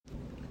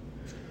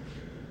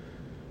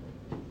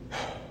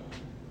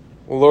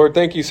Well, Lord,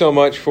 thank you so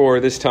much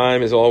for this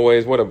time, as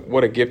always.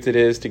 What a gift it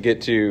is to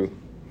get to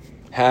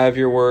have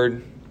your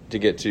word, to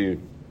get to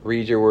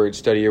read your word,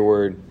 study your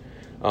word,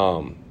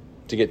 to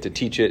get to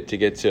teach it, to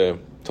get to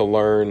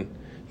learn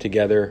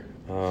together,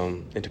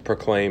 and to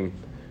proclaim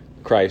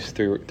Christ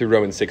through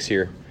Romans 6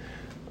 here.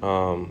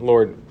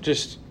 Lord,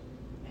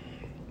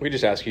 we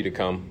just ask you to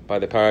come by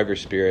the power of your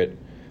Spirit,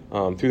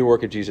 through the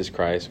work of Jesus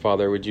Christ.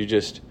 Father, would you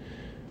just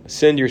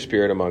send your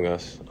Spirit among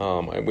us?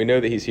 We know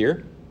that he's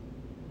here,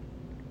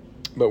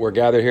 but we're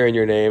gathered here in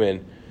your name,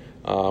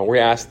 and we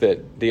ask that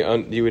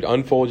you would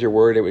unfold your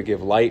word. It would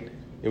give light.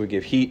 It would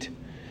give heat.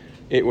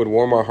 It would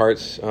warm our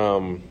hearts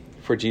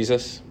for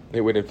Jesus.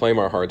 It would inflame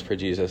our hearts for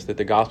Jesus, that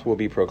the gospel will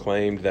be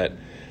proclaimed, that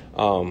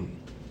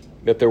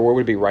the word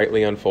would be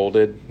rightly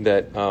unfolded,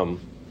 that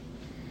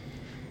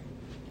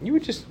you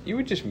would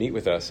just meet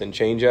with us and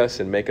change us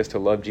and make us to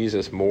love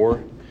Jesus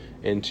more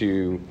and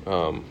to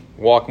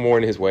walk more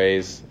in his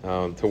ways,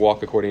 to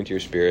walk according to your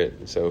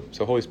Spirit. So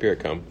Holy Spirit,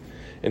 come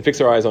and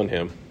fix our eyes on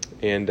him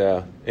and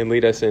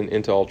lead us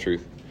into all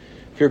truth.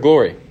 For your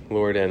glory,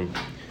 Lord, and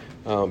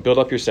build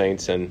up your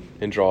saints and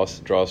draw us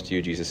to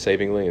you, Jesus,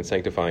 savingly and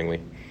sanctifyingly,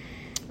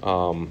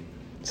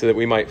 so that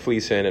we might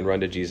flee sin and run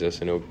to Jesus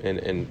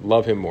and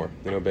love him more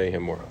and obey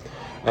him more.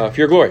 For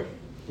your glory,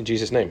 in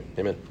Jesus' name,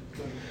 amen.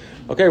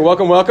 Okay,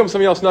 welcome.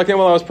 Some of y'all snuck in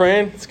while I was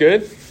praying. It's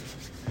good.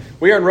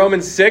 We are in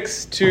Romans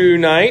 6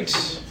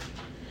 tonight,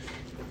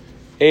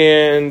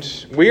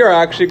 and we are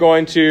actually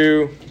going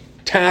to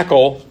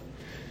tackle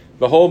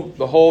the whole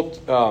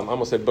I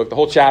almost said book, the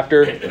whole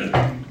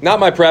chapter.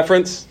 Not my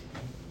preference.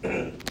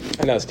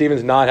 I know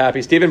Stephen's not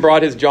happy. Stephen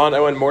brought his John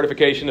Owen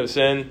Mortification of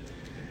Sin,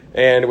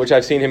 and which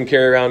I've seen him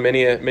carry around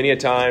many a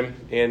time,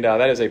 and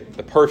that is the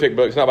perfect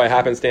book. It's not by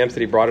happenstance that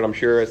he brought it, I'm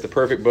sure. It's the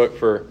perfect book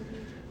for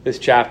this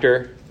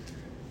chapter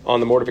on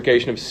the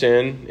mortification of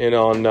sin and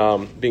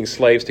on being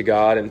slaves to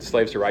God and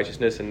slaves to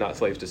righteousness and not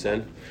slaves to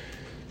sin.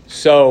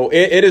 So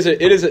there's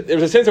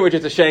a sense in which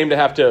it's a shame to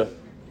have to.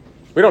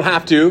 We don't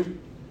have to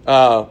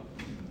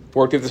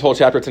work through this whole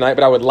chapter tonight,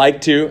 but I would like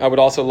to. I would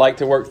also like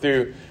to work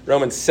through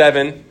Romans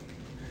 7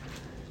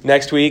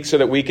 next week so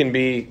that we can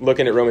be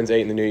looking at Romans 8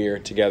 in the new year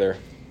together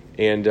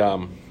and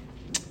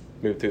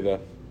move through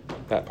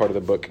that part of the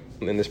book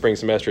in the spring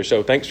semester.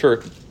 So thanks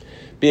for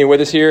being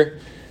with us here.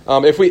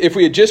 If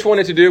we had just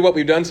wanted to do what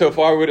we've done so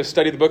far, we would have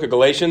studied the book of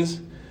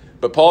Galatians.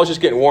 But Paul's just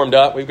getting warmed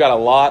up. We've got a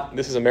lot.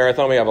 This is a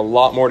marathon. We have a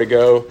lot more to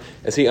go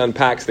as he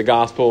unpacks the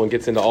gospel and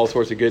gets into all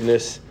sorts of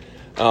goodness.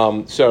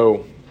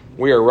 So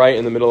we are right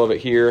in the middle of it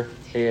here.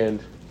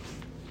 And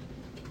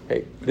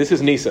hey, this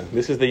is Nisa.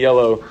 This is the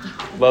yellow.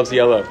 Loves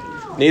yellow.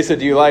 Nisa,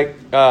 do you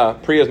like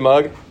Priya's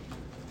mug?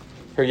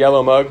 Her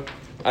yellow mug?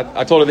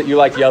 I told her that you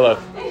like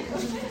yellow.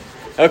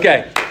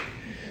 Okay.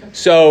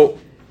 So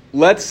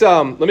let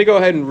me go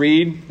ahead and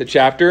read the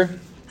chapter,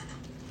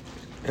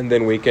 and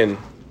then we can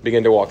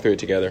begin to walk through it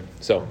together.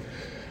 So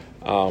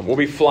we'll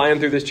be flying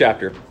through this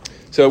chapter.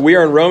 So we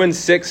are in Romans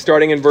 6,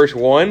 starting in verse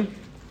 1.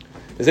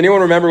 Does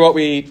anyone remember what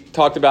we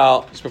talked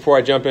about, just before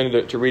I jump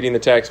into reading the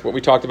text, what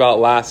we talked about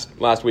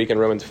last week in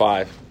Romans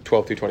 5,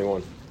 12 through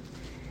 21?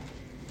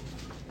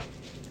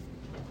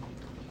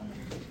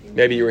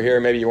 Maybe you were here,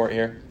 maybe you weren't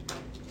here.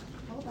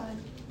 Hold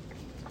on.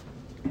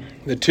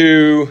 The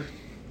two,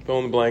 fill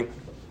in the blank.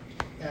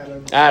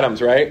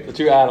 Atoms, right? The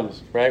two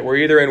atoms, right? We're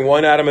either in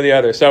one atom or the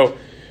other. So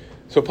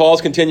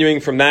Paul's continuing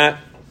from that.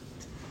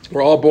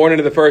 We're all born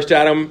into the first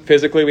atom.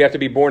 Physically, we have to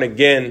be born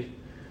again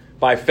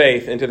by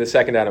faith into the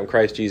second atom,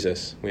 Christ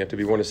Jesus. We have to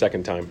be born a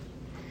second time.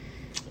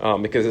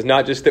 Because it's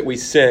not just that we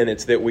sin,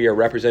 it's that we are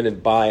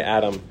represented by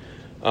Adam.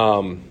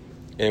 And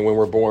when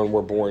we're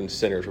born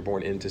sinners. We're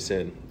born into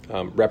sin.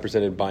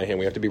 Represented by him.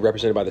 We have to be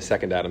represented by the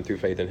second Adam through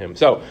faith in him.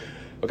 So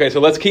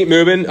let's keep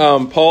moving.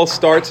 Paul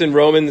starts in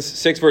Romans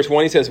 6, verse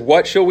 1. He says,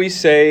 "What shall we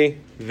say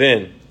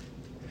then?"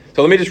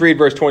 So let me just read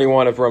verse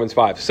 21 of Romans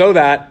 5. "So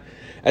that,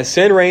 as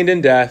sin reigned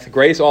in death,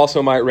 grace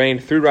also might reign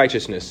through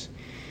righteousness,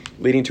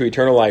 leading to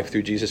eternal life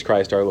through Jesus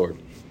Christ our Lord."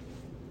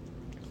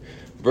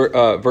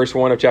 Verse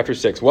 1 of chapter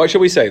 6. "What shall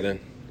we say then?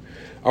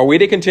 Are we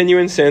to continue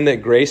in sin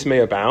that grace may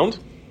abound?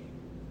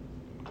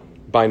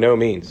 By no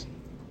means.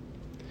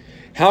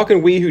 How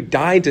can we who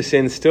died to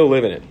sin still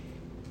live in it?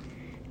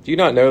 Do you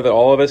not know that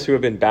all of us who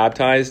have been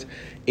baptized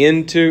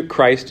into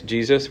Christ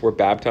Jesus were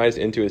baptized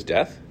into his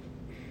death?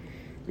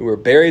 We were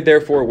buried,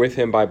 therefore, with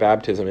him by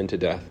baptism into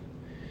death,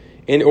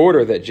 in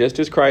order that just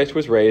as Christ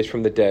was raised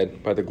from the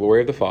dead by the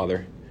glory of the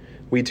Father,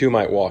 we too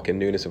might walk in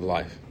newness of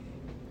life.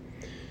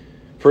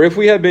 For if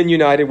we have been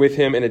united with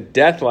him in a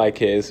death like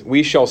his,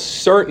 we shall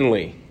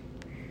certainly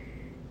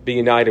be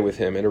united with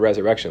him in a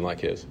resurrection like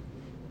his.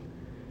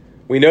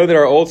 We know that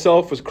our old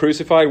self was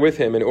crucified with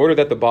him in order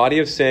that the body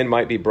of sin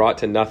might be brought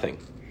to nothing,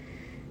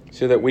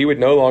 so that we would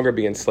no longer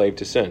be enslaved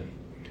to sin.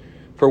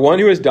 For one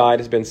who has died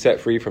has been set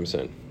free from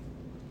sin.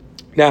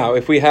 Now,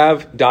 if we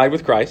have died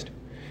with Christ,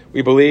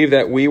 we believe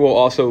that we will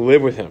also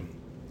live with him.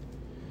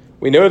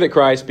 We know that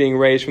Christ, being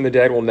raised from the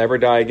dead, will never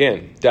die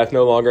again. Death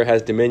no longer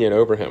has dominion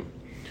over him.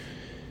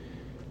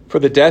 For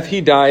the death he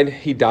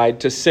died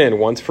to sin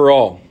once for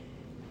all.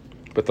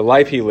 but the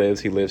life he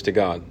lives to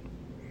God.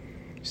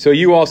 So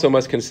you also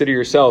must consider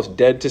yourselves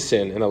dead to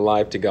sin and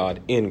alive to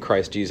God in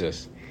Christ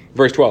Jesus.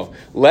 Verse 12,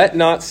 let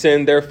not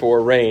sin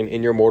therefore reign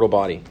in your mortal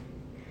body,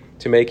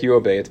 to make you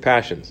obey its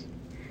passions.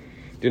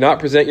 Do not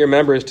present your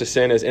members to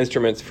sin as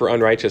instruments for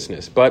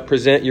unrighteousness, but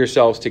present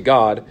yourselves to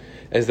God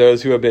as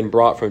those who have been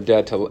brought from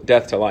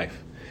death to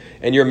life,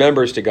 and your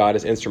members to God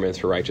as instruments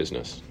for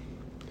righteousness.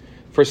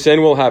 For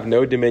sin will have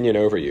no dominion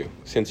over you,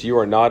 since you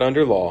are not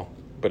under law,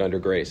 but under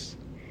grace.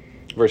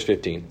 Verse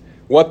 15,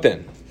 what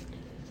then?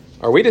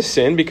 Are we to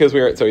sin because we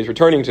are... So he's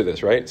returning to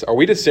this, right? So are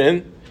we to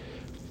sin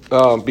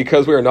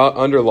because we are not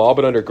under law,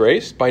 but under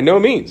grace? By no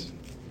means.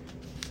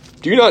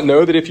 Do you not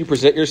know that if you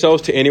present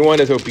yourselves to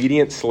anyone as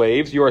obedient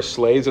slaves, you are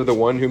slaves of the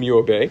one whom you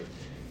obey?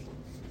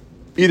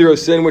 Either of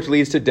sin which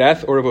leads to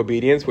death, or of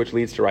obedience which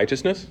leads to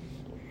righteousness?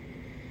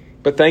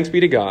 But thanks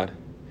be to God,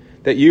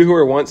 that you who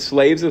were once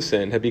slaves of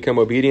sin have become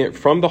obedient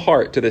from the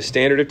heart to the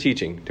standard of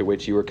teaching to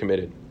which you were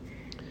committed.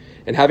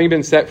 And having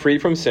been set free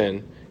from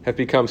sin, have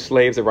become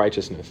slaves of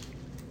righteousness.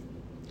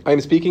 I am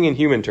speaking in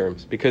human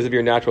terms because of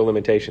your natural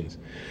limitations.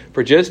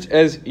 For just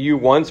as you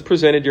once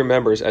presented your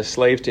members as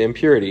slaves to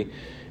impurity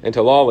and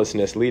to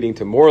lawlessness, leading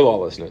to more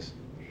lawlessness,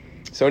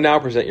 so now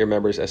present your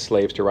members as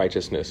slaves to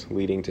righteousness,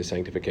 leading to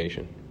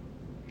sanctification.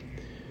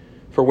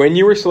 For when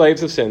you were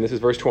slaves of sin, this is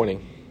verse 20,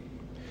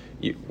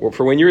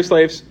 for when you were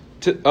slaves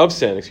of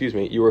sin,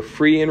 you were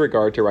free in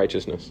regard to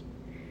righteousness,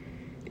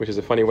 which is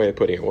a funny way of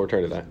putting it. We'll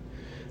return to that.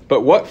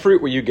 But what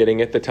fruit were you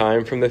getting at the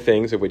time from the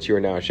things of which you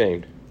are now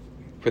ashamed?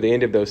 For the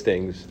end of those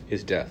things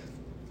is death.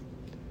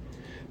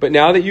 But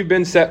now that you've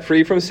been set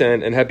free from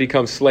sin and have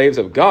become slaves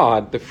of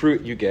God, the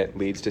fruit you get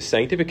leads to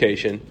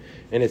sanctification,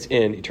 and its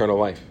end, eternal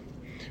life.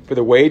 For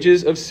the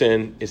wages of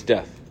sin is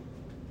death,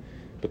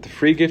 but the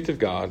free gift of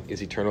God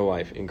is eternal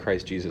life in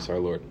Christ Jesus our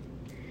Lord.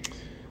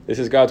 This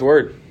is God's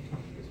word.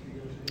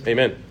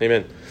 Amen.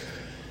 Amen.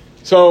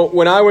 So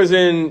when I was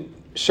in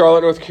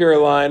Charlotte, North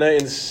Carolina,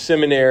 in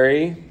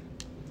seminary,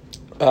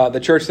 the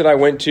church that I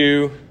went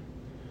to,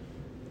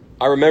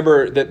 I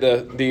remember that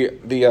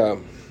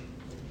the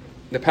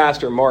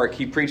pastor, Mark,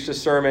 he preached a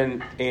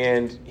sermon,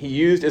 and he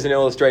used as an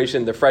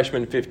illustration the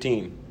freshman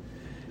 15.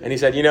 And he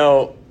said,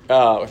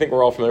 I think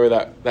we're all familiar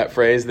with that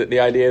phrase, that the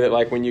idea that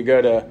like when you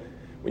go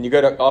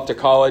off to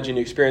college and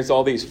you experience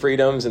all these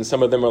freedoms, and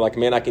some of them are like,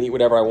 man, I can eat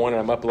whatever I want,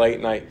 and I'm up late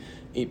and I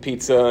eat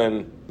pizza,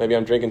 and maybe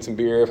I'm drinking some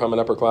beer if I'm an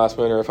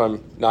upperclassman, or if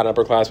I'm not an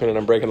upperclassman and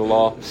I'm breaking the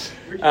law.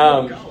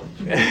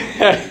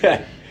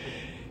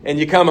 And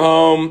you come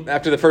home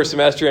after the first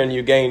semester and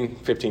you gain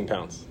 15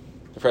 pounds,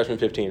 the freshman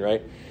 15,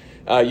 right?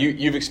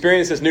 You've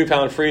experienced this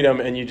newfound freedom,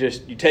 and you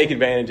take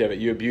advantage of it,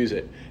 you abuse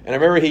it. And I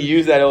remember he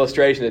used that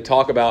illustration to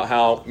talk about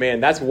how, man,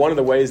 that's one of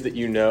the ways that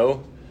you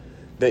know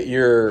that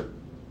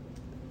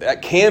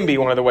that can be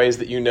one of the ways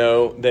that you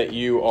know that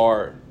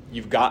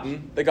you've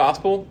gotten the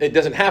gospel. It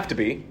doesn't have to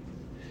be.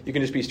 You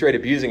can just be straight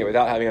abusing it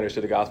without having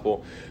understood the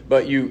gospel.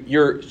 But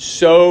you're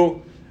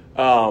so...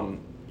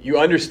 you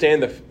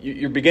understand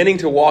you're beginning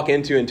to walk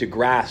into and to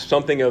grasp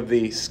something of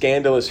the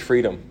scandalous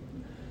freedom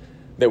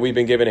that we've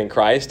been given in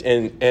Christ.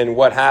 And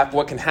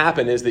what can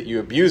happen is that you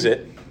abuse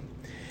it,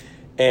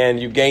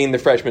 and you gain the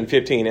freshman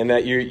 15, and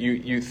that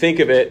you think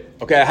of it,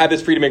 okay, I have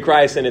this freedom in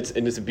Christ, and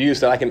it's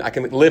abuse that I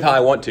can live how I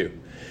want to.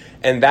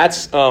 And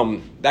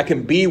that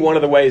can be one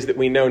of the ways that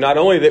we know not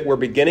only that we're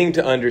beginning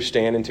to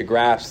understand and to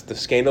grasp the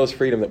scandalous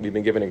freedom that we've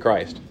been given in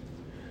Christ,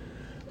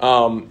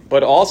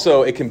 but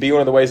also it can be one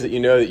of the ways that you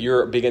know that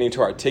you're beginning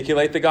to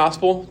articulate the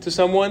gospel to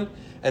someone,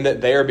 and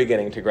that they are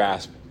beginning to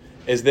grasp,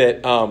 is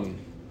that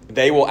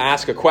they will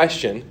ask a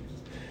question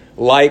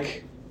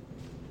like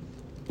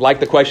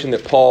the question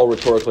that Paul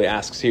rhetorically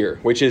asks here,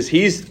 which is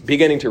he's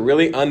beginning to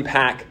really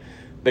unpack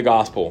the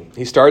gospel.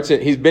 He's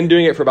been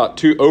doing it for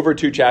about over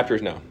two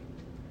chapters now.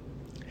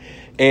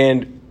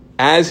 And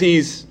as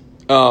he's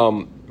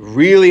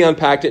really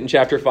unpacked it in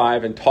chapter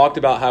 5 and talked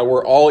about how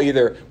we're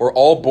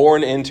all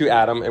born into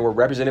Adam and we're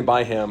represented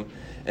by him,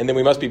 and then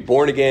we must be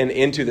born again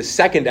into the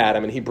second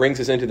Adam, and he brings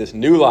us into this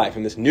new life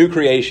and this new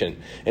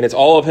creation, and it's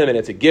all of him, and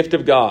it's a gift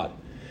of God,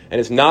 and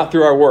it's not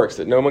through our works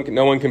that no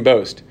one can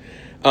boast.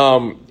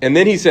 And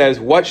then he says,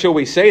 what shall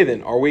we say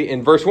then? Are we,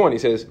 in verse 1, he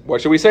says,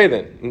 what shall we say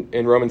then?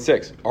 In Romans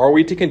 6, are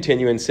we to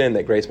continue in sin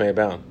that grace may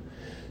abound?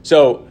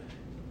 So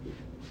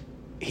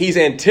he's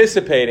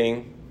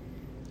anticipating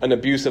an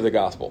abuse of the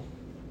gospel.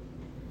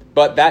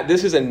 But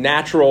this is a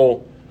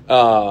natural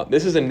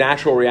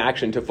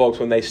reaction to folks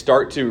when they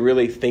start to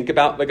really think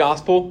about the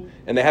gospel,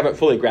 and they haven't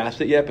fully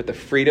grasped it yet, but the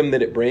freedom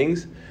that it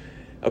brings.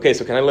 Okay,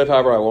 so can I live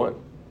however I want?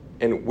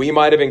 And we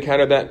might have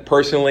encountered that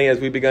personally as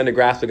we've begun to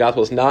grasp the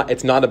gospel.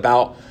 It's not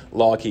about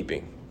law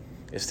keeping.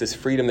 It's this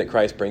freedom that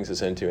Christ brings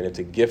us into, and it's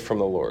a gift from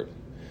the Lord.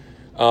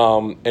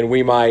 And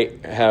we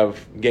might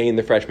have gained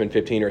the freshman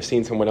 15 or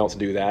seen someone else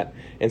do that.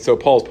 And so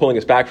Paul's pulling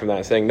us back from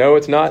that, saying, no,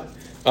 it's not.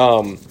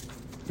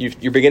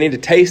 You're beginning to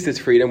taste this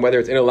freedom, whether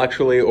it's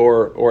intellectually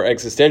or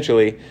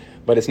existentially,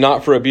 but it's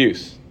not for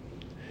abuse.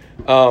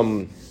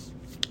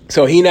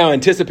 So he now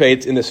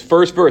anticipates in this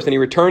first verse, and he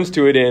returns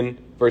to it in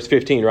verse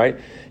 15, right?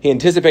 He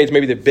anticipates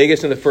maybe the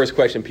biggest and the first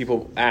question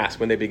people ask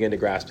when they begin to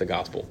grasp the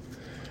gospel.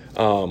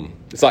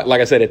 It's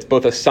like I said, it's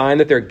both a sign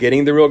that they're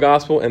getting the real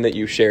gospel and that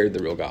you shared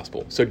the real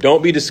gospel. So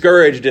don't be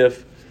discouraged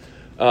if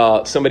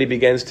somebody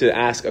begins to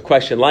ask a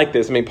question like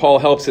this. I mean, Paul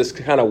helps us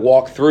kind of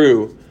walk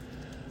through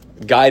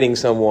guiding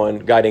someone,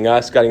 guiding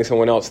us, guiding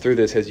someone else through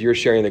this as you're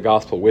sharing the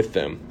gospel with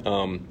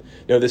them.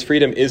 This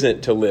freedom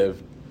isn't to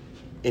live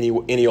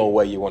any old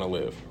way you want to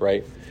live,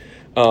 right?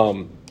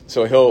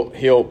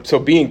 So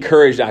be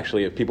encouraged,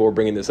 actually, if people were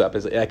bringing this up.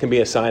 That can be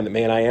a sign that,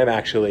 man, I am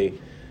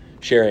actually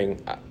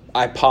sharing.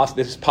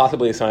 This is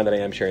possibly a sign that I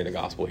am sharing the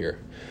gospel here.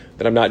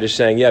 That I'm not just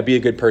saying, yeah, be a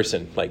good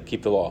person, like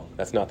keep the law.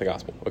 That's not the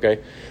gospel,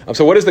 okay?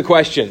 So what is the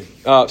question?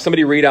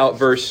 Somebody read out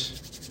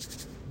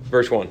verse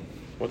 1.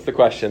 What's the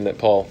question that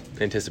Paul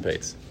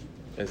anticipates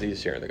as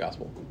he's sharing the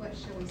gospel? What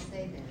shall we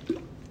say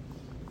then?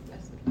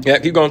 Yeah,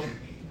 keep going.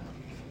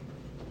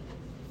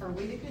 Are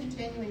we to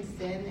continue in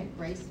sin that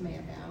grace may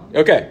abound?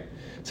 Okay,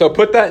 so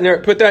put that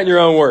in your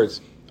own words.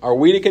 Are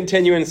we to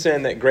continue in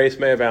sin that grace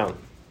may abound?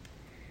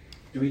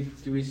 Do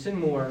we sin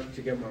more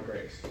to get more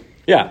grace?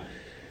 Yeah.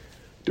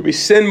 Do we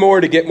sin more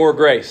to get more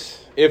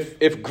grace?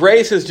 If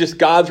grace is just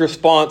God's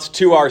response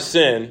to our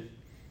sin,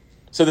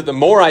 so that the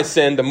more I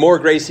sin, the more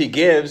grace he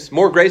gives,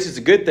 more grace is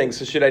a good thing,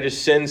 so should I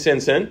just sin?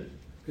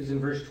 Because in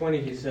verse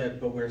 20 he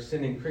said, but where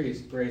sin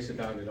increased, grace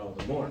abounded all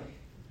the more.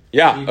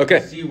 Yeah, so you okay.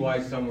 can see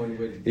why someone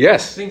would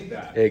think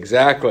that.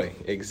 Exactly.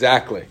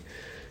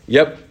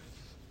 Yep.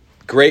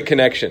 Great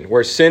connection.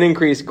 Where sin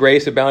increased,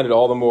 grace abounded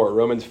all the more.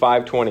 Romans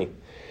 5:20.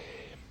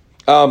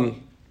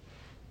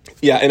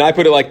 And I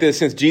put it like this: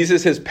 since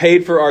Jesus has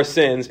paid for our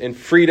sins and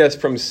freed us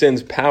from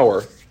sin's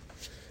power,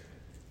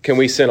 can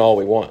we sin all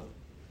we want?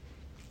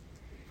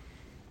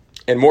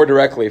 And more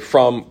directly,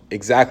 from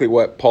exactly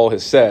what Paul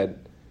has said,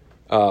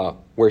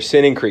 where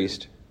sin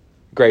increased,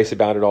 grace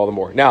abounded all the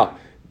more. Now,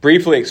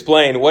 briefly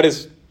explain what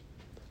is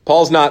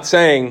Paul's not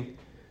saying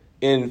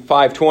in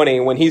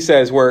 5:20 when he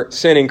says where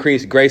sin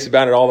increased, grace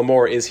abounded all the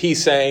more. Is he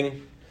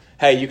saying,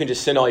 hey, you can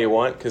just sin all you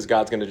want because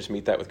God's going to just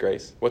meet that with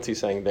grace? What's he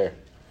saying there?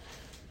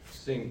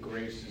 Saying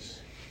grace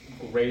is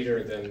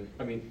greater than,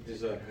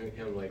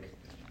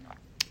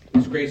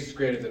 His grace is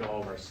greater than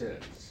all of our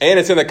sins. And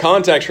it's in the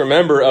context,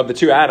 remember, of the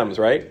two Adams,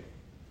 right?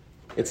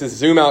 It's a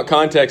zoom out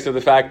context of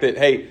the fact that,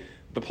 hey,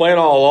 the plan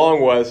all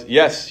along was,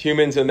 yes,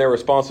 humans and their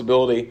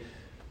responsibility.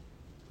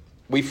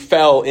 We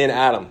fell in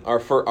Adam,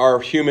 our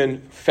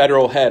human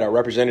federal head, our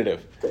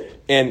representative.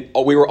 And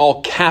we were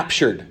all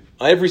captured.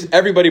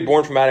 Everybody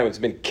born from Adam has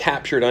been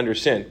captured under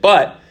sin.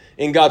 But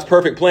in God's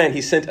perfect plan,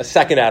 he sent a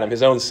second Adam,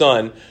 his own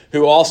son,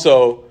 who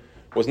also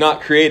was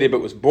not created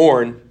but was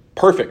born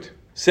perfect,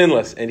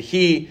 sinless. And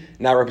he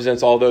now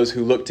represents all those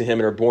who look to him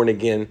and are born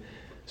again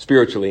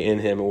spiritually in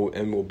him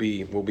and will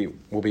be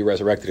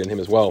resurrected in him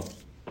as well.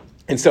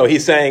 And so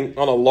he's saying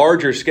on a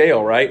larger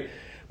scale, right?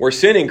 Where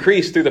sin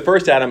increased through the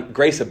first Adam,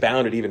 grace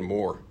abounded even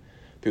more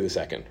through the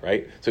second,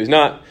 right? So he's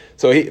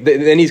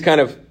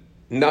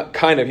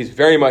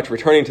very much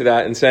returning to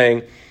that and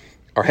saying,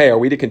 are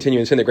we to continue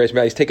in sin that grace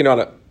abounded? He's taking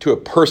it to a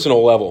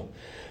personal level.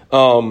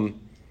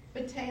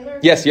 But Taylor?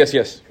 Yes.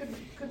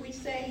 Could we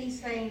say he's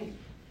saying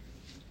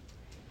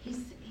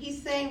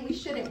we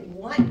shouldn't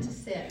want to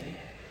sin,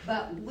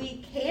 but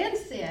we can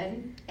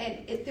sin, and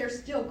there's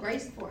still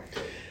grace for it.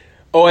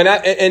 Oh,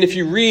 and if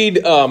you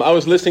read, I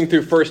was listening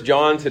through 1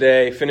 John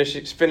today,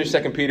 finished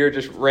 2 Peter,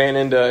 just ran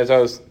into, as I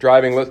was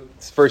driving,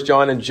 1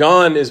 John, and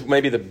John is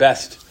maybe the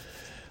best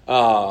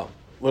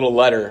little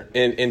letter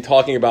in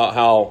talking about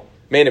how,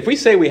 man, if we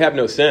say we have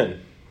no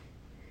sin,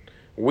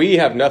 we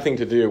have nothing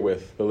to do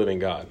with the living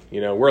God.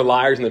 We're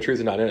liars and the truth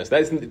is not in us.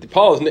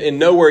 Paul is in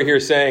nowhere here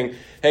saying,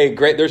 hey,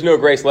 there's no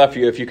grace left for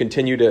you if you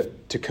continue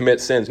to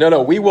commit sins.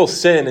 No, we will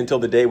sin until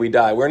the day we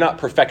die. We're not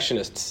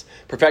perfectionists.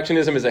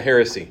 Perfectionism is a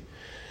heresy.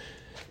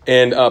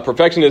 And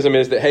perfectionism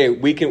is that, hey,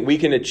 we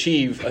can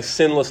achieve a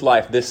sinless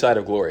life this side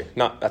of glory.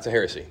 That's a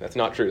heresy. That's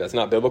not true. That's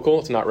not biblical.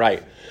 It's not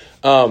right.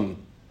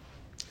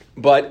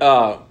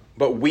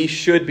 But we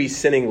should be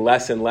sinning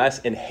less and less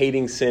and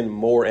hating sin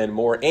more and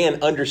more. And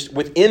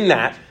within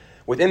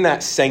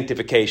that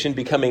sanctification,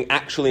 becoming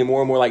actually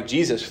more and more like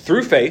Jesus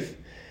through faith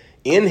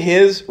in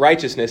his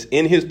righteousness,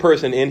 in his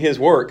person, in his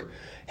work,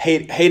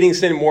 hating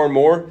sin more and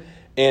more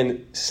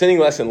and sinning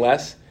less and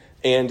less.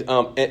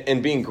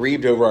 And being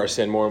grieved over our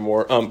sin more and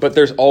more. But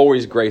there's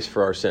always grace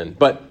for our sin.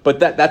 But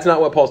that's not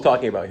what Paul's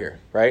talking about here,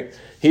 right?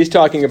 He's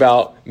talking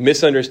about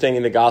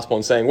misunderstanding the gospel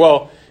and saying,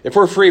 well, if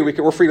we're free,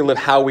 we're free to live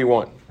how we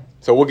want.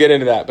 So we'll get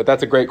into that, but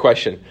that's a great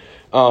question.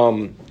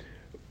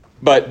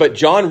 But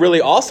John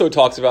really also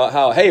talks about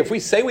how, hey, if we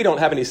say we don't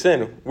have any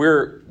sin,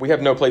 we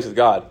have no place with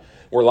God.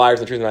 We're liars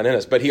and the truth is not in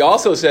us. But he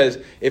also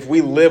says if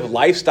we live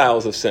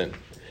lifestyles of sin,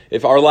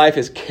 if our life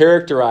is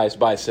characterized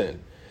by sin,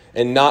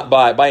 and not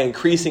by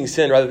increasing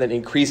sin rather than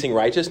increasing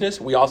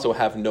righteousness, we also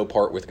have no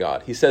part with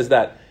God. He says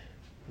that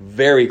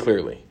very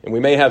clearly. And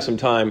we may have some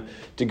time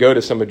to go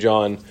to some of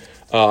John.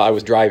 I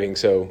was driving,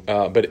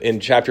 but in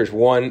chapters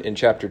 1 and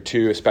chapter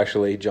 2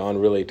 especially, John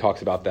really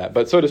talks about that.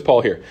 But so does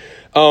Paul here.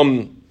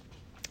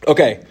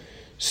 Okay,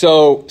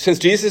 So, since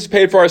Jesus has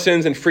paid for our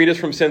sins and freed us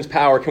from sin's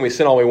power, can we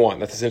sin all we want?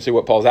 That's essentially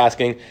what Paul's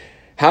asking.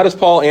 How does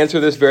Paul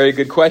answer this very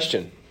good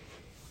question?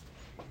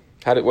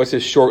 What's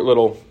his short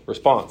little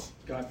response?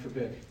 God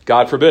forbid.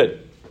 God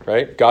forbid,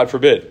 right? God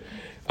forbid.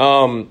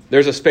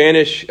 There's a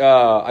Spanish,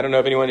 I don't know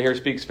if anyone here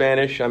speaks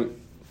Spanish,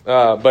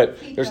 but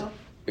there's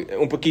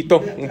un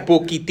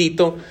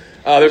poquitito.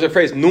 There's a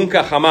phrase,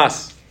 nunca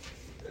jamás.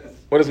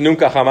 What does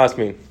nunca jamás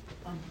mean?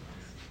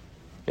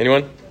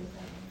 Anyone?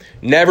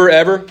 Never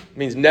ever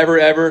means never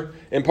ever.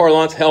 In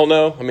parlance, hell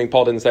no. I mean,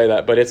 Paul didn't say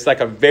that, but it's like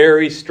a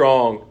very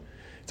strong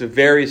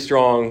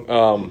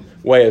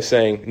way of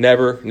saying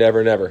never,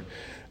 never, never.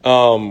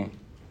 Hell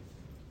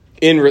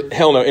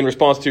no, in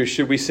response to,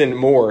 should we sin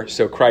more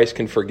so Christ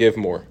can forgive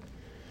more?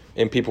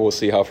 And people will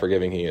see how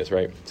forgiving he is,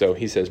 right? So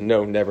he says,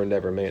 no, never,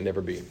 never, may it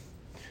never be.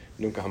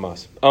 Nunca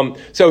jamás.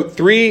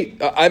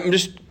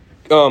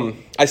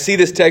 I see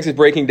this text is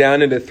breaking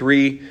down into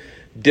three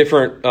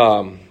different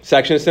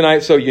sections tonight.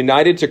 So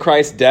united to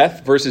Christ's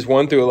death, verses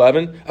 1 through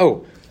 11.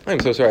 Oh, I'm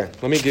so sorry.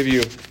 Let me give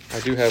you, I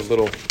do have a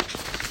little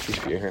piece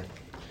for you here.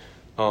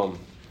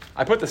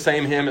 I put the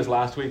same hymn as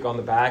last week on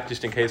the back,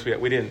 just in case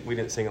we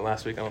didn't sing it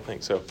last week, I don't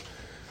think so.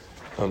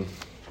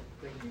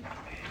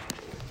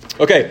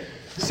 Okay,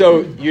 so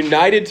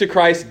united to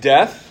Christ's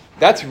death,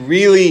 that's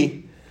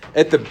really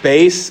at the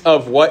base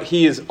of what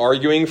he is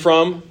arguing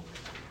from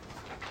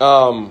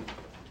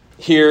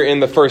here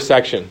in the first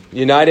section.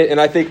 United, and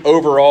I think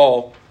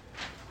overall,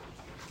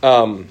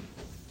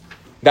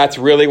 that's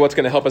really what's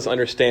going to help us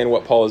understand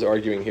what Paul is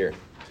arguing here.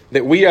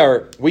 That we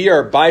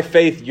are by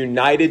faith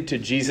united to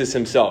Jesus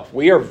himself.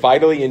 We are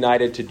vitally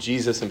united to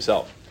Jesus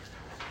himself.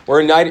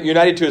 We're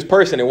united to his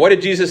person. And what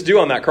did Jesus do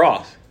on that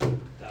cross?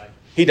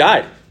 He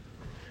died.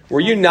 We're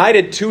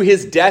united to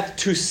his death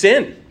to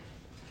sin.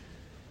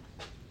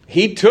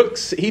 He took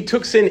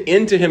sin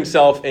into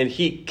himself and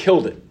he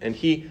killed it and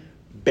he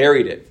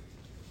buried it.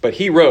 But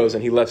he rose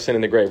and he left sin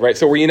in the grave, right?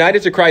 So we're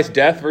united to Christ's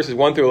death, verses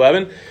 1 through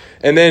 11.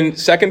 And then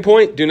second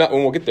point, when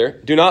we'll get there,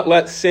 do not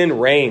let sin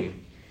reign.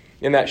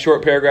 In that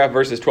short paragraph,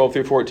 verses 12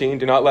 through 14,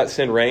 do not let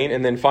sin reign.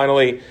 And then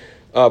finally,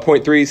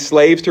 point 3,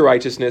 slaves to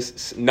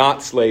righteousness,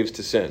 not slaves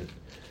to sin.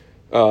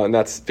 And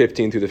that's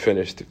 15 through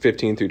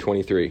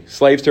 23.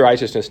 Slaves to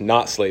righteousness,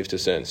 not slaves to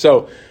sin.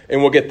 So,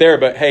 and we'll get there,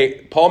 but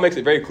hey, Paul makes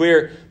it very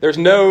clear, there's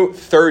no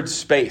third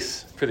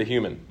space for the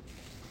human.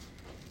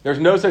 There's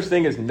no such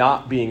thing as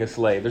not being a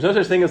slave. There's no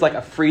such thing as like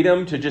a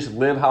freedom to just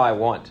live how I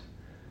want.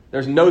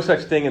 There's no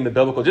such thing in the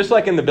biblical. Just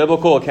like in the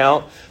biblical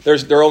account, there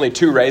are only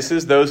two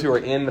races, those who are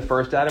in the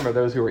first Adam or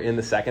those who are in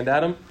the second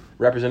Adam,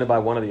 represented by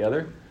one or the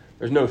other.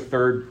 There's no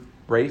third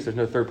race. There's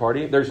no third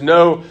party. There's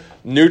no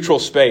neutral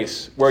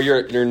space where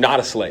you're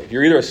not a slave.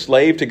 You're either a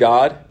slave to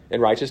God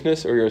and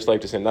righteousness or you're a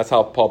slave to sin. That's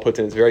how Paul puts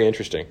it. It's very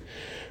interesting.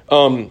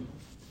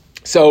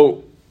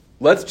 So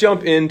let's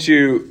jump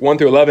into 1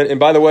 through 11. And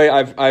by the way,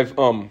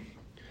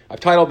 I've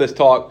titled this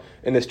talk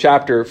in this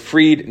chapter,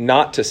 Freed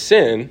Not to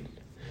Sin.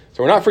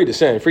 So we're not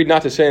freed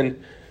not to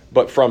sin,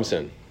 but from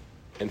sin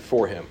and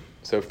for him.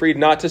 So freed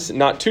not to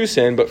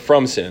sin, but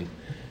from sin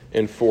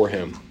and for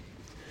him.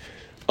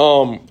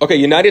 Okay,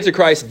 united to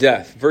Christ's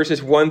death,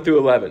 verses 1 through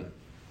 11.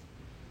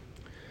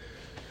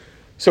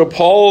 So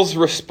Paul's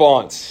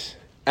response,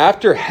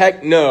 after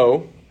heck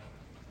no,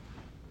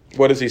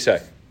 what does he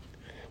say?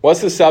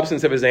 What's the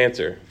substance of his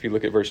answer, if you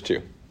look at verse 2?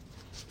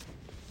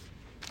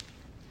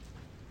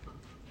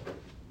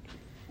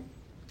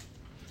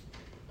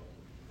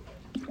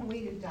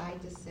 We who died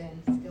to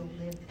sin still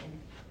live in it.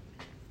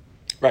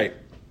 Right.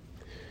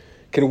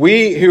 Can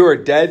we who are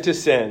dead to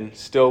sin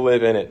still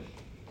live in it?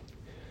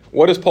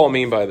 What does Paul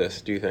mean by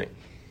this, do you think?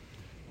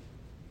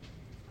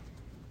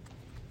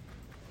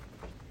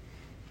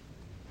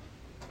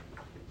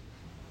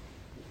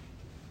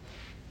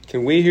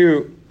 Can we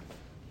who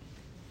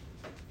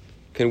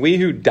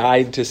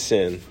died to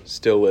sin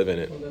still live in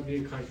it? Well, that'd be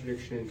a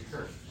contradiction in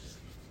terms,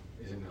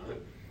 is it not?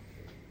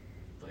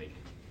 Like,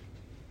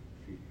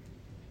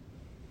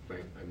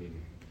 right? I mean,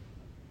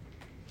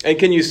 and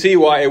can you see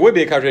why it would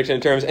be a contradiction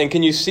in terms? And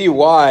can you see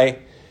why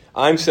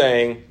I'm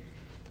saying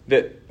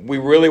that we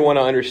really want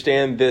to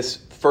understand this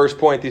first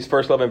point, these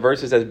first 11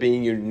 verses, as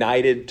being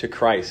united to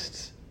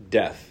Christ's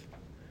death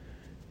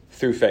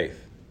through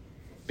faith?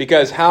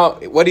 Because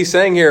what he's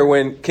saying here,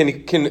 when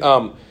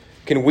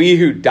can we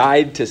who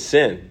died to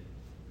sin?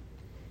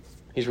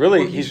 He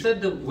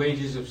said the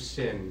wages of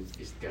sin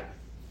is death,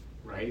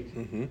 right?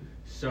 Mm-hmm.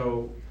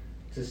 So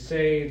to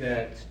say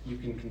that you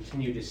can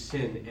continue to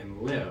sin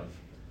and live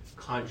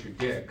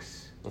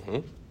contradicts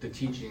the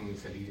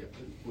teachings that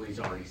he's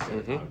already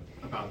said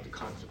about the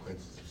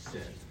consequences of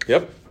sin.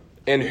 Yep.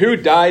 And who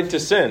died to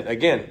sin?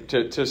 Again,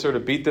 to sort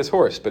of beat this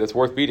horse, but it's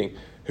worth beating.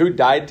 Who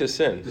died to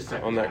sin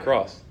on that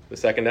cross? The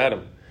second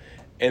Adam.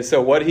 And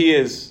so what he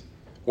is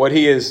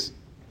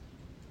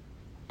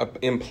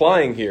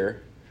implying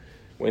here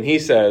when he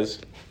says,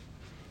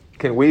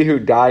 can we who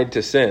died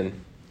to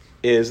sin,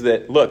 is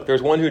that, look,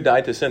 there's one who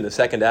died to sin, the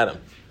second Adam,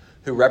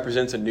 who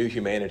represents a new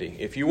humanity.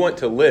 If you want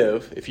to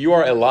live, if you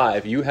are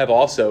alive, you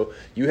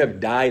have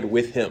died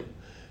with him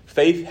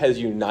Faith has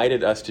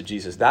united us to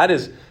Jesus. That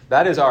is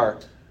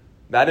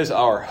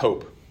our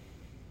hope.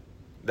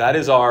 That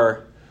is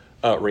our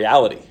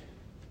reality.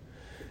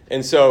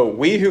 And so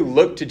we who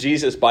look to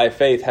Jesus by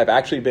faith have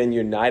actually been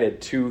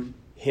united to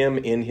him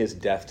in his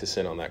death to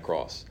sin on that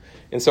cross.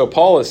 And so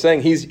Paul is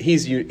saying,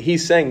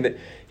 he's saying that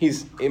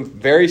he's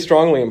very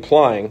strongly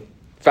implying,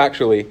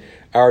 factually,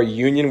 our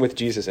union with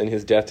Jesus in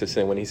his death to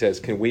sin when he says,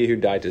 can we who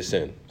died to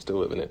sin still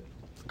live in it?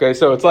 Okay,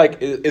 so it's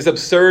like, as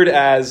absurd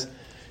as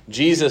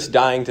Jesus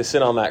dying to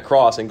sin on that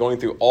cross and going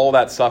through all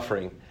that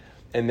suffering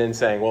and then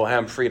saying, well,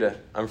 I'm free to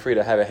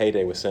have a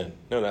heyday with sin.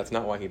 No, that's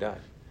not why he died.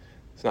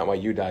 It's not why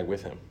you died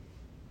with him.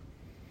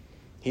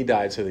 He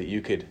died so that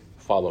you could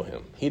follow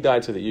him. He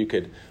died so that you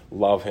could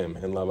love him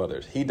and love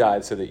others. He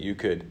died so that you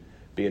could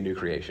be a new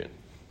creation,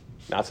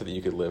 not so that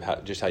you could live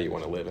just how you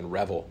want to live and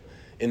revel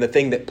in the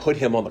thing that put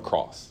him on the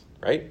cross,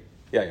 right?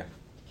 Yeah.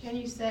 Can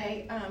you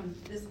say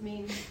this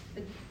means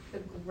the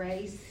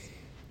grace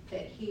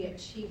that he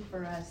achieved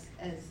for us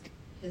as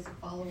his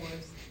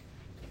followers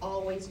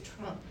always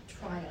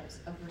triumphs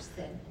over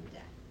sin and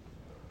death?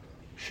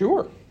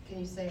 Sure.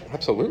 Can you say it?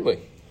 Absolutely.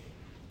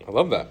 I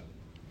love that.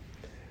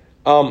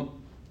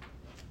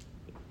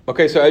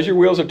 Okay, so as your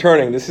wheels are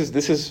turning, this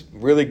is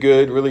really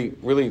good,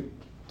 really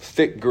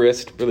thick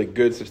grist, really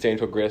good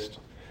substantial grist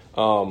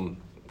for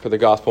the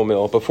gospel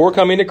mill. Before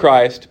coming to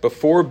Christ,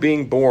 before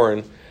being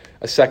born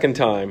a second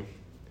time,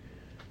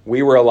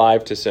 we were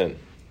alive to sin,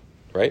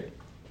 right?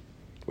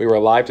 We were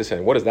alive to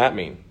sin. What does that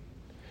mean?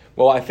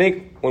 Well, I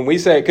think when we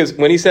say, because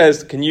when he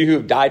says, can you who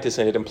have died to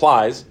sin, it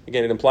implies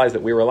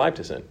that we were alive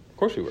to sin. Of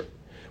course we were.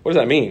 What does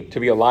that mean, to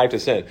be alive to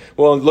sin?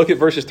 Well, look at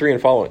verses 3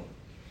 and following.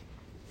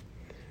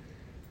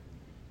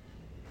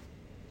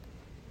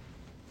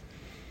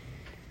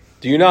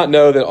 Do you not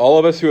know that all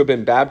of us who have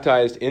been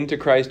baptized into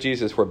Christ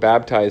Jesus were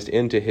baptized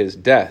into his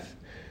death?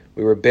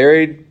 We were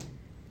buried,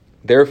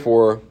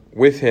 therefore,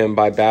 with him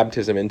by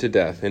baptism into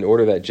death, in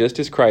order that just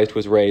as Christ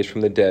was raised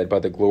from the dead by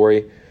the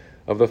glory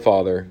of the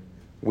Father,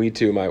 we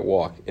too might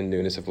walk in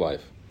newness of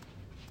life.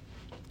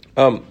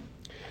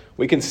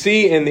 We can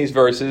see in these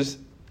verses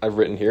I've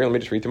written here, let me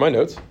just read through my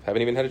notes,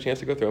 haven't even had a chance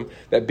to go through them,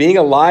 that being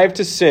alive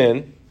to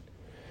sin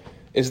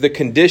is the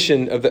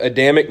condition of the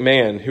Adamic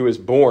man who is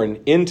born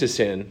into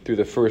sin through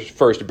the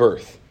first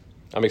birth.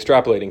 I'm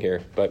extrapolating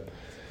here, but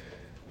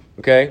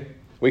okay?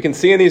 We can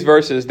see in these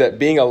verses that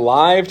being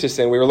alive to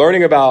sin, we're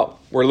learning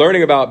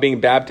about being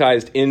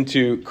baptized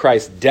into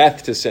Christ's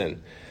death to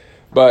sin.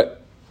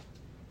 But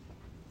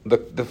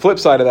the flip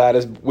side of that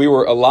is we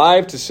were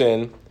alive to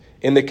sin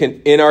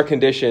in our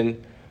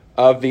condition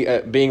of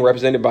the being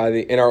represented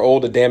in our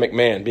old Adamic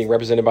man, being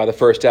represented by the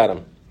first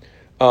Adam.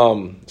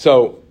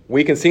 So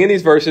we can see in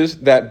these verses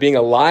that being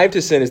alive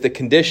to sin is the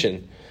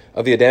condition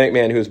of the Adamic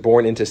man who is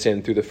born into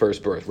sin through the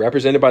first birth,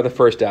 represented by the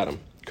first Adam,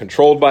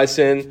 controlled by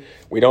sin.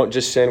 We don't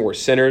just sin, we're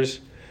sinners.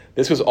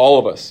 This was all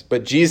of us.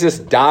 But Jesus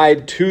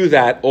died to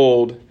that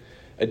old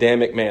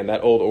Adamic man,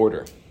 that old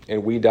order,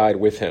 and we died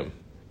with him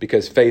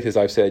because faith, as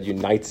I've said,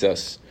 unites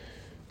us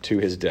to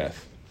his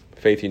death.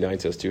 Faith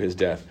unites us to his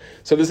death.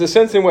 So there's a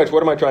sense in which,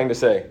 what am I trying to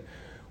say?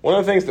 One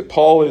of the things that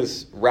Paul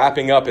is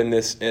wrapping up in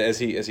this as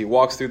he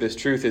walks through this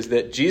truth is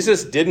that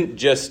Jesus didn't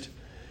just,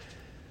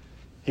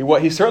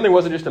 he certainly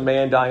wasn't just a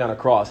man dying on a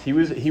cross. He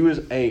was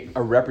a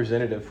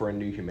representative for a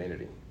new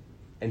humanity.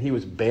 And he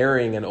was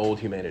bearing an old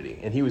humanity.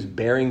 And he was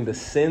bearing the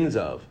sins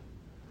of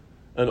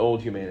an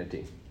old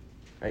humanity.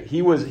 Right?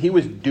 He was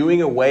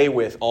doing away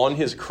with, on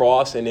his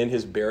cross and in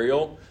his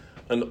burial,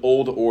 an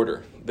old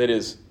order that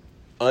is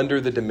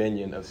under the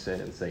dominion of sin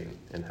and Satan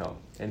and hell.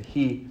 And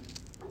he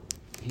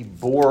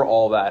bore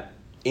all that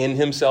in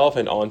himself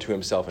and onto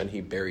himself, and he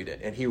buried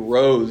it. And he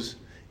rose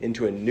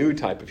into a new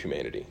type of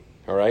humanity.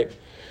 All right?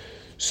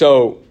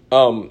 So,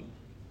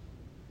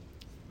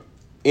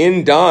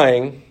 in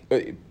dying,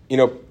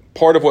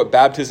 part of what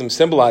baptism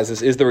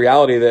symbolizes is the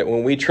reality that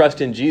when we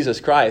trust in Jesus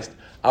Christ,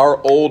 our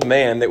old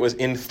man that was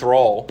in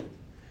thrall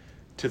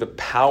to the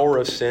power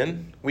of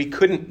sin, we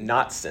couldn't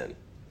not sin.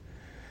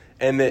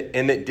 And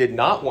that did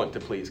not want to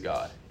please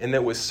God, and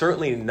that was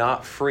certainly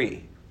not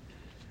free,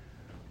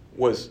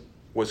 was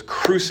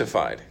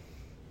crucified,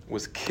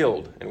 was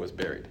killed, and was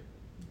buried.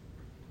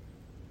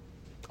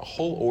 A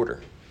whole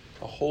order,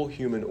 a whole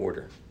human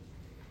order,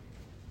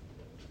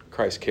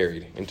 Christ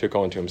carried and took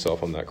onto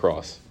himself on that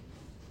cross.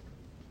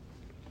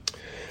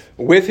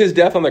 With his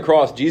death on the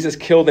cross, Jesus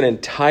killed an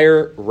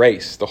entire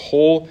race, the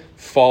whole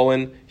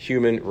fallen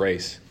human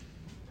race,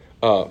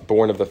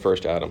 born of the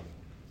first Adam.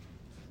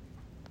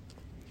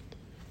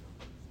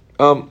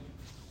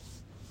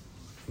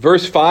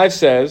 Verse 5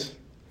 says,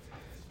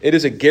 it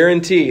is a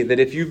guarantee that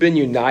if you've been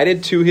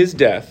united to his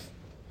death,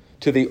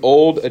 to the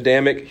old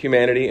Adamic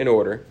humanity and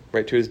order,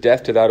 right, to his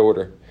death to that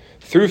order,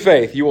 through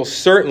faith, you will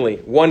certainly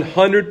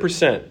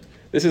 100%,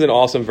 this is an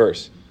awesome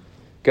verse,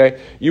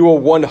 okay? You will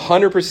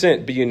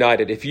 100% be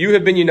united. If you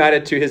have been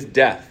united to his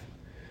death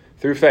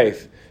through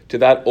faith to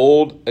that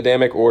old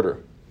Adamic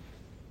order,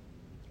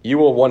 you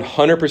will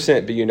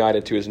 100% be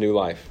united to his new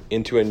life,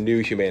 into a new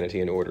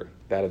humanity and order,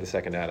 that of the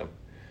second Adam.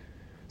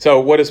 So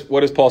what does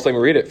Paul say? Let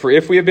me read it. For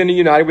if we have been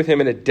united with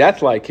him in a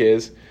death like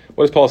his,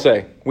 what does Paul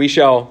say? We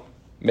shall,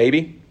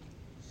 maybe?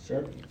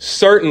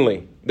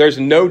 Certainly. There's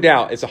no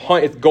doubt.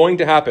 It's going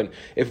to happen.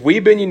 If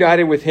we've been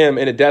united with him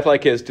in a death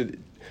like his,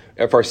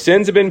 if our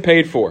sins have been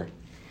paid for,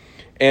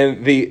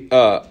 and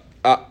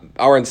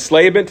our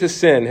enslavement to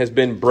sin has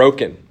been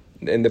broken,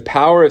 and the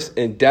power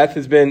of death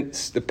has been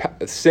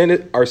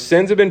our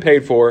sins have been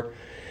paid for,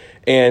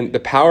 and the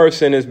power of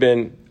sin has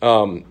been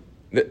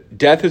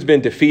death has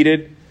been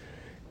defeated,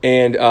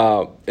 and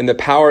the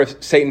power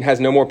of Satan has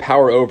no more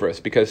power over us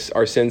because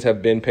our sins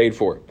have been paid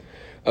for.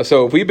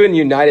 So if we've been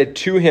united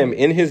to him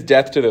in his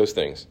death to those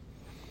things,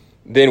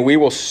 then we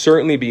will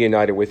certainly be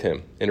united with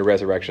him in a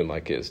resurrection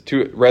like his,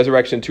 to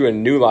resurrection to a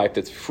new life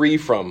that's free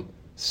from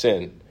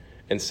sin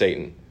and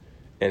Satan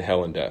and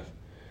hell and death.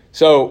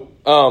 So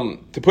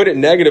to put it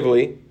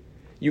negatively,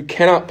 you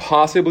cannot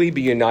possibly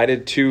be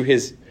united to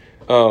his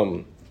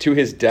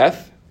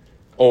death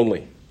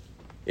only.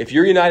 If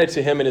you're united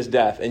to him in his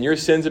death and your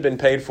sins have been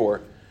paid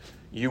for,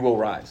 you will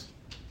rise.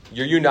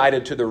 You're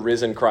united to the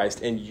risen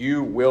Christ, and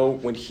you will,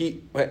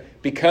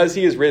 because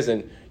he is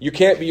risen, you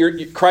can't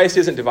be, Christ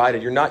isn't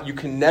divided. You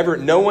can never,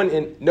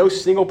 no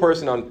single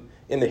person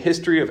in the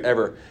history of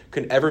ever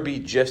can ever be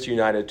just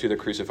united to the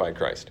crucified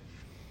Christ.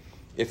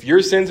 If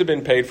your sins have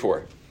been paid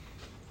for,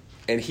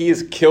 and he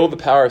has killed the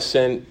power of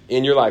sin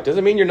in your life,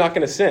 doesn't mean you're not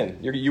going to sin.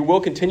 You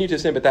will continue to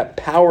sin, but that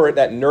power,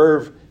 that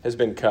nerve has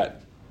been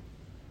cut.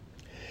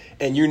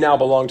 And you now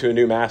belong to a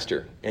new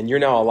master, and you're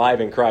now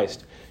alive in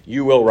Christ.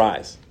 You will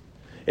rise.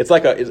 It's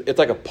like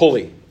a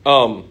pulley.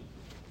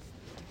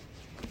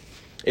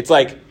 It's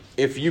like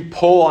if you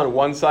pull on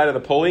one side of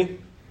the pulley,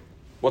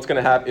 what's going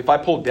to happen? If I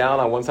pull down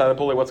on one side of the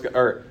pulley,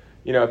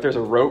 if there's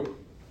a rope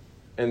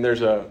and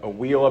there's a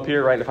wheel up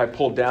here, right? And if I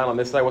pull down on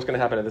this side, what's going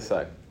to happen to this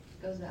side?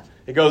 Goes up.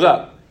 It goes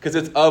up because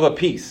it's of a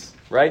piece,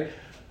 right?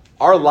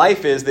 Our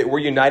life is that we're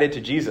united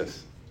to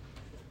Jesus.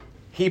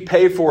 He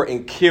paid for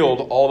and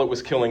killed all that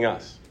was killing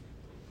us.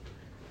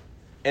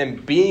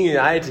 And being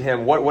united to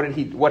him,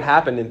 what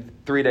happened in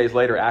 3 days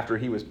later after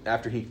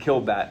he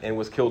killed that and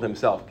was killed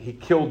himself? He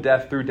killed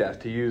death through death,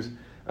 to use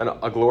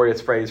a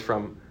glorious phrase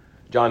from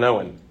John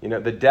Owen.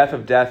 The death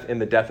of death in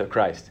the death of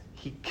Christ.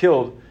 He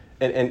killed,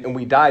 and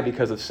we died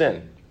because of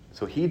sin.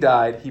 So he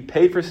died, he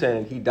paid for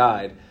sin, he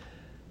died.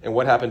 And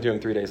what happened to him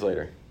 3 days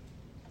later?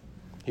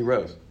 He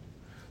rose.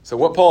 So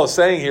what Paul is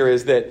saying here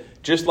is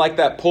that just like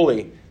that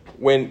pulley,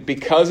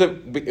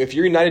 if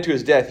you're united to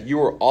his death, you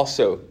are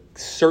also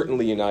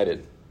certainly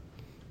united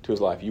to his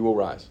life. You will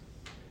rise.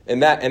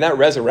 And that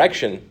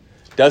resurrection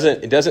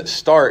doesn't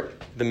start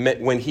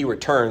when he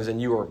returns and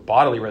you are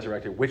bodily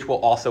resurrected, which will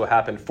also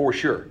happen for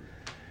sure.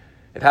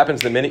 It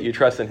happens the minute you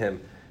trust in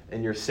him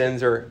and your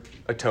sins are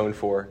atoned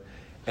for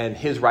and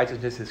his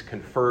righteousness is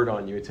conferred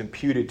on you. It's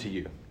imputed to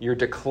you. You're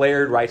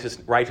declared righteous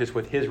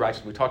with his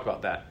righteousness. We talked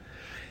about that.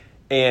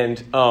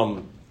 And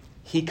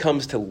he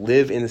comes to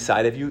live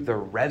inside of you, the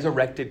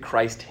resurrected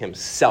Christ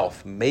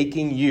himself,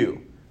 making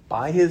you,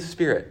 by his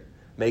Spirit,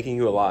 making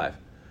you alive.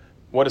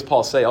 What does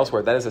Paul say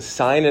elsewhere? That is a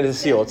sign and a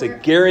seal. It's a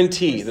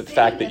guarantee that the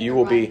fact that you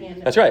will be...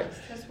 That's right.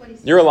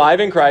 You're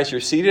alive in Christ.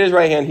 You're seated at his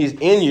right hand. He's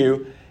in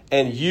you.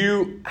 And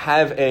you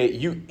have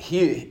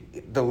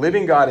the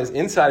living God is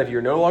inside of you.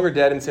 You're no longer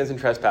dead in sins and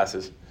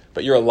trespasses.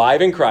 But you're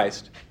alive in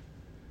Christ.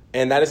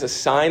 And that is a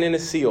sign and a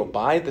seal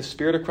by the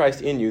Spirit of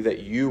Christ in you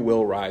that you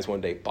will rise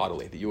one day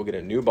bodily. That you will get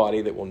a new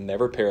body that will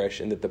never perish.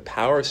 And that the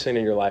power of sin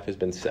in your life has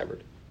been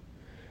severed.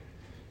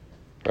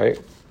 Right?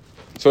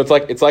 So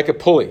it's like a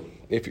pulley.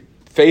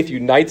 Faith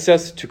unites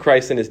us to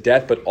Christ in his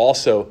death, but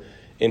also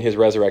in his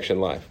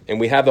resurrection life. And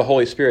we have the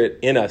Holy Spirit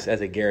in us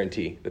as a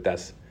guarantee that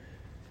that's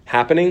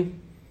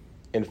happening,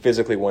 and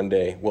physically one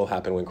day will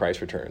happen when Christ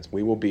returns.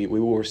 We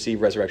will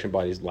receive resurrection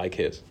bodies like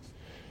his.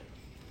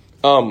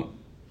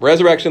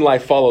 Resurrection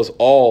life follows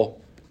all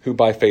who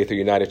by faith are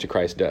united to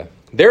Christ's death.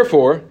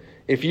 Therefore,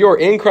 if you are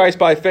in Christ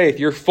by faith,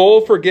 your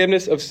full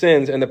forgiveness of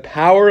sins and the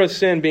power of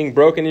sin being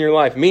broken in your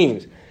life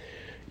means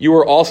you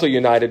are also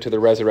united to the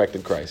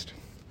resurrected Christ.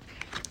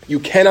 You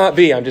cannot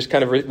be, I'm just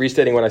kind of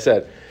restating what I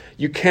said,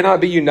 you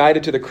cannot be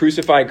united to the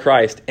crucified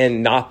Christ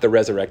and not the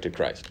resurrected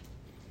Christ.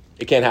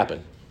 It can't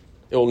happen.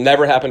 It will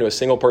never happen to a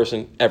single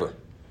person ever.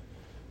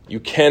 You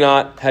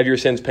cannot have your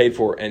sins paid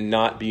for and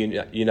not be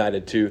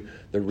united to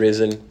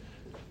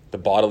the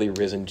bodily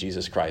risen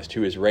Jesus Christ,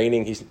 who is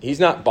reigning. He's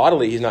not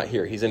bodily, he's not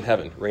here. He's in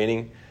heaven,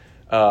 reigning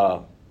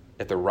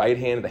at the right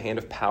hand of the hand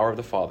of power of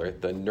the Father,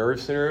 the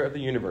nerve center of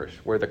the universe,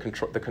 where the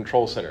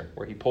control center,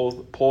 where he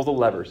pulls the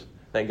levers.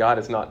 Thank God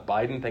it's not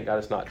Biden. Thank God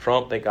it's not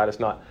Trump. Thank God it's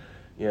not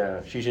Xi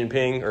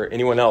Jinping or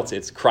anyone else.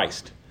 It's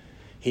Christ.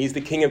 He's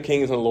the King of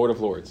Kings and the Lord of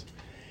Lords.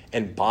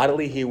 And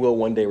bodily he will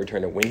one day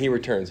return. And when he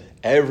returns,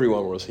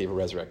 everyone will receive a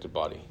resurrected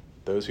body.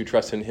 Those who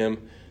trust in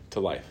him to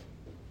life.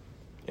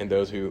 And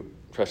those who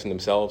trust in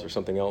themselves or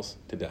something else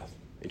to death.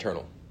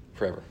 Eternal.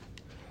 Forever.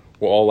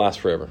 Will all last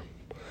forever.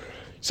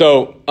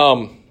 So,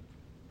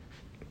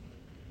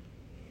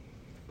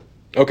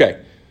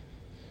 okay.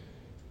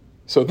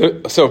 So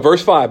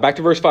verse 5, back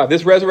to verse 5.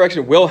 This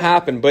resurrection will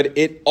happen, but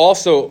it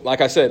also,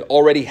 like I said,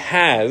 already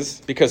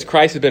has, because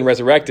Christ has been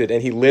resurrected and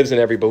he lives in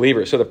every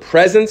believer. So the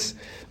presence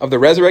of the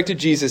resurrected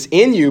Jesus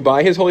in you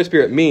by his Holy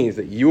Spirit means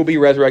that you will be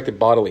resurrected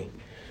bodily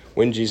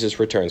when Jesus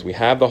returns. We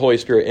have the Holy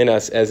Spirit in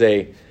us as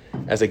a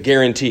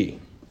guarantee,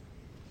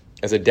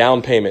 as a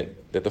down payment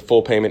that the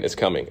full payment is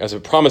coming, as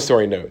a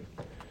promissory note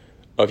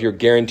of your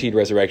guaranteed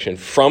resurrection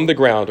from the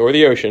ground or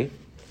the ocean,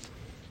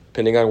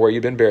 depending on where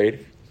you've been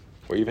buried,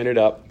 where you've ended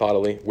up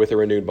bodily with a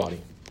renewed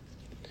body.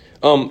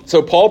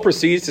 So Paul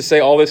proceeds to say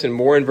all this and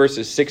more in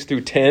verses 6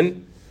 through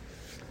 10.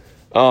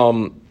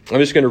 I'm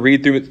just going to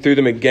read through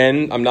them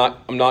again. I'm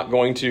not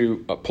going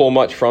to pull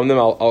much from them.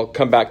 I'll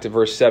come back to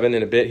verse 7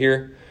 in a bit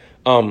here.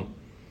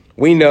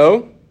 We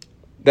know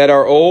that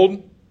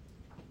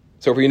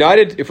so if we're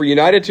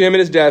united to him in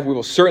his death, we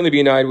will certainly be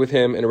united with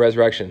him in a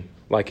resurrection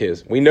like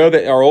his. We know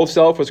that our old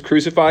self was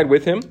crucified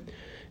with him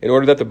in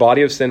order that the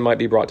body of sin might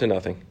be brought to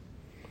nothing,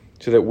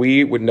 so that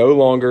we would no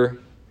longer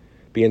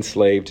be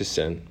enslaved to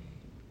sin.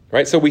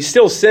 Right? So we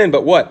still sin,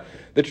 but what?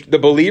 The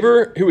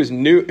believer who is a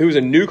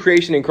new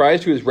creation in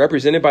Christ, who is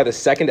represented by the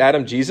second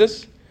Adam,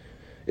 Jesus,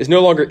 is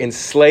no longer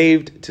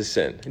enslaved to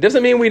sin. It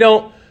doesn't mean we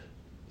don't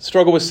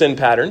struggle with sin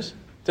patterns.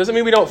 It doesn't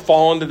mean we don't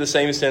fall into the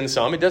same sin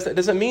some. It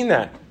doesn't mean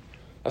that.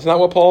 That's not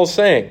what Paul is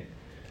saying.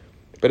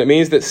 But it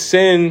means that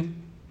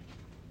sin,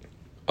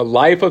 a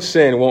life of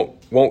sin,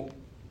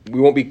 we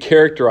won't be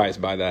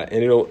characterized by that,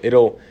 and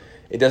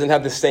it doesn't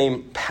have the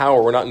same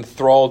power. We're not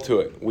enthralled to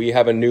it. We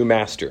have a new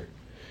master,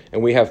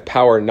 and we have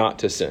power not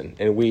to sin,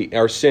 and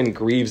our sin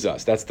grieves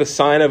us. That's the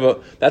sign of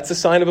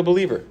a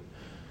believer.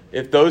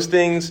 If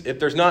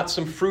there's not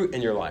some fruit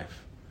in your life,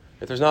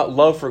 if there's not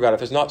love for God, if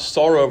there's not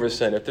sorrow over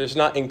sin, if there's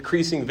not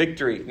increasing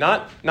victory,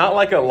 not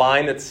like a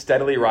line that's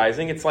steadily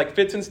rising, it's like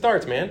fits and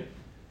starts, man.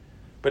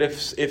 But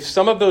if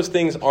some of those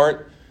things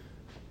aren't,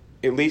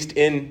 at least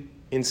in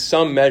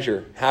some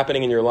measure,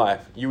 happening in your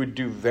life, you would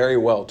do very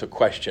well to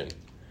question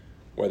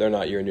whether or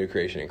not you're a new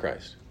creation in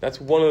Christ. That's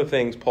one of the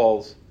things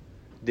Paul's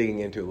digging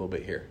into a little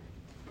bit here.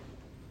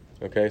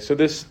 Okay, so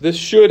this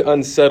should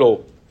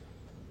unsettle,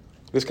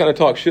 this kind of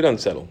talk should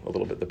unsettle a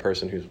little bit the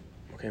person who's,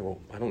 okay, well,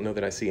 I don't know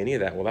that I see any of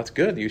that. Well, that's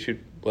good.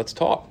 Let's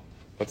talk.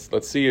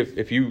 Let's see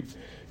if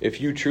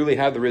you truly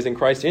have the risen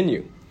Christ in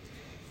you.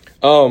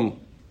 So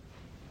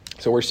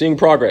we're seeing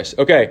progress.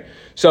 Okay,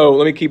 so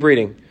let me keep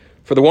reading.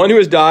 For the one who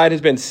has died has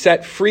been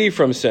set free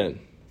from sin.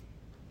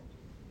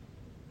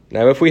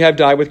 Now, if we have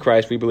died with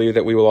Christ, we believe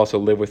that we will also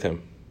live with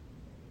him.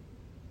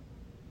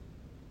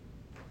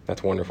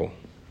 That's wonderful.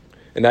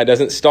 And that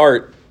doesn't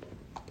start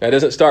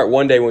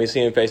one day when we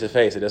see him face to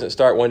face. It doesn't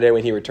start one day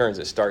when he returns.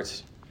 It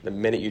starts the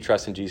minute you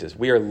trust in Jesus.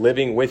 We are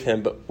living with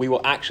him, but we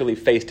will actually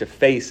face to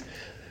face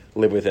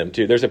live with him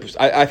too.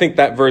 I think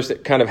that verse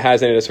that kind of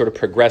has in it a sort of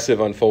progressive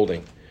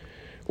unfolding,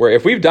 where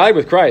if we've died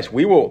with Christ,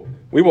 we will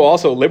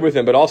also live with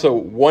him, but also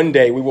one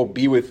day we will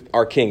be with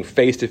our King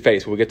face to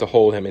face. We'll get to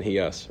hold him and he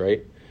us,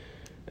 right?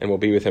 And we'll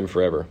be with him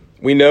forever.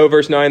 We know,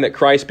 verse 9, that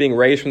Christ, being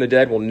raised from the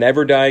dead, will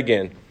never die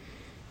again.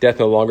 Death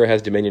no longer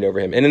has dominion over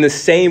him. And in the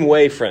same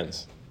way,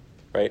 friends,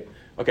 right?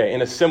 Okay,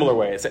 in a similar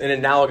way, it's an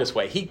analogous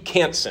way. He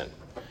can't sin.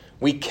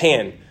 We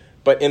can.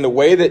 But in the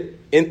way that,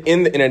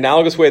 in an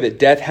analogous way that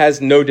death has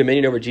no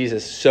dominion over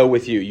Jesus, so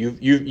with you.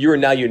 You are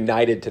now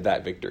united to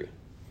that victory.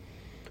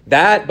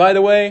 That, by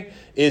the way,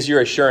 is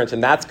your assurance.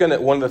 And that's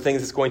one of the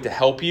things that's going to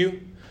help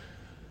you,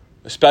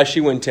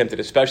 especially when tempted,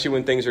 especially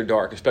when things are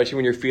dark, especially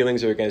when your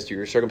feelings are against you,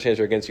 your circumstances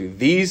are against you.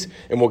 These,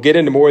 and we'll get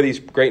into more of these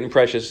great and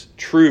precious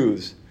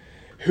truths,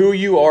 who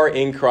you are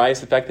in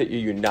Christ, the fact that you're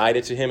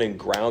united to him and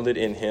grounded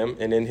in him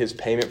and in his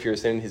payment for your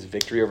sin, his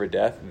victory over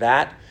death,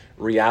 that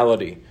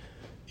reality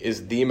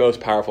is the most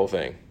powerful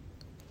thing,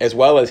 as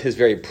well as his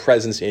very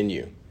presence in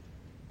you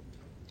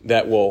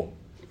that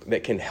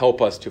can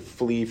help us to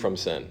flee from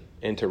sin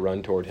and to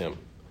run toward him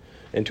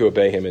and to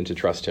obey him and to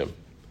trust him.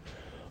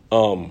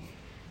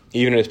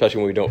 Even and especially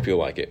when we don't feel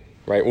like it,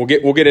 right? We'll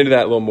get into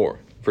that a little more,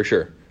 for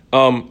sure.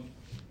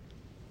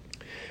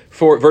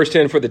 For verse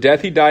 10, for the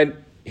death he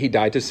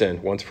died to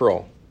sin once for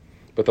all,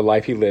 but the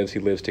life he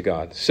lives to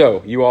God.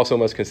 So you also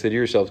must consider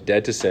yourselves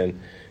dead to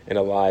sin and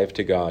alive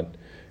to God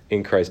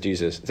in Christ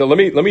Jesus. So let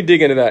me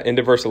dig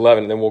into verse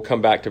 11, and then we'll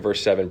come back to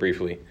verse 7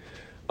 briefly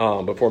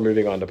before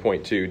moving on to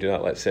point 2, do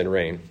not let sin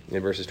reign,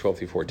 in verses 12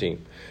 through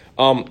 14.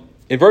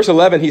 In verse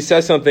 11,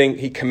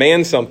 he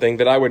commands something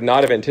that I would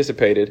not have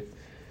anticipated,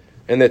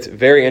 and that's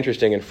very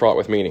interesting and fraught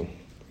with meaning.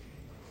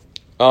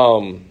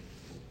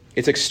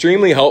 It's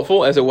extremely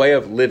helpful as a way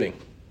of living.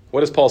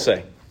 What does Paul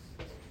say?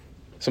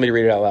 Somebody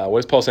read it out loud. What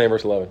does Paul say in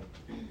verse 11?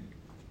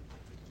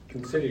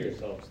 Consider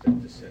yourselves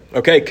dead to sin.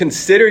 Okay,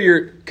 consider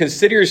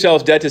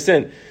yourselves dead to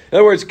sin. In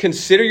other words,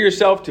 consider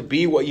yourself to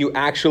be what you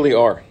actually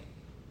are.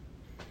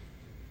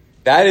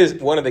 That is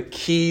one of the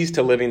keys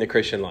to living the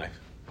Christian life.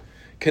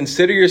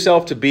 Consider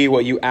yourself to be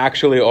what you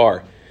actually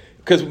are.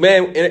 Because,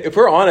 man, if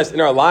we're honest,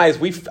 in our lives,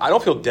 I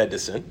don't feel dead to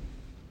sin.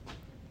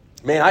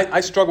 Man, I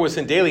struggle with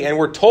sin daily, and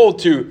we're told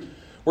to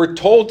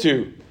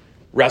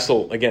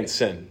wrestle against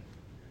sin.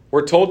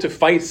 We're told to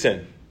fight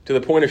sin, to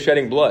the point of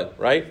shedding blood,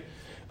 right?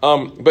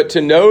 But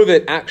to know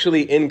that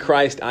actually in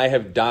Christ I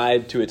have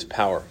died to its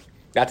power.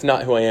 That's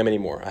not who I am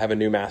anymore. I have a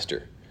new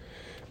master.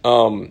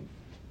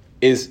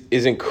 Is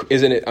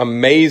an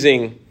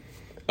amazing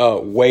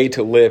way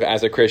to live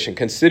as a Christian.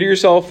 Consider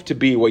yourself to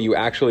be what you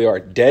actually are,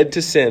 dead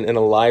to sin and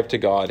alive to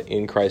God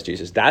in Christ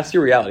Jesus. That's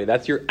your reality.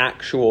 That's your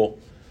actual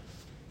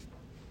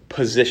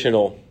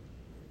positional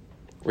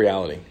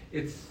reality.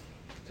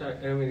 Sorry,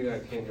 I don't mean to go on a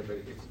tangent, but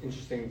it's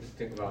interesting to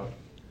think about,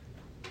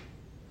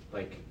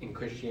 like in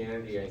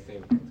Christianity, I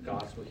think the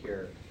gospel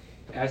here,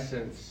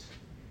 essence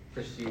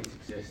precedes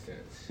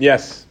existence.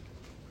 Yes.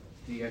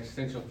 The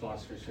existential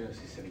philosopher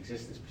famously said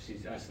existence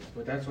precedes essence,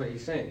 but that's what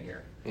he's saying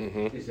here,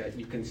 is that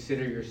you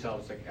consider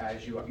yourselves like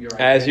as you are.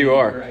 As you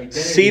are,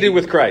 seated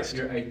with Christ.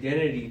 Your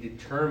identity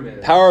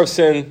determines power of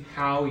sin.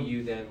 How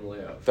you then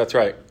live. That's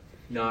right.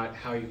 Not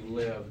how you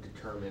live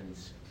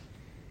determines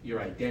your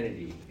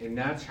identity, and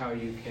that's how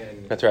you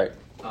can. That's right.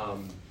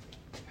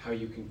 How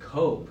you can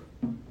cope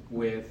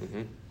with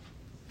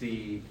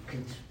the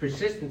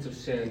persistence of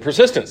sin.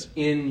 Persistence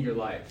in your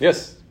life.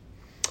 Yes.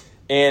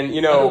 And,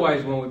 you know,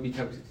 otherwise one would be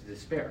tempted to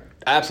despair.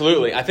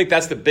 Absolutely. I think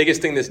that's the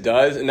biggest thing this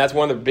does, and that's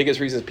one of the biggest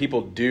reasons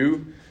people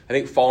do, I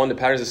think, fall into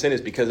patterns of sin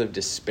is because of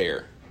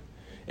despair.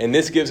 And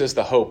this gives us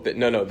the hope that,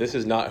 no, this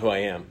is not who I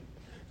am.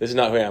 This is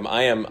not who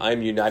I am.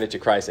 I'm united to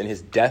Christ in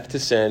his death to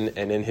sin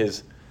and in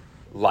his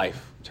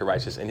life to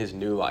righteousness, in his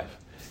new life.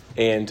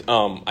 And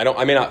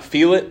I may not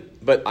feel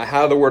it, but I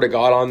have the word of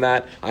God on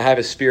that. I have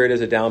his spirit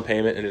as a down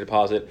payment and a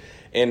deposit.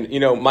 And, you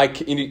know,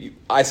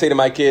 I say to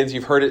my kids,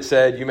 you've heard it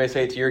said, you may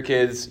say it to your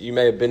kids, it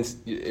may have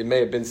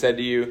been said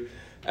to you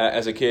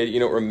as a kid,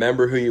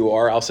 remember who you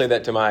are. I'll say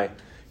that to my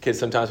kids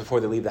sometimes before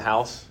they leave the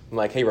house. I'm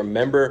like, hey,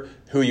 remember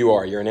who you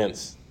are. You're an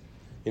ince.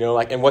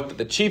 And what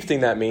the chief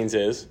thing that means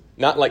is,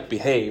 not like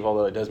behave,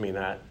 although it does mean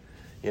that,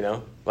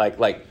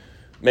 like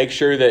make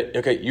sure that,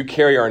 okay, you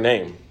carry our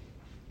name.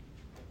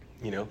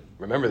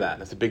 Remember that.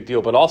 That's a big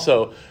deal. But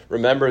also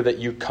remember that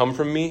you come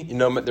from me.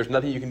 There's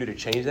nothing you can do to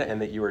change that, and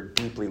that you are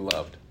deeply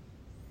loved.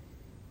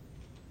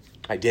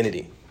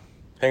 Identity.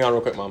 Hang on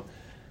real quick, Mom.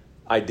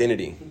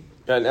 Identity.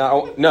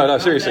 No,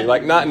 seriously.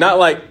 Like not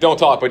like don't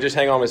talk, but just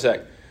hang on a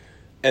sec.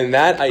 And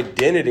that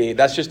identity,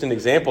 that's just an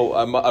example,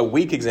 a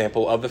weak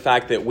example of the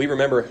fact that we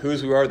remember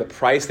whose we are, the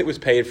price that was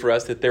paid for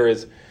us, that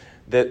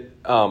the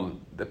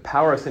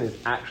power of sin has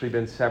actually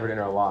been severed in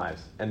our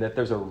lives, and that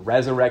there's a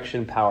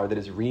resurrection power that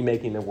is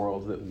remaking the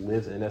world that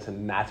lives in us,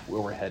 and that's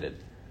where we're headed.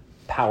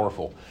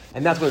 Powerful.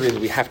 And that's one of the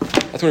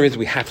reasons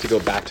we have to go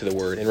back to the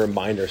Word and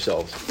remind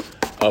ourselves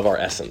of our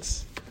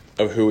essence,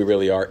 of who we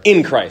really are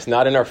in Christ,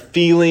 not in our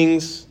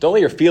feelings. Don't let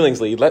your feelings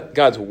lead. Let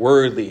God's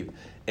Word lead,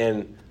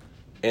 and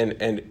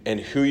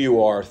who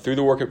you are through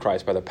the work of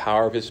Christ by the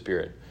power of his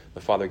Spirit,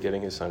 the Father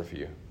giving his Son for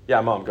you.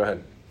 Yeah, Mom, go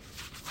ahead.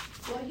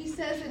 Well, he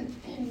says in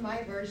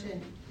my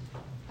version,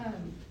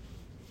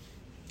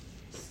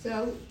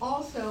 so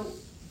also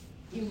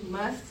you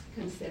must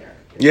consider.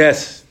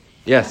 Yes,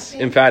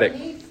 emphatic.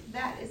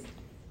 That is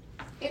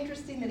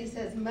interesting that he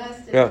says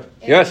must.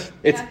 Yes,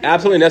 it's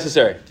absolutely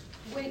necessary.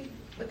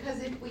 Because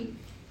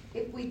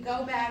if we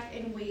go back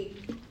and we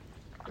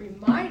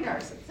remind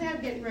ourselves, say I'm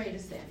getting ready to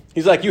sin.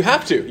 He's like, you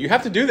have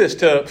to do this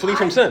to flee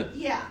from sin.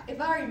 Yeah, if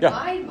I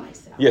remind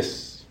myself.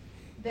 Yes.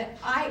 That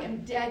I am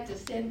dead to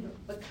sin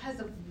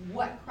because of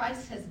what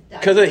Christ has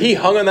done. Because he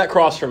hung on that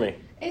cross for me.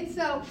 And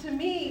so, to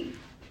me,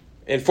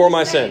 and for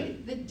my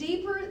sin, the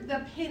deeper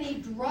the penny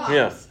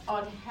drops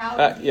on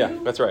how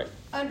you that's right.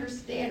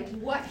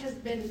 understand what has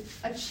been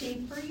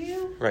achieved for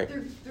you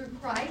through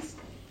Christ,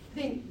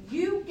 then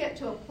you get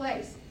to a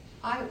place.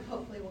 I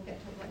hopefully will get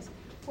to a place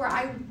where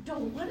I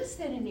don't want to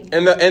sin anymore.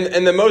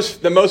 And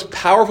the most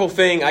powerful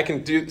thing I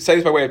can say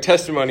this by way of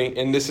testimony,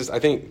 and this is, I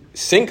think,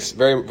 syncs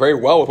very, very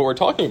well with what we're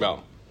talking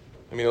about.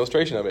 I mean,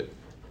 illustration of it,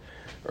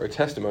 or a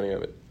testimony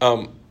of it.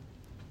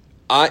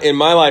 In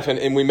my life,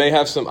 and we may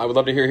have some, I would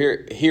love to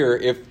hear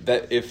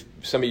if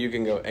some of you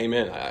can go,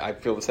 amen. I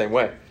feel the same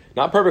way.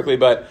 Not perfectly,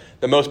 but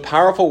the most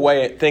powerful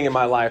thing in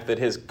my life that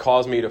has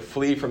caused me to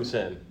flee from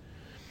sin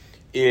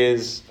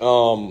is,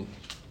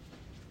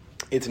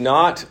 it's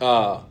not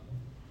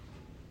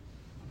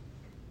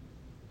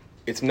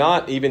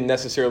even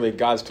necessarily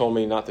God's told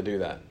me not to do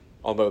that,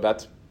 although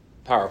that's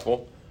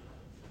powerful.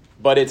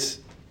 But it's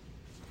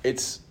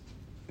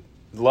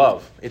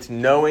love. It's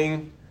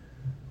knowing,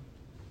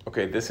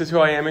 okay, this is who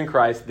I am in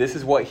Christ. This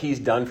is what he's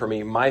done for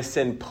me. My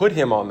sin put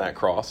him on that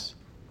cross.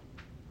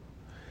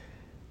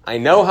 I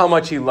know how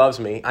much he loves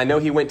me. I know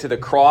he went to the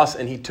cross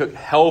and he took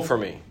hell for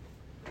me.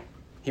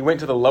 He went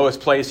to the lowest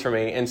place for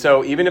me. And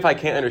so even if I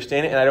can't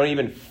understand it and I don't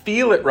even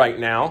feel it right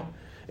now,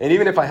 and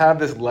even if I have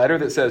this letter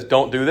that says,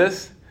 don't do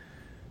this,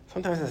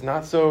 sometimes it's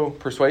not so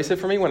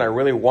persuasive for me when I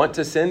really want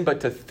to sin,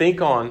 but to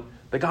think on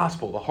the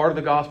gospel, the heart of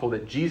the gospel,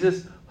 that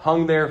Jesus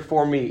hung there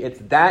for me. It's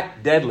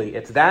that deadly.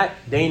 It's that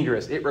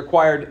dangerous. It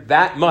required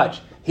that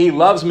much. He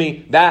loves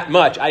me that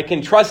much. I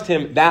can trust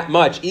him that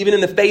much, even in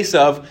the face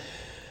of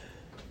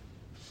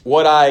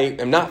what I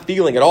am not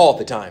feeling at all at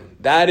the time.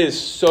 That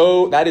is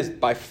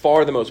by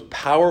far the most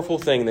powerful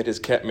thing that has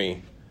kept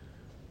me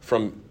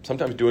from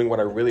sometimes doing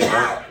what I really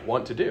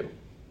want to do.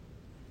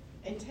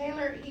 And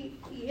Taylor,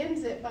 he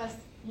ends it by,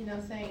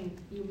 saying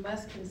you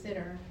must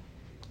consider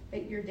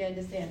that you're dead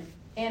to sin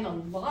and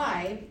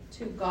alive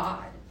to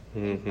God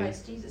in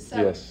Christ Jesus.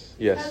 So Yes.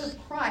 because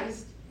of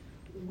Christ,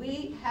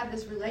 we have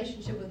this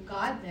relationship with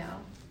God now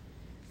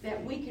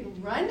that we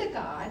can run to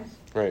God.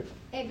 Right.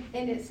 And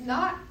it's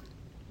not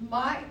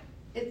my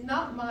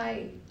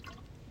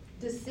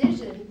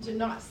decision to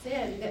not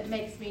sin that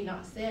makes me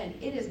not sin.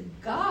 It is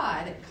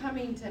God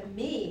coming to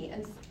me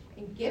and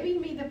giving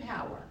me the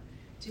power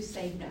to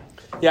say no.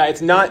 Yeah,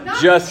 it's not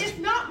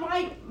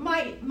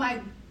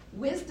my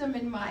wisdom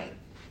and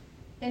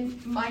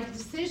my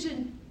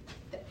decision.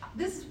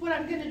 This is what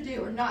I'm going to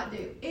do or not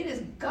do. It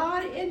is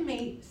God in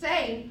me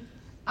saying,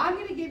 I'm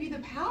going to give you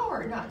the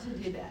power not to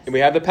do this. And we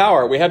have the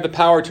power. We have the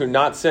power to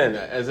not sin.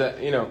 As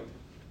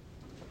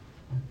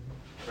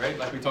right?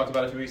 Like we talked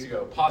about a few weeks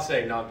ago.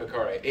 Posse non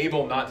peccare,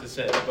 able not to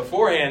sin.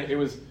 Beforehand, it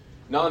was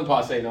non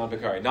posse non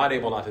peccare, not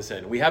able not to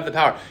sin. We have the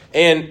power.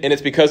 And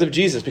it's because of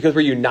Jesus, because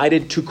we're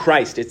united to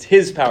Christ. It's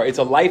his power. It's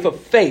a life of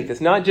faith. It's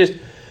not just,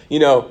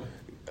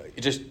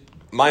 just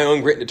my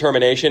own grit and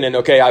determination and,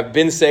 okay, I've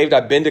been saved,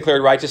 I've been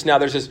declared righteous, now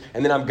there's this,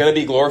 and then I'm going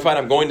to be glorified,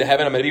 I'm going to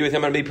heaven, I'm going to be with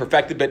him, I'm going to be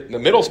perfected. But in the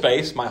middle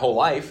space, my whole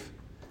life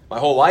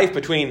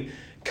between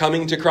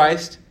coming to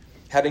Christ,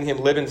 having him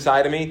live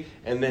inside of me,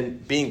 and then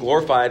being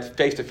glorified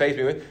face to face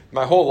with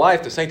my whole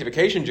life, the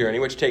sanctification journey,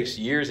 which takes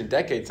years and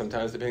decades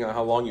sometimes, depending on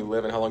how long you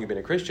live and how long you've been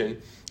a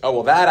Christian. Oh,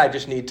 well, that I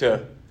just need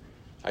to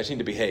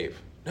behave.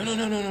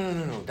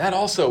 No. That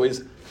also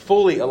is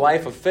fully a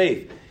life of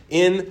faith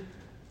in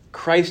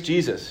Christ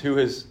Jesus, who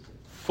has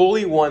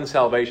fully won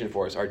salvation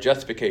for us, our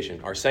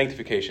justification, our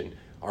sanctification,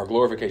 our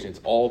glorification.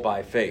 It's all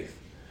by faith.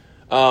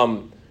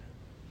 And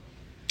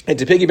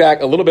to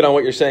piggyback a little bit on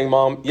what you're saying,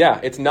 Mom, yeah,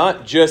 it's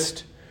not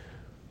just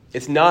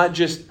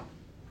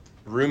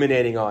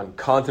ruminating on,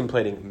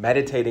 contemplating,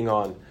 meditating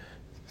on,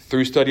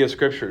 through study of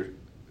Scripture,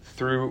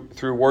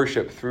 through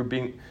worship,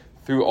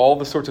 through all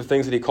the sorts of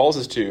things that he calls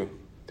us to,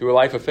 through a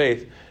life of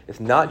faith. It's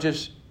not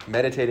just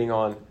meditating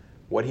on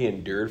what he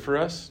endured for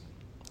us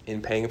in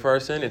paying for our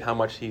sin and how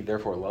much he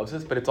therefore loves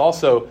us, but it's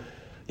also,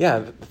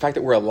 the fact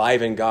that we're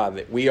alive in God,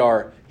 that we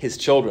are his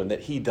children,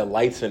 that he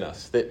delights in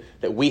us,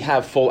 that we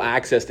have full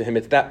access to him.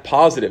 It's that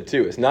positive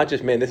too. It's not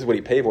just, man, this is what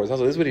he paid for. It's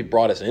also, this is what he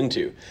brought us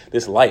into,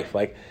 this life.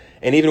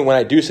 And even when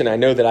I do sin, I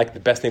know that the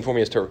best thing for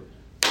me is to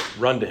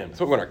run to him. That's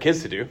what we want our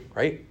kids to do,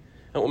 right?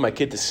 I don't want my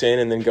kid to sin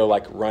and then go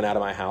run out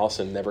of my house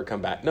and never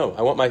come back. No,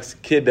 I want my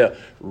kid to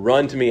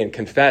run to me and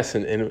confess,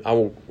 and I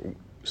will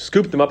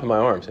scoop them up in my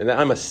arms. And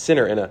I'm a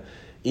sinner and a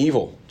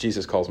evil,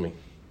 Jesus calls me.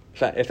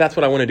 If that's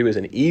what I want to do as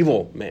an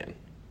evil man,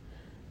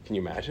 can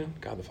you imagine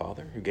God the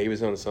Father who gave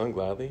his own son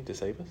gladly to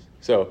save us?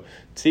 So,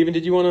 Stephen,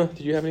 did you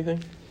have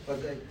anything? I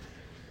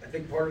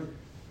think part of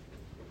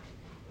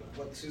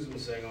what Susan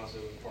was saying also,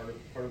 part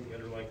of the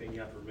underlying thing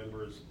you have to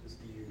remember is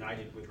the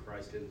united with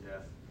Christ in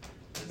death.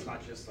 It's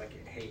not just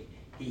hey,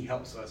 he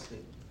helps us.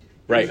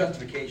 Right.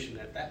 Justification,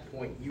 at that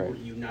point, you were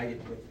united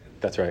with him.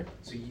 That's right.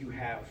 So you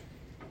have,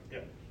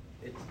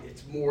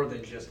 it's more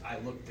than just I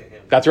look to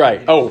him. That's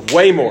right.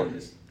 Way more.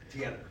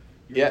 Together.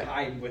 You're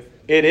tied with him.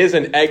 It is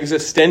an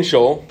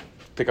existential,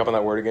 pick up on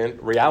that word again,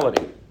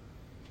 reality.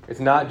 It's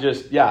not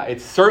just,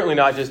 it's certainly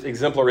not just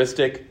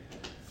exemplaristic,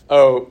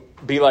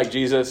 be like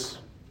Jesus.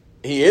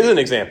 He is an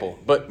example,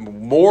 but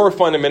more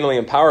fundamentally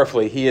and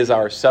powerfully, he is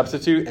our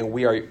substitute, and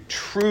we are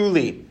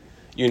truly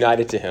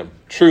united to him.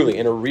 Truly,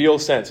 in a real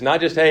sense. Not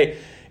just, hey,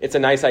 it's a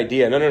nice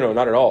idea. No,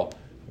 not at all.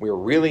 We're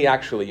really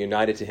actually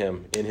united to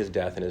him in his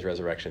death and his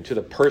resurrection, to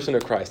the person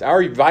of Christ.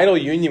 Our vital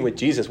union with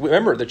Jesus.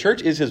 Remember, the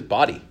church is his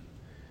body.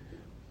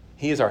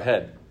 He is our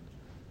head.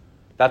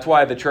 That's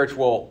why the church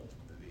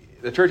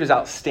is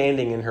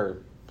outstanding in her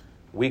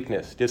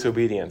weakness,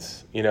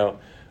 disobedience,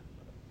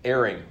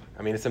 erring.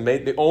 I mean, it's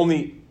amazing.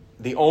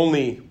 The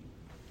only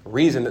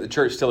reason that the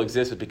church still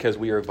exists is because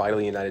we are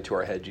vitally united to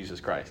our head, Jesus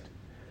Christ.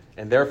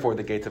 And therefore,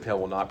 the gates of hell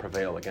will not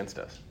prevail against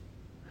us.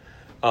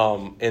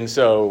 And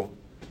so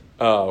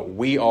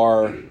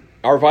our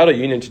vital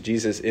union to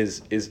Jesus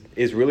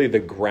is really the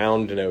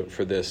ground note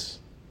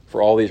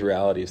for all these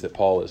realities that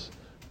Paul is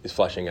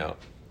fleshing out.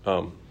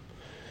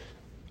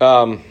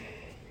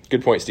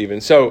 Good point,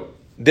 Stephen. So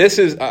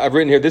I've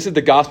written here, this is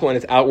the gospel and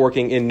it's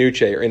outworking in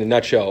nuce, or in a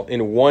nutshell,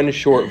 in one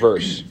short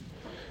verse.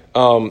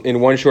 Let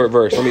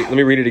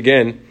me read it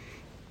again.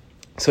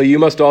 So you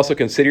must also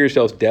consider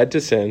yourselves dead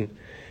to sin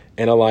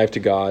and alive to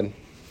God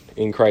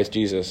in Christ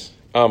Jesus.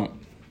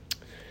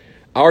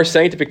 Our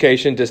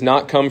sanctification does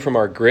not come from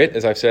our grit,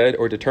 as I've said,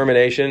 or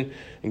determination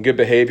and good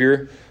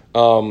behavior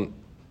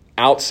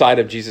outside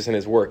of Jesus and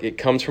his work. It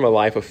comes from a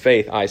life of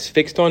faith, eyes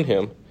fixed on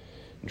him,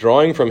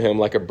 drawing from him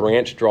like a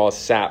branch draws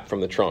sap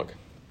from the trunk,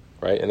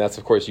 right? And that's,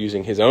 of course,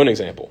 using his own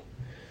example.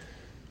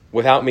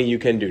 Without me, you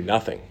can do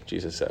nothing,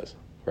 Jesus says,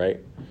 right?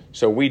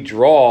 So we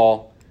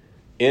draw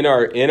in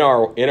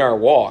our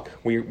walk.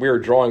 We are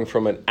drawing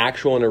from an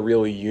actual and a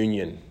real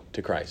union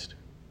to Christ.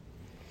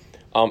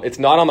 It's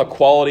not on the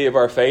quality of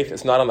our faith.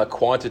 It's not on the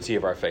quantity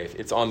of our faith.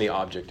 It's on the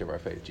object of our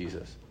faith,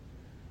 Jesus.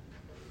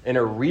 And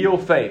a real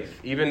faith,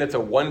 even if it's a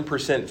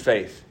 1%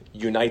 faith,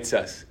 unites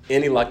us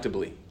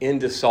ineluctably,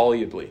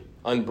 indissolubly,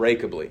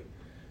 unbreakably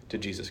to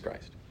Jesus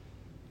Christ.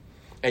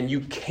 And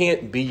you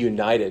can't be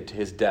united to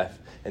his death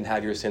and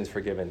have your sins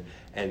forgiven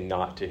and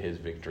not to his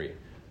victory,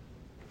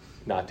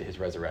 not to his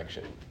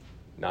resurrection,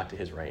 not to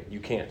his reign. You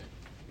can't.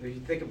 You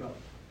think about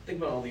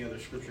all the other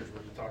scriptures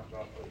where you talk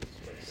about, like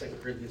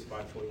 2 Corinthians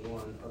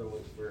 5:21, other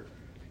ones where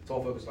it's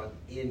all focused on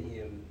in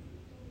him,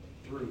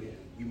 through him,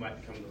 you might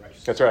become the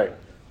righteous. That's right.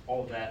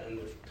 All of that, and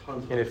there's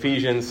tons of In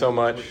Ephesians, so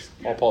much,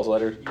 all Paul's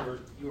letters.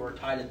 You are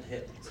tied at the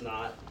hip. It's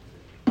not,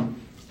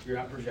 you're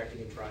not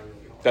projecting and trying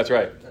really hard. That's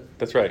right.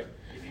 That's right.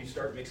 If you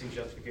start mixing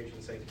justification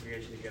and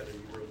sanctification together,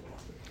 you really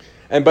lost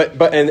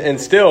it.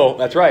 And still,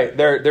 that's right.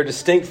 They're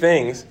distinct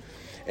things,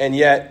 and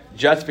yet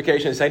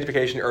justification and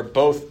sanctification are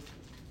both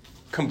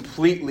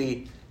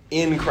completely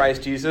in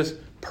Christ Jesus,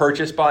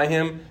 purchased by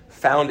him,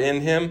 found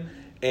in him,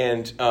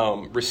 and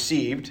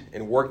received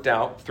and worked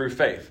out through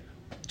faith.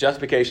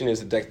 Justification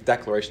is the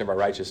declaration of our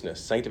righteousness.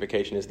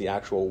 Sanctification is the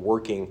actual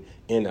working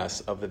in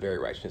us of the very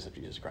righteousness of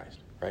Jesus Christ,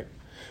 right?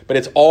 But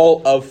it's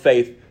all of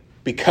faith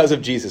because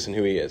of Jesus and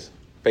who he is.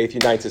 Faith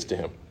unites us to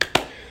him.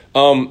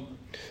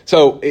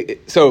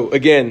 So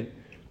again,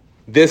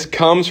 this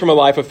comes from a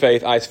life of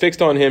faith, eyes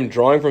fixed on him,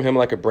 drawing from him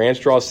like a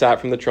branch draws sap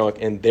from the trunk,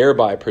 and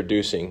thereby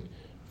producing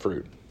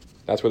fruit.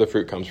 That's where the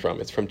fruit comes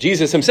from. It's from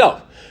Jesus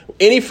himself.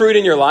 Any fruit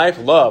in your life,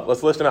 love.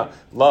 Let's list them out.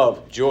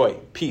 Love, joy,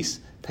 peace,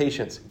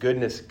 patience,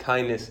 goodness,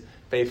 kindness,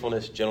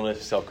 faithfulness,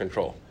 gentleness,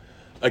 self-control.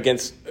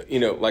 Against,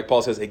 like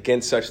Paul says,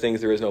 against such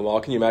things there is no law.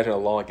 Can you imagine a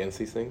law against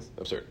these things?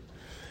 Absurd.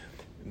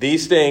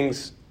 These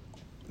things,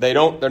 they're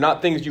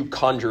not things you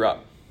conjure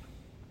up.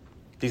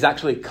 These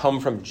actually come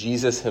from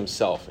Jesus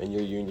himself in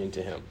your union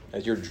to him,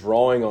 as you're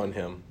drawing on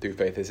him through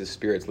faith as his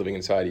Spirit's living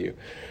inside of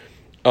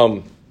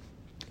you.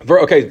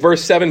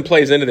 Verse 7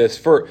 plays into this.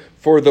 For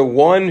the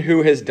one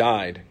who has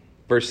died,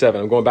 verse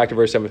 7, I'm going back to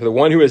verse 7. For the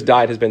one who has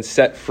died has been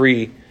set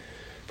free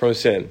from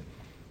sin.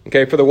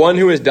 Okay, for the one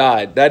who has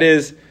died, that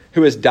is,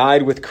 who has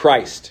died with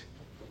Christ,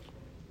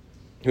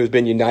 who has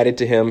been united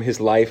to him, his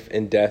life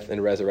and death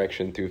and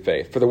resurrection through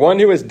faith. For the one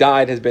who has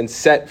died has been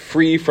set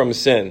free from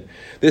sin.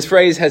 This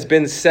phrase, has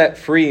been set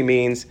free,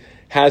 means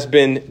has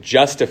been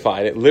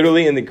justified. It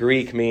literally in the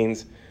Greek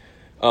means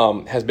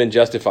has been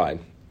justified.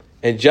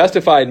 And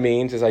justified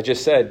means, as I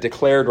just said,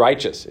 declared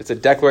righteous. It's a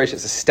declaration.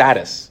 It's a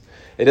status.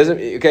 It doesn't.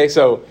 Okay,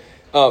 so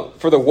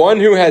for the one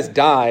who has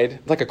died,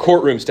 like a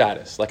courtroom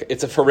status, like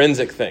it's a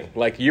forensic thing.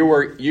 Like you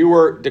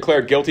were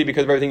declared guilty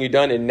because of everything you've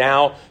done, and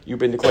now you've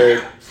been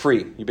declared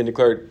free. You've been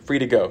declared free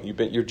to go.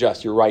 You're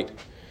just. You're right.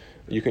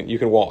 You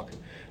can walk.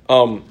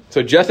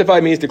 So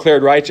justified means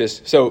declared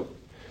righteous. So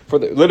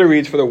literally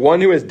reads, for the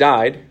one who has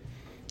died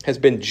has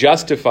been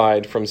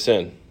justified from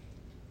sin.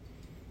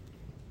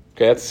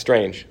 Okay, that's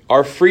strange.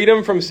 Our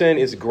freedom from sin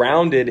is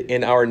grounded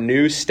in our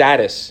new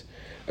status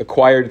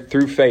acquired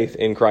through faith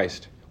in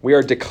Christ. We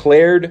are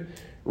declared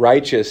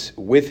righteous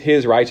with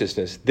his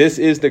righteousness. This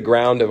is the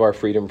ground of our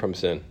freedom from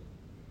sin,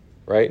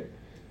 right?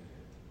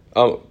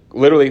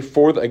 Literally,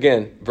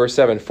 verse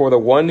 7, for the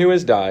one who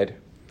has died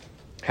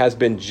has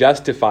been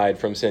justified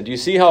from sin. Do you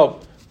see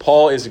how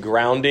Paul is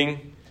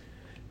grounding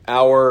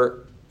our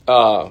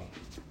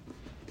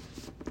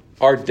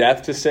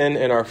death to sin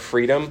and our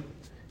freedom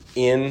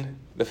in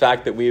the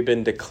fact that we have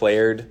been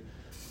declared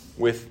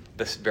with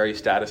the very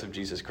status of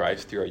Jesus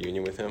Christ through our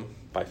union with him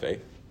by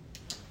faith?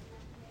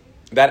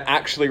 That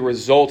actually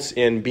results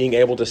in being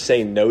able to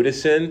say no to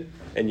sin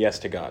and yes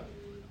to God.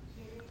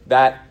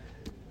 That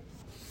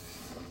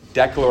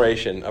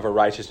declaration of a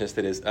righteousness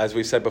that is, as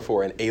we've said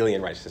before, an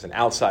alien righteousness, an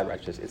outside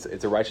righteousness.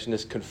 It's a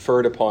righteousness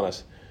conferred upon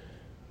us.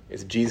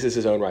 It's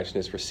Jesus' own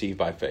righteousness received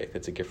by faith.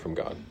 It's a gift from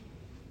God.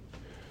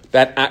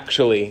 That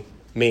actually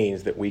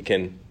means that we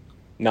can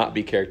not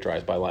be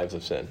characterized by lives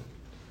of sin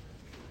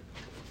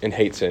and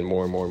hate sin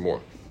more and more and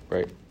more,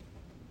 right?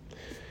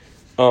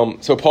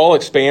 So Paul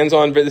expands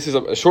on, this is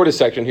a shortest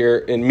section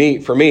here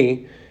for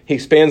me, he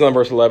expands on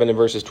verse 11 and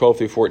verses 12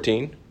 through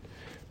 14,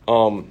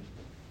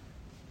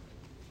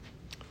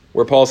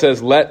 where Paul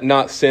says, let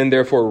not sin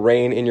therefore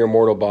reign in your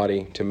mortal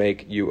body to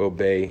make you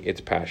obey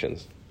its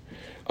passions.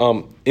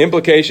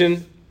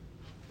 Implication,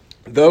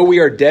 though we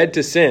are dead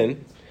to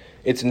sin,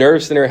 its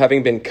nerve center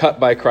having been cut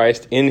by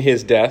Christ in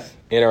his death,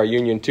 in our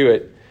union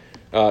to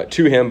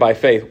him by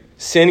faith.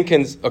 Sin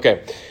can,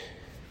 okay.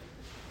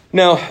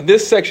 Now,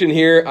 this section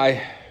here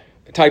I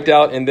typed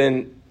out, and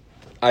then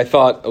I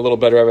thought a little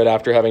better of it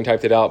after having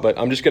typed it out, but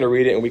I'm just going to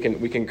read it, and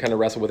we can kind of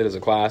wrestle with it as a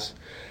class.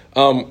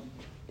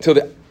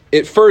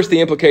 At first,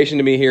 the implication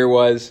to me here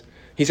was,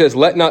 he says,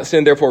 let not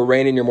sin therefore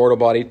reign in your mortal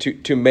body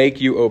to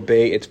make you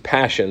obey its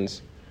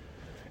passions.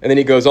 And then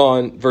he goes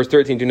on, verse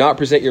 13, do not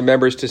present your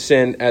members to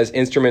sin as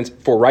instruments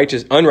for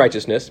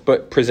unrighteousness,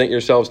 but present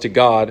yourselves to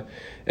God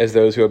as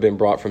those who have been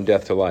brought from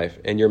death to life,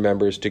 and your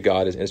members to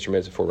God as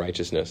instruments for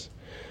righteousness.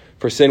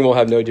 For sin will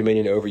have no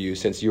dominion over you,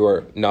 since you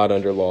are not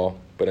under law,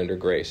 but under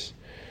grace.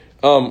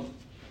 Now,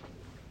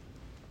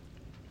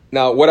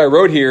 what I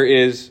wrote here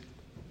is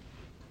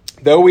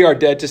Though we are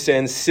dead to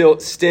sin,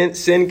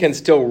 sin can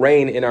still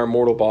reign in our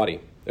mortal body.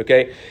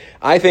 Okay?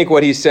 I think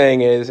what he's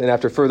saying is, and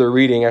after further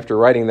reading, after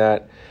writing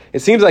that, it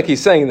seems like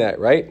he's saying that,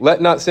 right?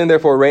 Let not sin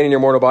therefore reign in your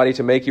mortal body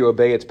to make you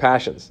obey its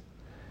passions.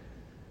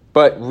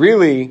 But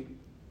really,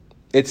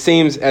 it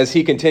seems as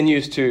he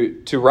continues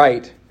to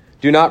write,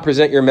 do not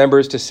present your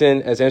members to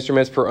sin as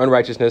instruments for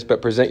unrighteousness,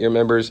 but present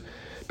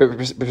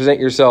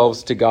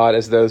yourselves to God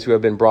as those who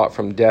have been brought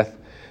from death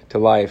to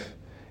life,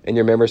 and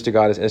your members to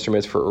God as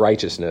instruments for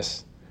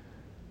righteousness.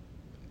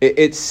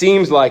 It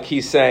seems like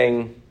he's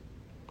saying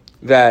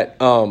that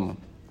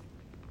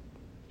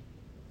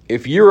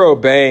if you're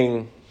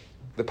obeying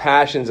the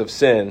passions of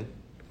sin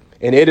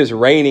and it is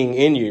reigning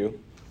in you,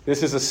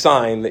 this is a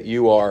sign that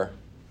you are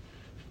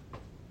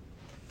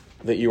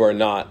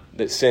not,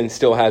 that sin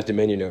still has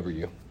dominion over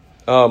you.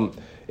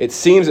 It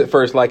seems at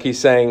first like he's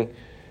saying,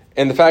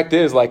 and the fact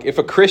is, like, if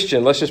a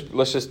Christian, let's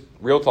just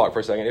real talk for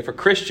a second. If a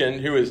Christian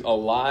who is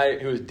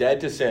alive, who is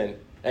dead to sin,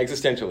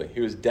 existentially,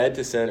 who is dead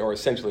to sin, or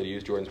essentially, to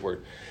use Jordan's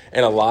word,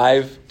 and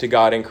alive to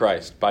God in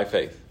Christ by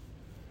faith,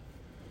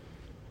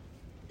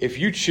 if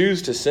you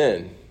choose to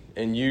sin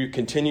and you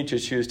continue to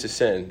choose to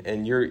sin,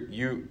 and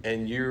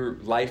your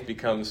life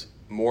becomes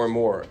more and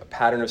more a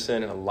pattern of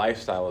sin and a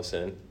lifestyle of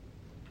sin,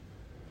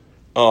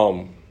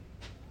 and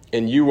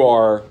you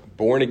are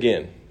born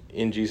again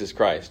in Jesus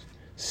Christ,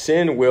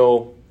 sin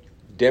will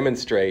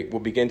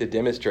begin to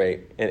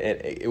demonstrate, and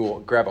it will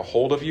grab a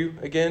hold of you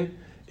again.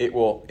 It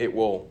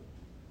will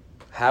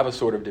have a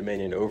sort of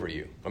dominion over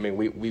you. I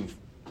mean,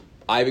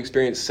 I've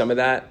experienced some of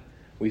that.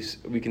 We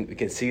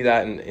can see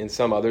that in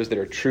some others that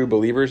are true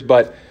believers.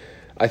 But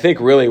I think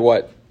really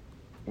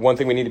one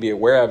thing we need to be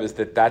aware of is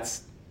that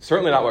that's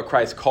certainly not what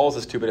Christ calls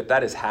us to. But if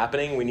that is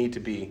happening, we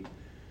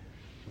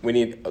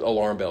need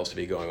alarm bells to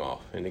be going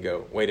off and to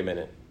go, wait a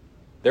minute.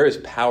 There is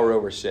power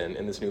over sin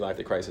in this new life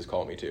that Christ has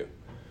called me to.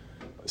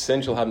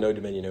 Sin shall have no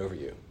dominion over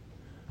you.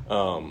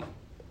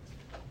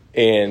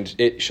 And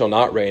it shall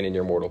not reign in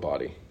your mortal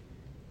body.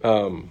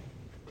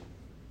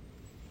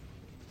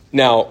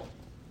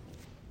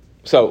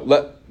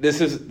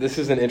 This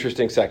is an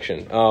interesting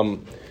section.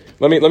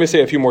 Let me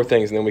say a few more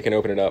things and then we can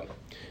open it up.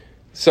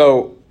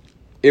 So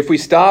if we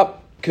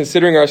stop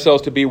considering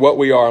ourselves to be what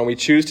we are and we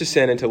choose to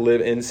sin and to live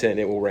in sin,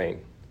 it will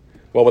reign.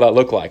 What will that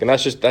look like? And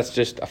that's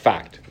just a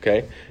fact,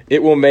 okay?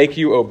 It will make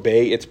you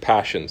obey its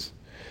passions.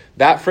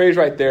 That phrase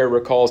right there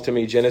recalls to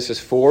me Genesis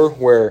 4,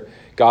 where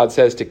God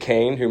says to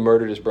Cain, who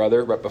murdered his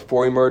brother, right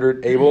before he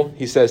murdered Abel,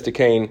 he says to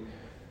Cain,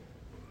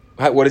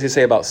 what does he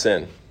say about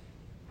sin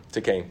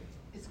to Cain?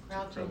 It's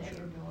crouching at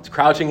your door. It's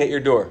crouching at your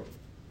door.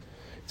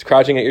 It's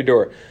crouching at your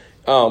door.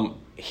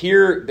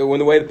 Here, when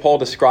the way that Paul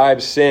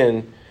describes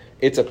sin,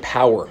 it's a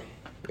power.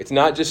 It's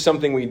not just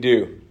something we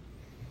do.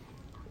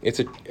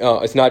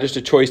 It's not just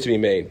a choice to be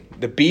made.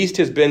 The beast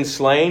has been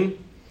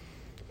slain,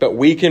 but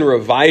we can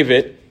revive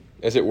it,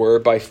 as it were,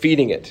 by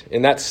feeding it.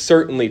 And that's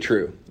certainly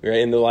true, right,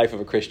 in the life of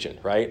a Christian,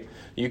 right?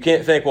 You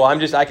can't think, well,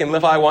 I can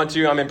live how I want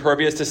to, I'm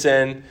impervious to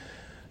sin.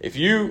 If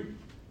you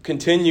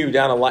continue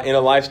down in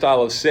a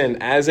lifestyle of sin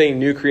as a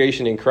new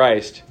creation in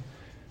Christ,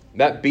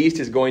 that beast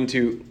is going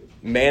to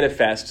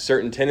manifest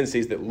certain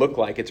tendencies that look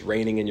like it's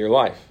reigning in your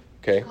life.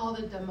 Okay? It's called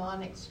a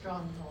demonic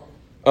stronghold.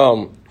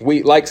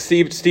 Like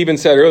Stephen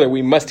said earlier,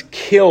 we must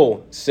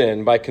kill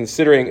sin by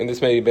considering, and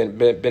this may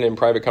have been in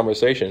private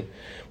conversation,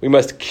 we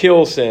must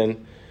kill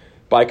sin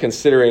by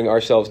considering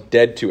ourselves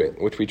dead to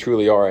it, which we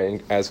truly are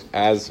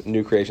as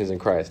new creations in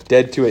Christ.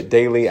 Dead to it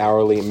daily,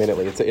 hourly,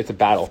 minutely. It's a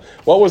battle.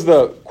 What was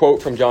the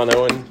quote from John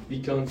Owen? Be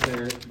killing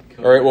sin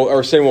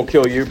or sin will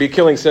kill you. Be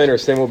killing sin, or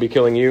sin will be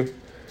killing you.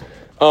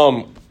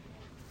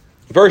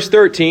 Verse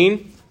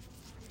 13.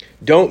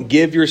 Don't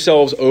give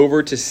yourselves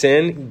over to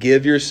sin.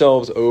 Give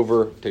yourselves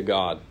over to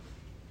God.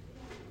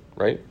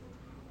 Right?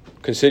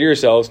 Consider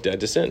yourselves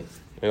dead to sin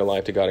and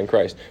alive to God in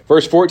Christ.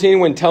 Verse 14,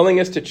 when telling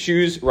us to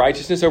choose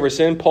righteousness over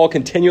sin, Paul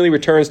continually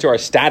returns to our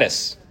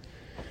status.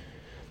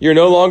 You're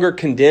no longer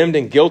condemned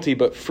and guilty,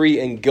 but free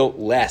and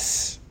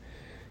guiltless.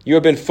 You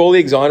have been fully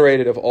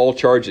exonerated of all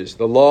charges.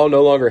 The law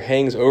no longer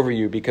hangs over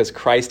you because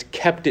Christ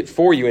kept it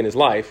for you in his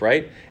life,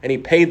 right? And he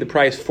paid the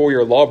price for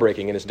your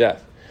lawbreaking in his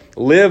death.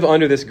 Live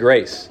under this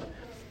grace,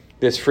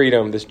 this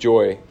freedom, this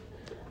joy,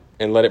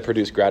 and let it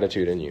produce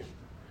gratitude in you.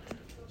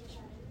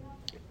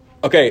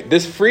 Okay,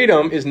 this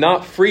freedom is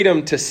not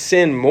freedom to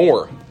sin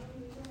more,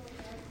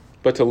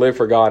 but to live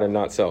for God and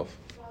not self.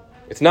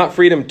 It's not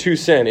freedom to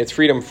sin. It's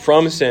freedom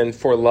from sin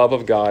for love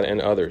of God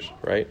and others,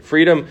 right?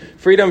 Freedom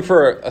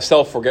for a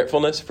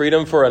self-forgetfulness,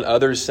 freedom for an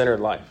others-centered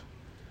life.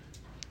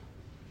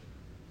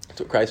 That's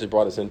what Christ has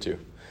brought us into.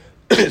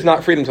 It's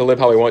not freedom to live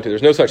how we want to.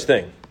 There's no such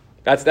thing.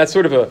 That's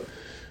sort of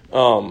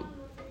a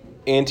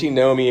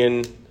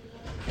antinomian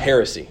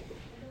heresy.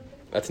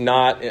 That's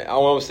not, I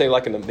want to say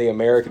like in the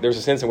American, there's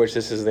a sense in which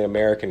this is the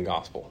American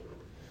gospel.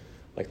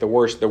 Like the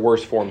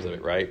worst forms of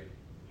it, right?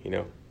 You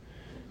know,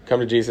 come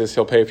to Jesus,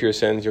 he'll pay for your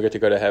sins, you'll get to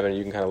go to heaven, and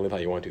you can kind of live how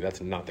you want to. That's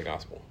not the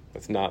gospel.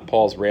 That's not,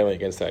 Paul's railing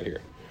against that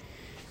here.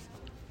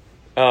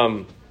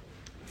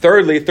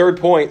 Thirdly, third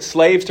point,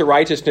 slaves to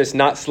righteousness,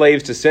 not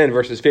slaves to sin,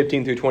 verses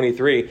 15 through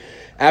 23.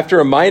 After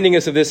reminding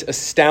us of this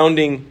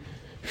astounding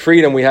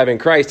freedom we have in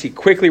Christ, he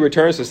quickly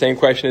returns to the same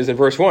question as in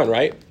verse 1,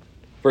 right?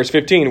 Verse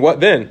 15, what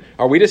then?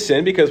 Are we to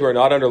sin because we're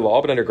not under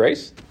law but under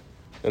grace?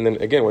 And then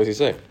again, what does he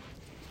say?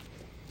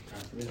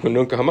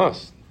 Nunca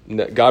jamás.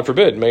 God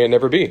forbid, may it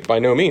never be, by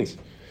no means.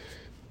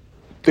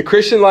 The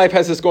Christian life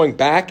has us going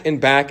back and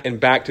back and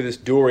back to this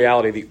dual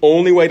reality. The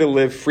only way to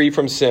live free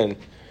from sin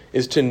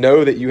is to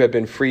know that you have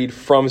been freed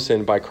from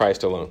sin by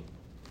Christ alone.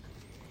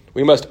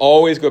 We must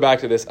always go back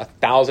to this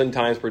 1,000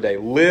 times per day.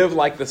 Live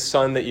like the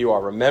son that you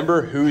are.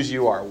 Remember whose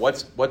you are.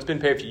 What's been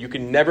paid for you. You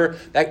can never,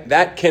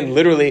 that can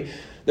literally,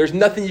 there's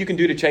nothing you can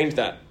do to change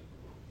that.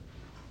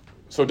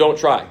 So don't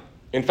try.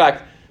 In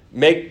fact,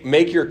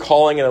 make your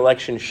calling and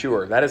election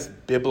sure. That is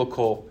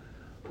biblical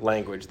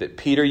language that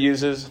Peter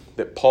uses,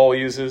 that Paul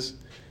uses.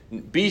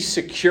 Be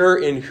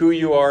secure in who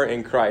you are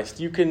in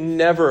Christ. You can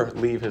never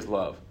leave his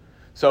love.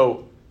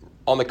 So,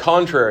 on the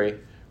contrary,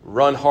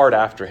 run hard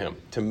after him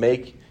to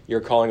make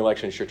your calling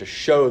election sure, to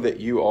show that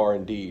you are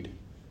indeed.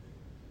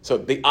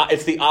 So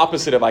it's the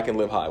opposite of I can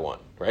live how I want,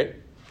 right?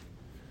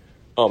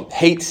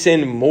 Hate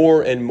sin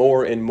more and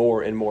more and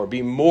more and more.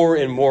 Be more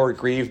and more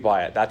grieved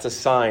by it. That's a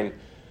sign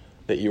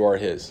that you are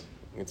his.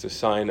 It's a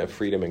sign of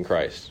freedom in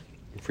Christ,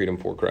 freedom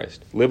for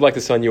Christ. Live like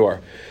the son you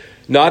are.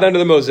 Not under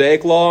the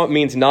Mosaic law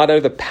means not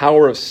under the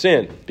power of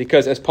sin,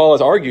 because as Paul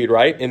has argued,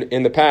 right,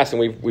 in the past,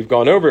 and we've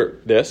gone over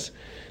this,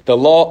 the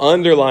law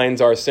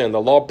underlines our sin. The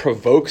law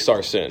provokes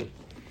our sin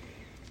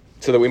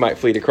so that we might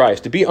flee to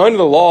Christ. To be under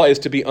the law is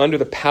to be under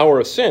the power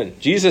of sin.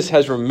 Jesus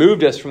has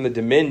removed us from this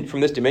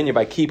dominion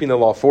by keeping the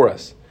law for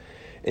us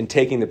and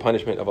taking the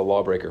punishment of a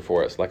lawbreaker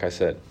for us, like I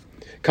said.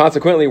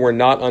 Consequently, we're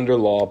not under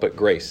law, but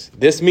grace.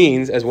 This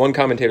means, as one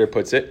commentator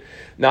puts it,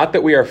 not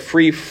that we are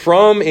free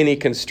from any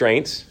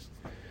constraints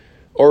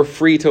or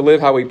free to live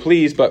how we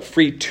please, but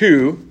free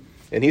to,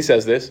 and he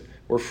says this,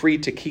 we're free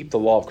to keep the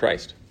law of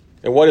Christ.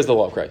 And what is the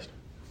law of Christ?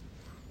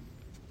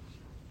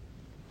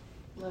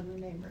 Love your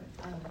neighbor.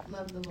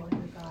 Love the Lord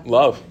your God.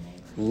 Love.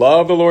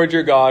 Love the Lord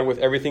your God with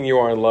everything you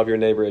are, and love your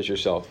neighbor as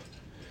yourself.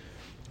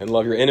 And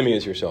love your enemy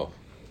as yourself.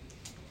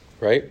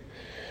 Right?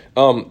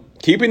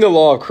 Keeping the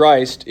law of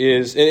Christ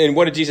is, and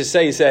what did Jesus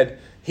say? He said,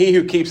 he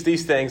who keeps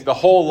these things, the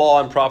whole law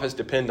and prophets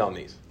depend on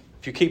these.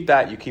 If you keep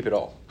that, you keep it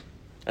all.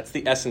 That's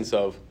the essence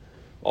of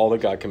all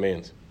that God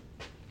commands.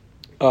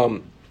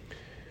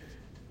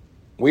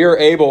 We are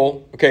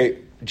able,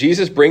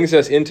 Jesus brings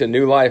us into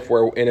new life,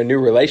 where in a new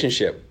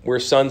relationship. We're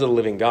sons of the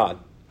living God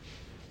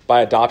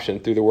by adoption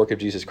through the work of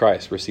Jesus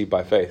Christ, received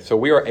by faith. So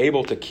we are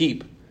able to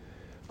keep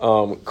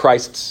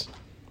Christ's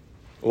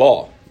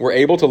law. We're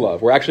able to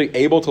love. We're actually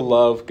able to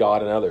love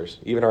God and others,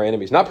 even our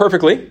enemies. Not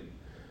perfectly,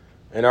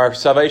 and our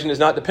salvation does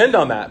not depend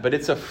on that, but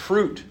it's a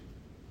fruit.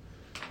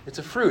 It's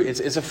a fruit.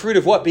 It's a fruit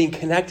of what? Being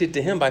connected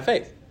to him by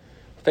faith.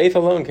 Faith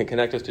alone can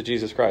connect us to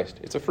Jesus Christ.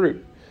 It's a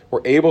fruit.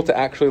 We're able to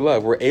actually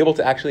love. We're able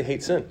to actually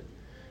hate sin.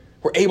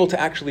 We're able to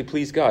actually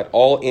please God,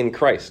 all in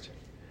Christ.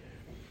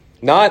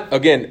 Not,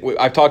 again,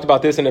 I've talked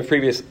about this in a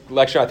previous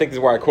lecture. I think this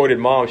is where I quoted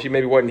Mom. She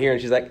maybe wasn't here, and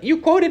she's like, you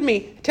quoted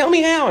me. Tell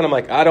me how. And I'm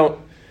like,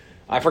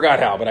 I forgot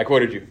how, but I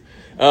quoted you.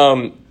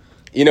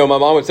 My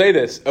mom would say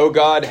this, oh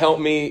God, help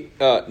me.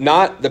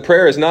 The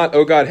prayer is not,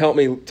 oh God, help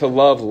me to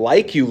love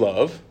like you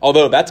love,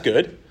 although that's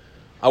good.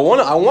 I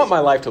want my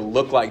life to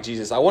look like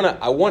Jesus. I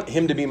want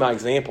him to be my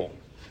example.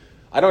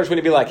 I don't just want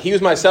to be like, he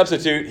was my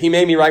substitute. He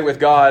made me right with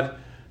God,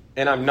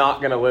 and I'm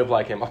not going to live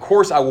like him. Of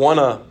course,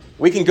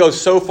 we can go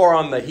so far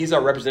on the he's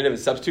our representative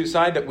and substitute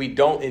side that we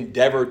don't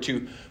endeavor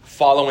to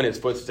follow in his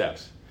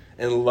footsteps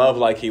and love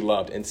like he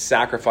loved and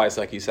sacrifice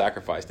like he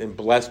sacrificed and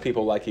bless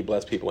people like he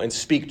blessed people and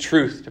speak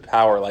truth to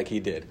power like he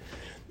did,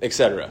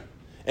 etc.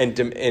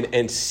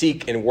 And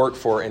seek and work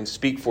for and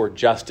speak for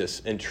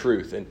justice and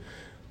truth. And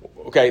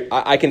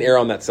I can err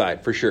on that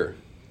side for sure.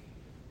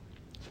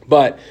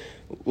 But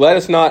let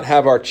us not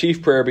have our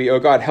chief prayer be, oh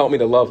God, help me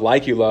to love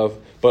like you love,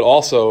 but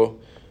also,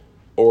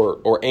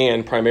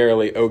 and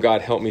primarily, oh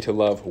God, help me to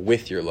love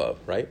with your love,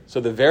 right? So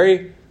the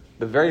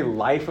very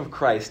life of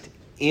Christ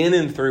in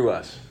and through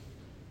us,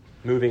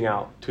 moving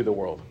out to the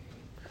world.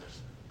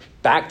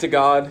 Back to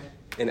God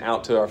and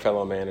out to our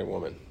fellow man and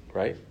woman,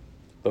 right?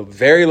 The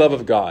very love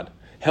of God.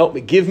 Help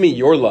me, give me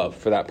your love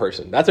for that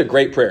person. That's a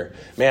great prayer.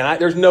 Man,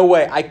 there's no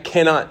way I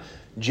cannot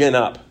gin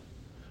up.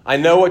 I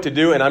know what to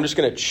do, and I'm just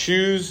going to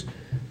choose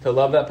to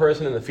love that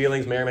person, and the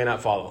feelings may or may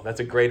not follow. That's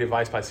a great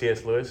advice by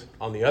C.S. Lewis.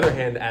 On the other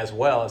hand, as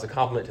well, as a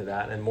complement to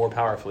that, and more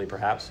powerfully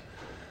perhaps,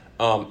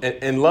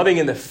 and loving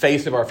in the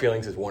face of our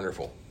feelings is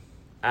wonderful.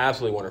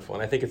 Absolutely wonderful.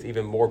 And I think it's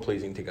even more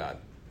pleasing to God.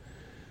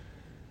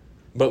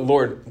 But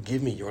Lord,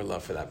 give me your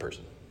love for that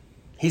person.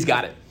 He's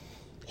got it.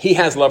 He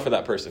has love for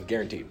that person,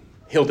 guaranteed.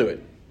 He'll do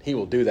it. He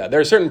will do that. There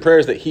are certain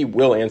prayers that he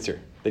will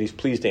answer, that he's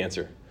pleased to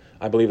answer.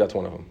 I believe that's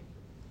one of them.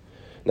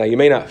 Now, you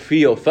may not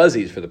feel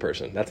fuzzies for the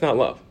person. That's not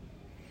love.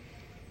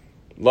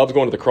 Love's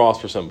going to the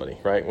cross for somebody,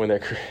 right?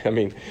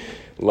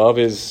 Love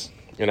is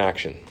an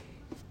action.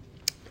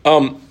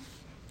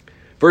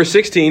 Verse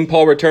 16,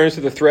 Paul returns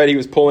to the thread he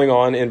was pulling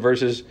on in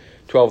verses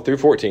 12 through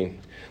 14.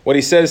 What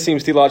he says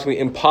seems theologically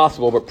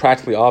impossible, but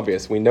practically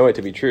obvious. We know it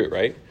to be true,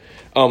 right?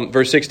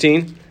 Verse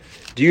 16,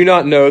 do you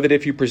not know that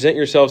if you present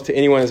yourselves to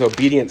anyone as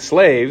obedient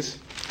slaves,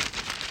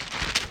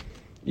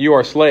 you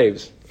are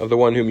slaves of the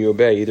one whom you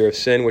obey, either of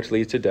sin which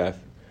leads to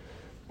death,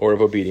 or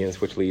of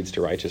obedience which leads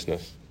to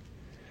righteousness.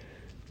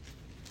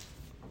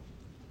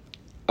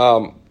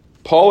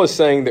 Paul is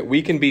saying that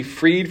we can be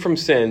freed from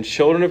sin,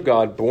 children of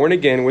God, born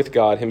again with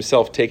God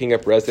himself taking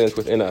up residence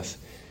within us.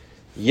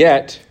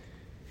 Yet,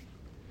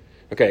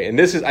 okay, and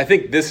I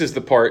think this is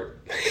the part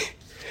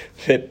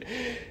that,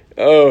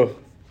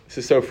 this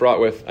is so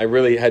fraught with. I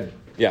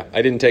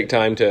didn't have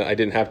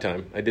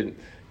time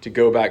to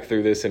go back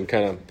through this and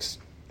kind of,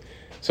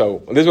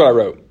 so this is what I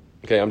wrote.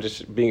 Okay, I'm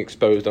just being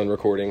exposed on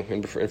recording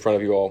in front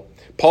of you all.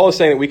 Paul is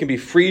saying that we can be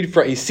freed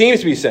from, he seems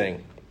to be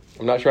saying,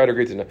 I'm not sure I'd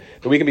agree to that,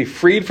 that we can be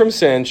freed from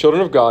sin,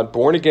 children of God,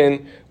 born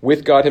again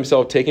with God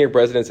himself taking up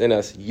residence in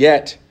us,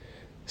 yet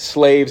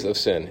slaves of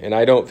sin. And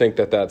I don't think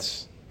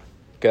that's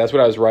what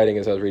I was writing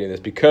as I was reading this.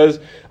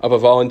 Because of a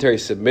voluntary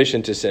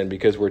submission to sin,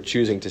 because we're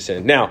choosing to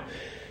sin. Now,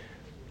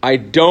 I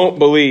don't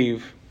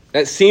believe,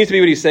 that seems to be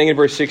what he's saying in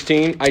verse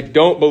 16. I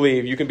don't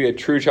believe you can be a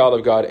true child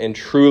of God and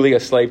truly a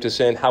slave to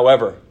sin.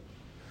 However,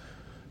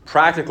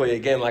 practically,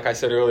 again, like I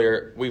said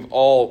earlier, we've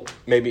all,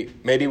 maybe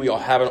we all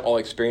haven't all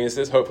experienced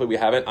this. Hopefully we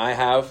haven't. I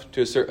have,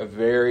 to a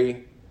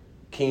very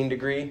keen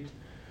degree,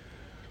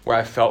 where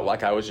I felt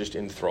like I was just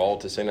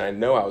enthralled to sin. I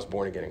know I was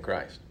born again in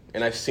Christ.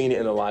 And I've seen it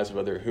in the lives of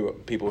other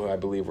people who I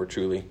believe were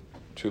truly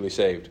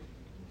saved.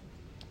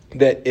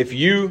 That if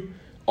you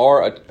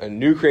are a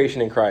new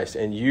creation in Christ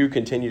and you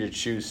continue to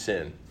choose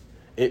sin,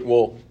 it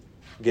will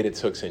get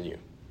its hooks in you.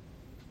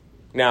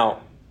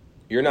 Now,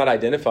 you're not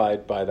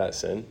identified by that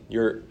sin.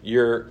 Your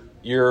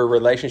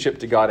relationship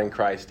to God in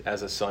Christ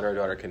as a son or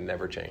daughter can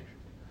never change.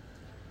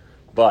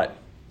 But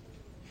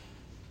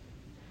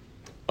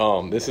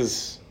this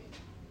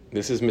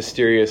is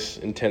mysterious,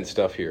 intense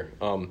stuff here.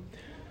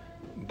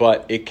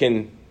 But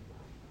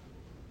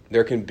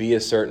there can be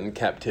a certain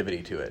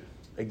captivity to it.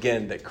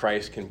 Again, that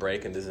Christ can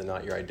break, and this is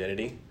not your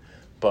identity,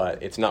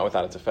 but it's not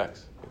without its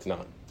effects. It's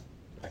not.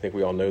 I think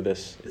we all know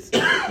this.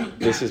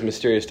 This is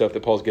mysterious stuff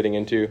that Paul's getting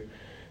into.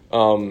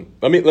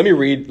 Let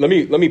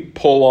me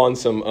pull on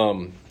some,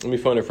 let me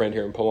phone a friend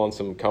here and pull on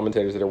some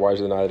commentators that are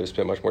wiser than I that have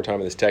spent much more time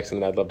in this text,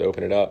 and then I'd love to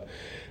open it up.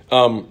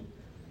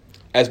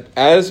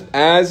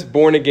 As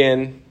born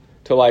again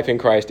to life in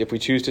Christ, if we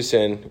choose to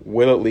sin,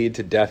 will it lead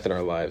to death in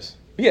our lives?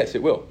 Yes,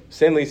 it will.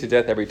 Sin leads to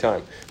death every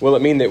time. Will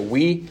it mean that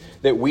we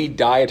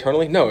die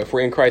eternally? No, if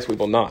we're in Christ, we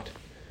will not.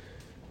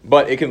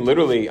 But it can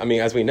literally,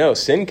 as we know,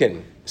 sin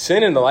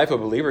in the life of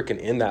a believer can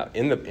end that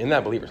in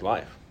that believer's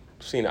life.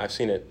 I've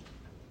seen it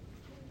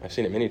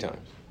many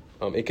times.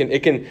 It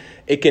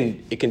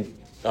can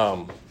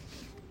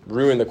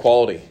ruin the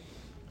quality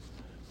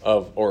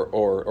of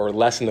or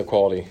lessen the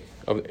quality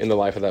of in the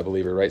life of that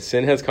believer. Right?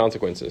 Sin has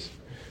consequences,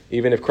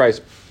 even if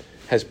Christ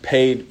has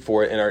paid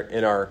for it,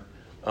 and our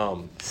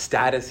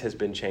status has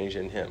been changed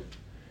in Him,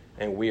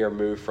 and we are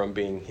moved from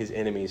being His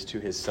enemies to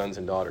His sons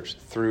and daughters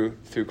through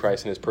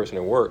Christ and His person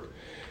and work.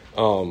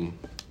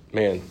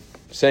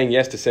 Saying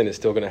yes to sin is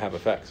still going to have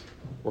effects.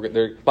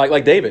 They're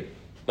like David,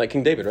 like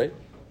King David, right?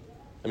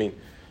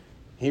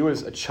 He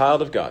was a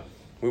child of God.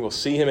 We will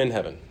see him in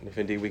heaven, if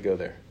indeed we go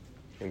there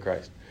in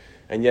Christ.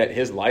 And yet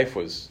his life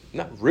was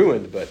not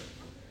ruined, but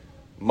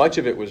much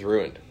of it was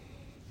ruined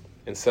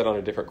and set on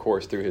a different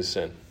course through his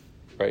sin,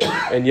 right?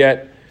 And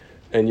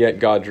yet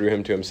God drew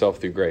him to himself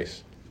through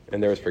grace.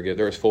 And there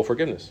was full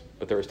forgiveness,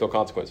 but there were still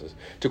consequences.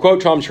 To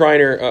quote Tom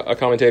Schreiner, a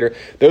commentator,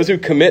 those who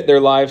commit their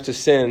lives to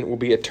sin will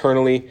be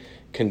eternally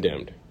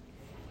condemned.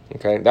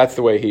 Okay, that's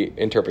the way he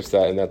interprets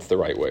that, and that's the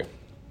right way.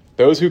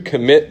 Those who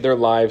commit their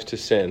lives to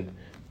sin.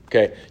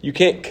 Okay, you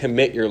can't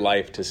commit your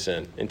life to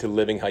sin, into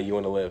living how you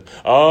want to live.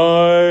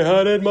 I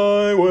had it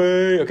my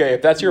way. Okay,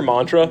 if that's your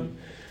mantra,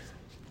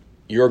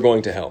 you're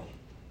going to hell.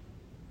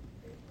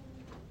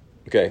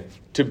 Okay,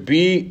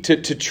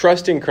 to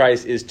trust in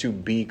Christ is to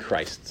be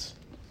Christ's.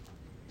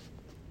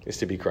 It's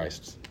to be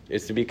Christ's.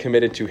 It's to be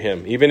committed to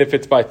Him, even if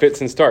it's by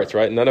fits and starts,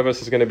 right? None of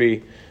us is going to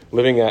be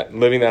living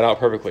that out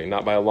perfectly,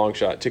 not by a long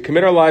shot. To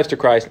commit our lives to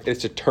Christ is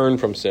to turn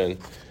from sin.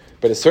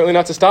 But it's certainly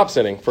not to stop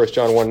sinning, 1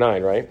 John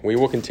 1:9, right? We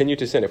will continue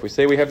to sin. If we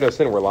say we have no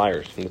sin, we're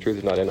liars, and the truth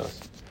is not in us.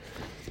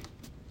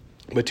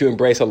 But to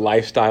embrace a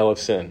lifestyle of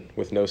sin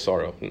with no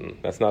sorrow,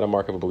 that's not a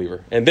mark of a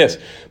believer. And this,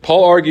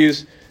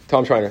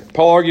 Tom Schreiner,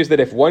 Paul argues that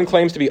if one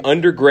claims to be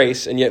under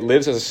grace and yet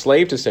lives as a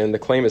slave to sin, the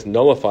claim is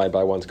nullified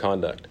by one's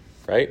conduct,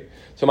 right?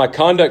 So my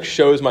conduct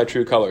shows my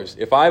true colors.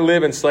 If I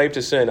live enslaved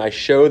to sin, I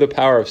show the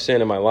power of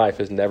sin in my life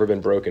has never been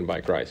broken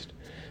by Christ.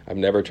 I've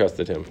never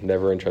trusted Him,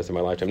 never entrusted my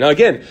life to Him. Now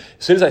again,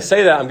 as soon as I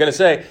say that, I'm going to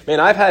say,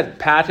 I've had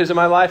patches in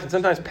my life, and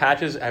sometimes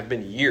patches have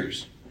been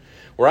years,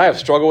 where I have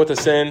struggled with the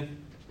sin,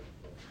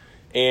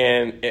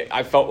 and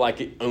I felt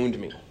like it owned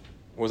me.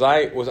 Was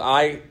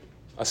I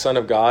a son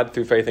of God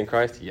through faith in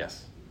Christ?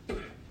 Yes,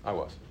 I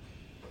was.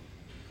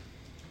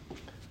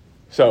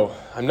 So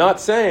I'm not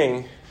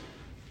saying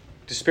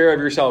despair of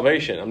your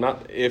salvation.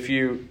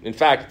 In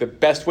fact, the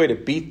best way to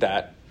beat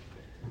that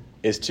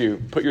is to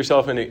put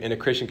yourself in a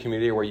Christian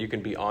community where you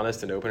can be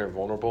honest and open and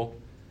vulnerable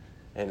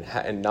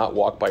and not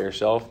walk by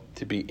yourself,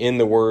 to be in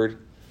the Word,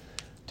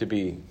 to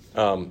be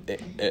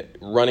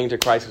running to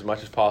Christ as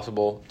much as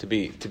possible, to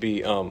be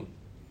in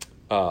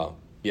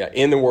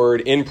the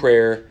Word, in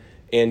prayer,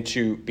 and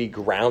to be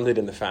grounded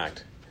in the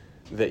fact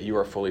that you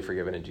are fully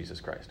forgiven in Jesus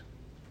Christ.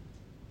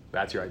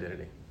 That's your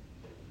identity.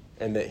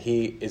 And that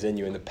He is in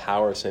you and the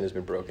power of sin has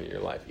been broken in your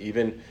life,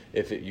 even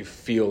if you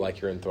feel like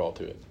you're enthralled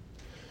to it.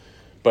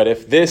 But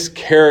if this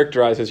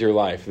characterizes your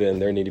life, then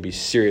there need to be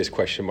serious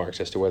question marks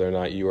as to whether or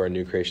not you are a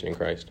new creation in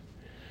Christ.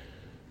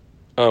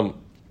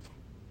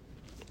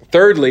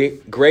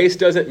 Thirdly, grace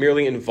doesn't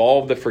merely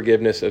involve the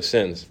forgiveness of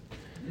sins.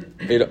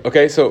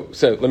 So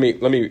let me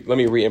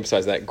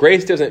reemphasize that.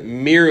 Grace doesn't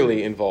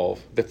merely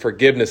involve the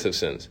forgiveness of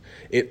sins.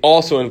 It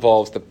also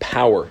involves the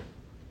power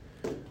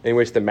in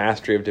which the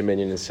mastery of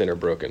dominion and sin are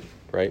broken,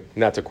 right?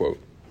 And that's a quote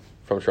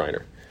from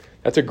Schreiner.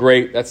 That's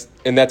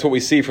what we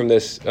see from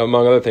this,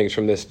 among other things,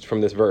 from this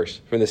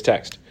verse, from this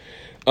text,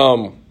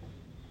 from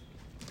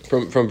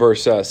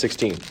verse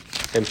 16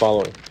 and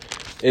following,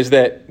 is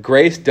that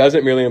grace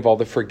doesn't merely involve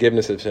the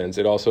forgiveness of sins.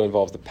 It also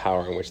involves the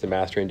power in which the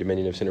mastery and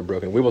dominion of sin are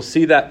broken. We will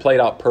see that played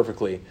out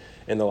perfectly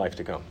in the life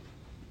to come.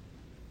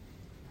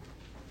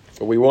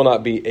 But we will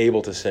not be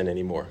able to sin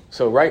anymore.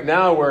 So right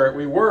now, where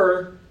we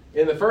were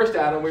in the first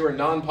Adam, we were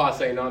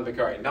non-posse,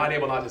 non-vicari, not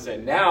able not to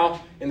sin.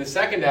 Now, in the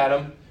second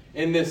Adam,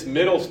 in this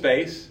middle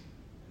space,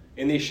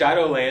 in these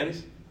shadow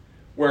lands,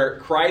 where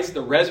Christ,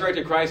 the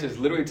resurrected Christ, has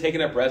literally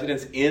taken up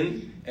residence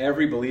in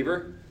every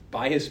believer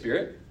by His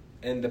Spirit,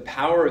 and the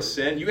power of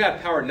sin, you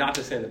have power not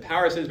to sin. The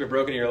power of sin has been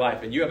broken in your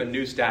life, and you have a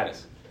new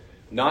status,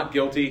 not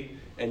guilty,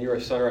 and you're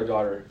a son or a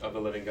daughter of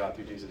the living God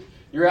through Jesus.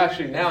 You're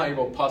actually now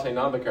able, posse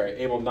non-vicari,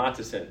 able not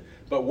to sin.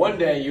 But one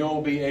day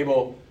you'll be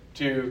able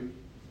to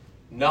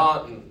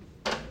non-posse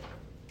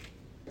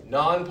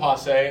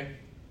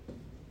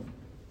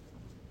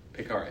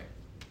picare.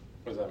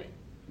 What does that mean?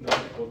 Not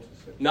able to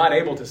sin. Not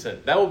able to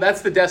sin.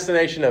 That's the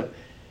destination of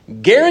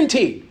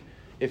guaranteed.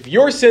 If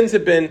your sins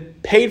have been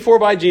paid for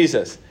by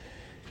Jesus,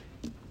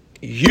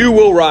 you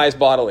will rise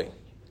bodily.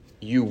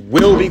 You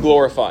will be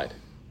glorified.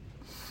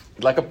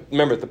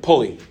 Remember the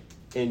pulley.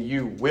 And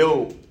you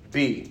will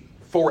be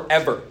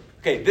forever.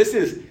 Okay,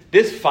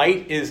 this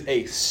fight is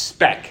a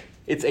speck.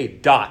 It's a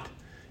dot.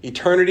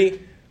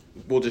 Eternity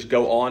will just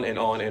go on and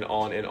on and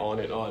on and on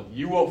and on.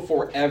 You will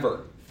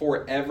forever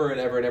and ever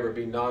and ever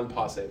be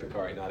non-posse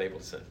picari, not able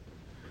to sin.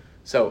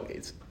 So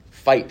it's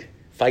fight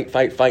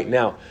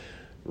now.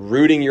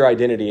 Rooting your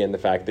identity in the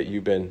fact that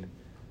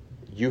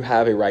you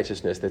have a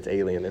righteousness that's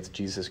alien, that's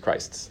Jesus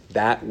Christ's.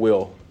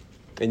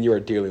 And you are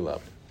dearly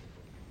loved.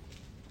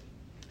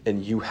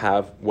 And you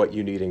have what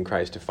you need in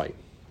Christ to fight.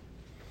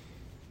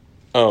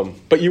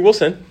 But you will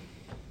sin.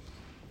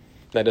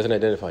 That doesn't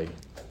identify you.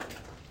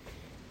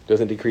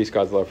 Doesn't decrease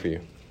God's love for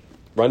you.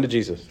 Run to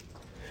Jesus.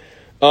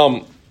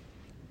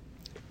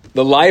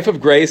 The life of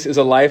grace is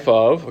a life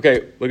of, look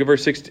at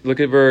verse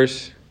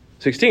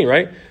 16,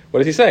 right? What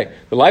does he say?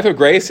 The life of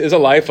grace is a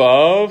life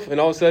of, and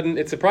all of a sudden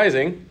it's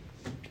surprising,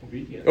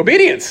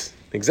 obedience.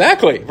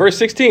 Exactly. Verse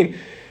 16.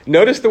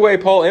 Notice the way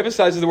Paul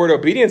emphasizes the word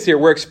obedience here.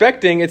 We're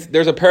expecting,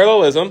 there's a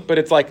parallelism, but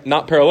it's like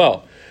not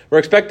parallel. We're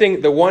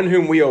expecting the one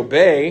whom we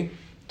obey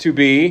to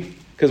be,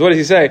 because what does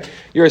he say?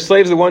 You're a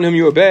slave to the one whom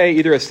you obey,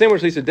 either a sin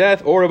which leads to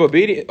death or of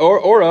obedience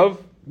or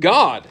of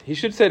God. He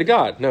should say to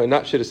God. No,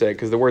 not should have said,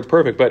 because the word's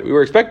perfect. But we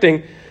were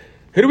expecting,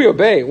 who do we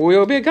obey? Well, we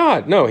obey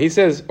God. No, he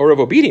says, or of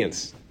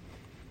obedience.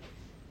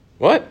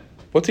 What?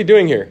 What's he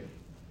doing here?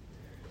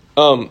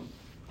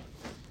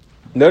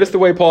 Notice the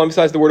way Paul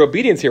emphasized the word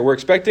obedience here. We're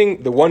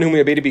expecting the one whom we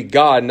obey to be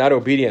God, not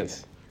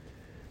obedience.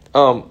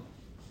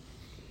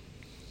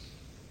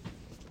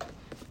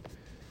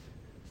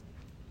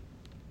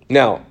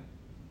 Now,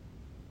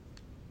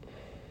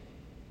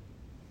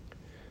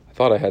 I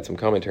thought I had some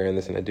commentary on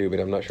this, and I do, but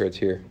I'm not sure it's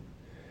here.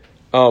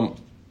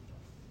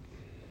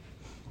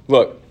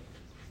 Look,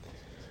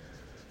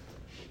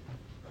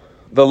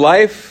 the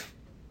life...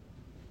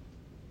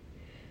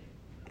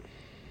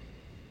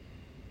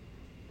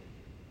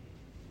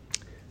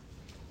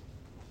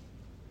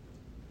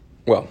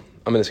 Well,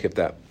 I'm going to skip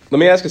that. Let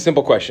me ask a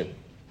simple question.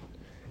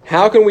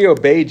 How can we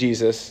obey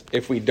Jesus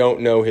if we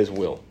don't know His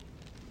will?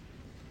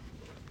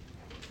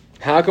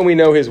 How can we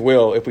know His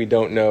will if we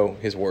don't know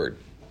His word?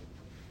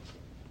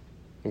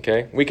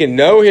 Okay? We can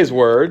know His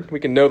word, we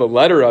can know the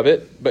letter of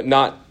it, but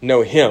not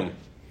know Him.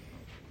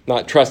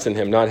 Not trust in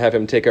Him, not have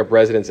Him take up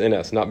residence in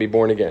us, not be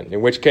born again. In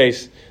which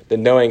case, the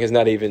knowing has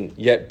not even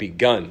yet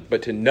begun.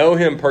 But to know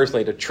Him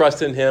personally, to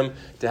trust in Him,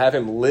 to have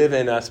Him live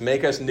in us,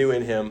 make us new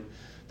in Him,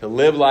 to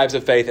live lives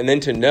of faith, and then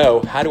to know,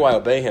 how do I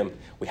obey Him?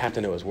 We have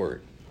to know His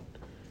word.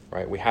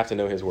 Right? We have to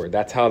know His word.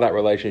 That's how that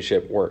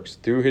relationship works.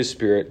 Through His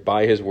Spirit,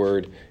 by His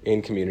word,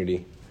 in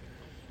community.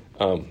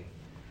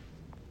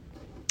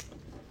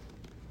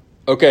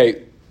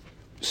 Okay,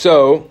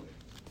 so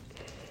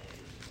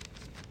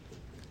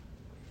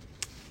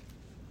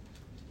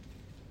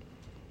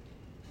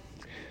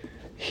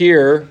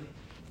here,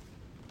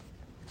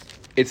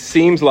 it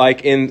seems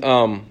like in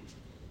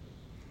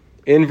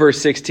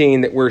verse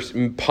 16 that we're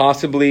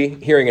possibly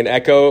hearing an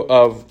echo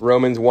of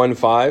Romans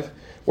 1:5,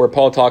 where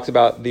Paul talks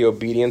about the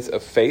obedience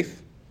of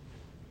faith.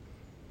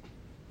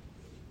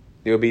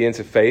 The obedience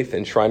of faith,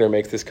 and Schreiner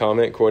makes this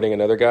comment, quoting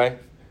another guy.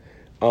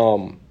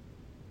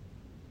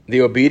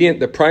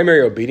 The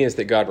primary obedience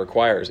that God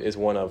requires is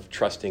one of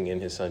trusting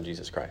in his Son,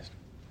 Jesus Christ.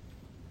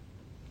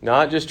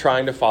 Not just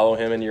trying to follow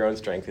him in your own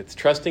strength. It's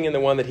trusting in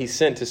the one that he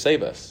sent to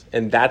save us.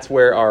 And that's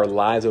where our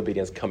lives'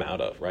 obedience come out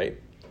of, right?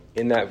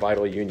 In that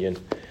vital union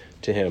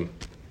to him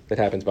that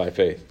happens by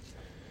faith.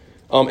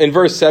 In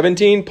verse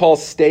 17, Paul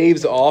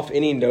staves off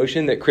any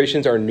notion that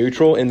Christians are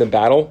neutral in the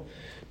battle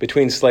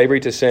between slavery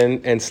to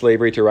sin and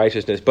slavery to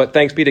righteousness. But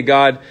thanks be to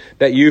God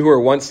that you who were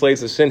once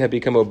slaves of sin have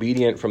become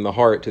obedient from the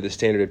heart to the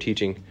standard of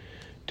teaching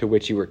to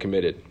which you were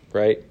committed,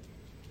 right?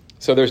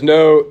 So there's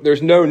no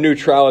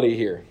neutrality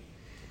here.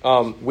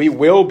 We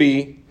will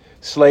be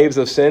slaves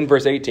of sin,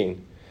 verse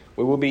 18.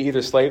 We will be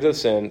either slaves of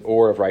sin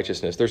or of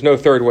righteousness. There's no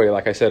third way,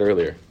 like I said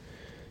earlier.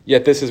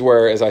 Yet this is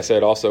where, as I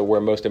said, also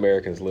where most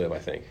Americans live, I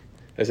think.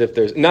 As if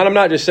there's I'm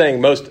not just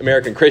saying most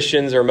American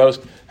Christians or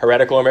most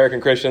heretical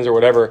American Christians or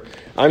whatever.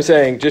 I'm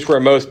saying just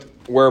where most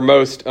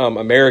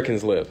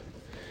Americans live.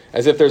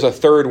 As if there's a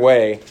third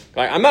way.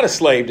 Like, I'm not a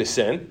slave to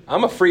sin.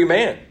 I'm a free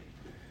man.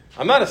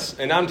 and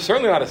I'm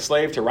certainly not a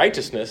slave to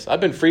righteousness.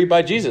 I've been freed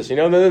by Jesus.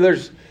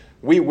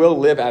 We will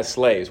live as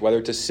slaves,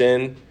 whether to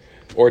sin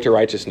or to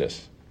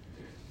righteousness.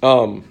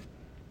 But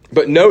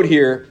note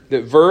here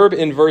that verb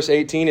in verse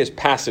 18 is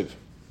passive.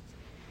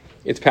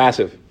 It's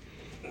passive.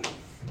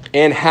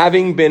 And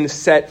having been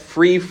set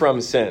free from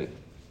sin,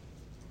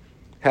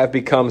 have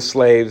become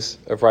slaves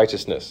of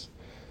righteousness.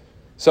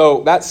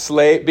 So that's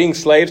being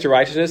slaves to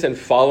righteousness and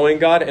following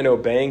God and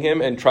obeying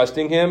him and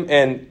trusting him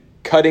and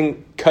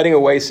cutting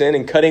away sin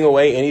and cutting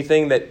away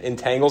anything that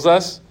entangles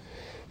us.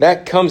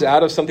 That comes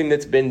out of something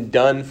that's been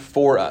done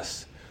for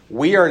us.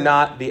 We are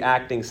not the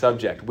acting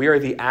subject. We are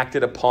the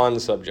acted upon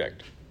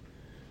subject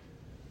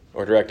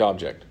or direct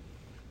object,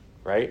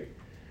 right?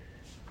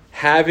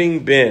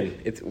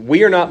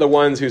 We are not the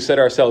ones who set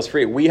ourselves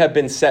free. We have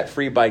been set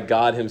free by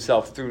God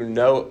himself through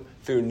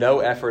no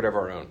effort of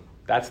our own.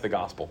 That's the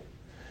gospel.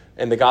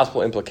 And the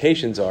gospel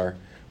implications are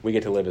we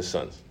get to live as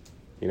sons.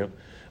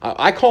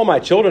 I call my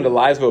children to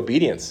lives of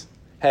obedience.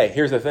 Hey,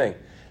 here's the thing.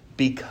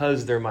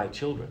 Because they're my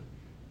children.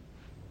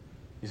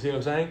 You see what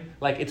I'm saying?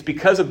 Like, it's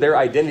because of their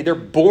identity. They're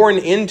born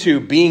into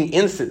being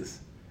inces.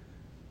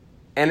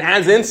 And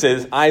as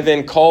inces, I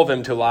then call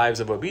them to lives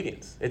of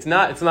obedience. It's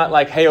not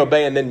like, hey,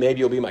 obey, and then maybe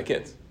you'll be my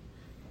kids.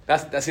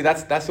 That's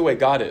the way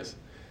God is.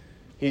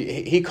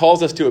 He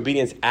calls us to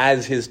obedience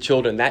as his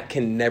children. That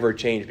can never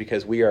change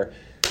because we are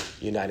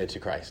united to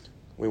Christ.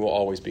 We will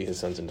always be his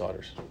sons and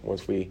daughters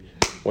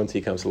once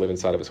he comes to live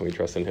inside of us and we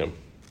trust in him.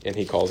 And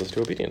he calls us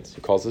to obedience.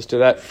 He calls us to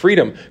that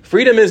freedom.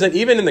 Freedom isn't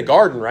even in the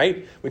garden,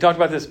 right? We talked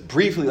about this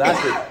briefly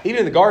last week.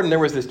 Even in the garden, there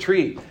was this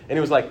tree, and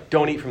it was like,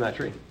 don't eat from that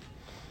tree.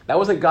 That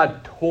wasn't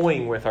God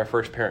toying with our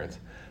first parents.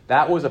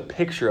 That was a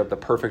picture of the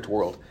perfect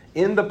world.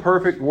 In the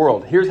perfect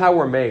world, here's how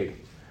we're made.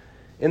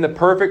 In the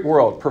perfect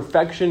world,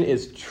 perfection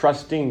is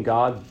trusting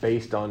God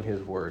based on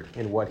his word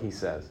and what he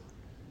says.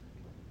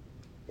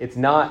 It's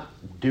not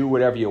do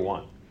whatever you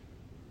want.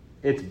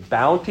 It's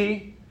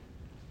bounty.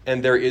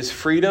 And there is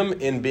freedom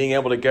in being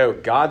able to go,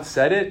 God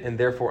said it, and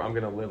therefore I'm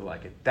going to live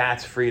like it.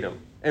 That's freedom.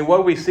 And what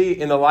do we see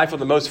in the life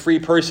of the most free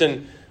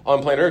person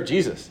on planet Earth?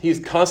 Jesus. He's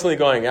constantly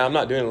going, I'm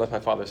not doing it unless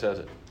my Father says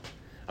it.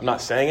 I'm not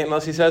saying it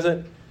unless he says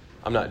it.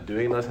 I'm not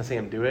doing it unless I see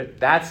him do it.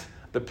 That's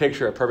the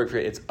picture of perfect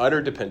freedom. It's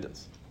utter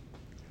dependence.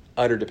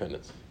 Utter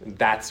dependence. And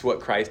that's what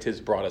Christ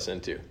has brought us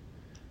into.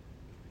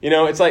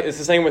 It's the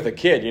same with a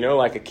kid,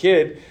 like a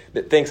kid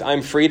that thinks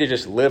I'm free to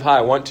just live how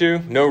I want to,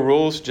 no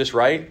rules, just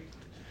right.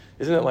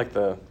 Isn't it like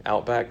the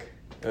Outback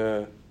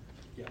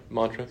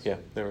mantra? Yeah,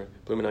 never.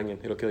 Blooming onion,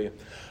 it'll kill you.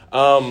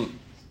 No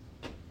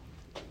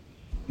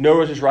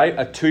rules is right.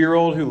 A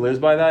 2-year-old who lives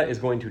by that is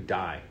going to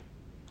die,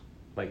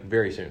 like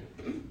very soon,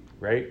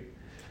 right?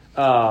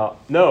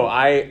 No,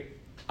 I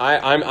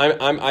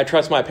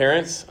trust my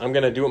parents. I'm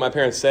going to do what my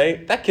parents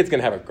say. That kid's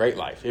going to have a great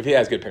life if he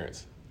has good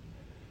parents,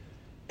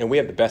 and we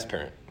have the best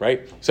parent,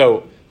 right?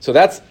 So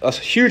that's a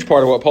huge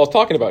part of what Paul's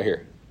talking about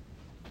here.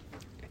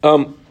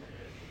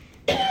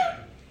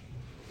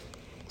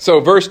 So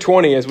verse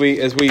 20, as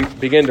we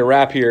begin to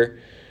wrap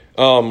here,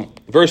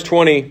 verse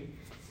 20,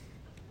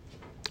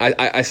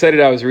 I said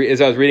it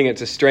as I was reading.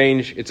 It's a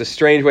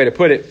strange way to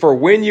put it. For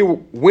when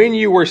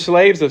you were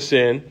slaves of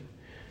sin,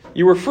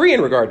 you were free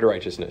in regard to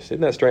righteousness.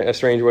 Isn't that a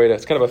strange way?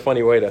 It's kind of a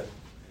funny way to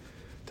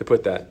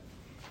put that.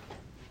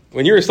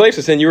 When you were slaves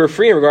of sin, you were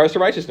free in regards to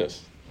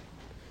righteousness.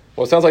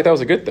 Well, it sounds like that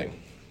was a good thing.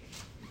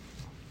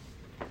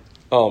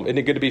 Isn't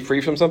it good to be free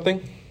from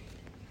something?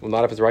 Well,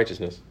 not if it's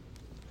righteousness.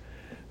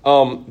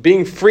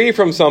 Being free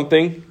from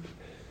something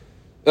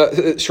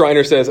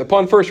Schreiner says,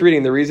 upon first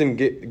reading, the reason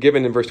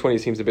given in verse 20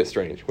 seems a bit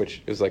strange,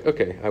 which is like,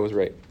 okay, I was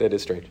right. That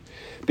is strange.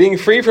 Being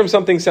free from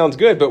something sounds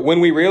good, but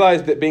when we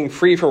realize that being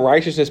free from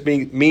righteousness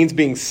means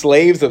being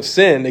slaves of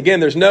sin,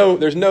 again,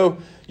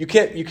 you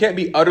can't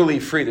be utterly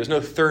free. There's no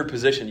third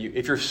position.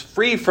 If you're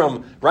free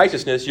from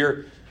righteousness,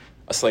 you're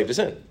a slave to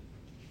sin.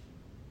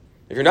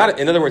 If you're not,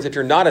 in other words, if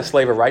you're not a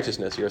slave of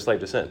righteousness, you're a slave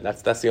to sin.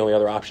 That's the only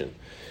other option.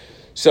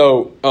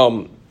 So,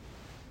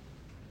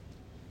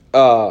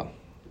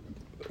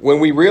 when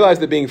we realize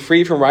that being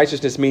free from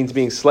righteousness means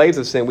being slaves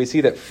of sin, we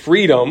see that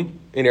freedom,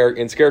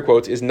 in scare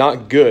quotes, is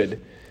not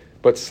good,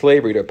 but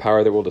slavery to a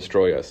power that will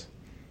destroy us.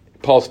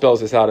 Paul spells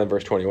this out in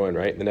verse 21,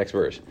 right? The next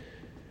verse.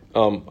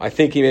 I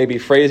think he may be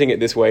phrasing it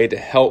this way to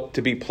help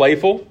to be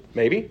playful,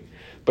 maybe,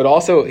 but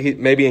also he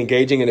may be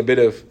engaging in a bit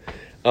of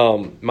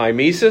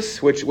mimesis,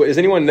 which, does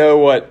anyone know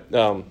what,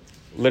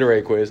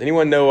 literary quiz,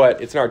 anyone know what,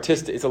 it's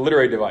a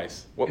literary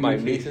device. What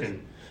mimesis?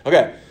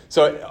 Okay,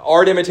 so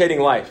art imitating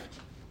life.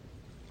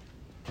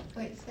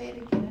 Wait, say it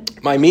again.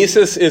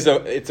 Mimesis is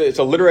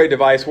a literary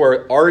device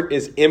where art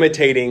is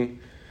imitating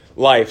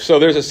life. So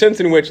there's a sense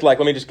in which, like,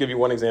 let me just give you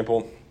one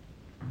example.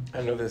 I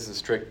don't know if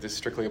this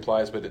strictly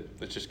applies, but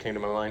it just came to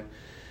my mind.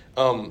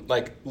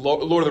 Like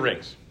Lord of the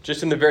Rings,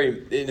 just in the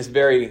very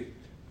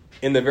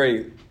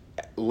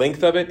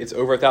length of it, it's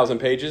over 1,000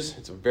 pages.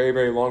 It's a very,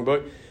 very long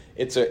book.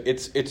 It's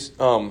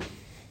one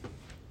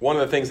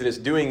of the things that it's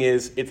doing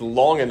is it's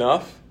long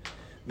enough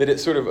that it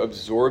sort of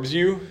absorbs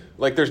you.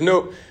 Like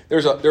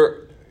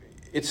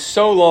it's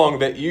so long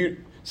that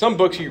some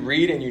books you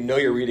read and you know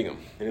you're reading them.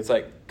 And it's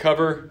like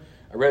cover,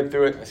 I read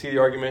through it, I see the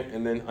argument,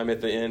 and then I'm at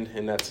the end,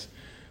 and that's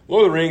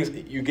Lord of the Rings,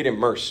 you get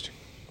immersed.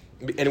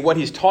 And what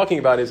he's talking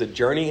about is a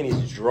journey, and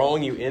he's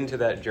drawing you into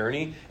that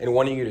journey and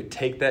wanting you to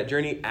take that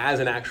journey as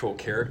an actual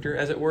character,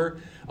 as it were,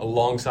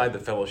 alongside the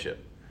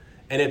fellowship.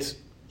 And it's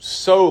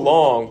so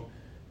long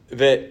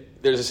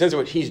that there's a sense in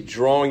which he's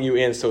drawing you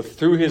in. So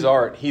through his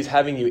art, he's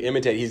having you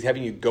imitate. He's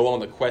having you go on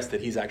the quest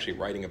that he's actually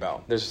writing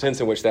about. There's a sense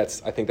in which I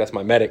think that's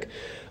mimetic.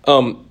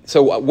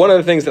 So one of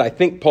the things that I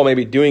think Paul may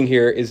be doing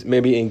here is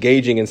maybe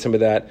engaging in some of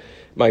that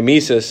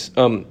mimesis.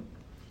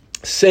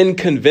 Sin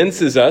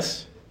convinces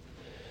us.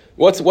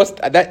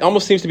 That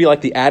almost seems to be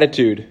like the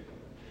attitude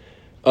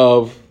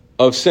of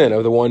sin,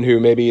 of the one who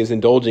maybe is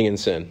indulging in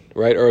sin,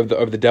 right? Or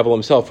of the devil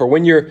himself. For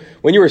when you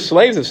were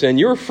slaves of sin,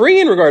 you were free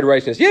in regard to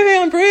righteousness. Yay,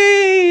 I'm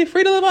free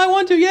to live how I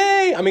want to.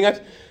 Yay. I mean,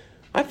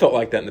 I felt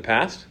like that in the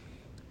past.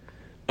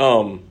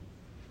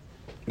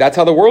 That's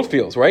how the world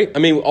feels, right? I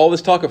mean, all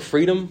this talk of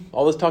freedom,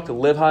 all this talk to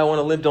live how I want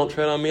to live, don't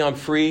tread on me, I'm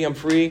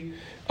free.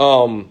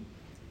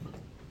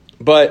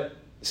 But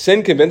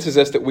sin convinces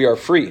us that we are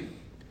free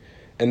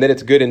and that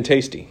it's good and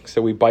tasty.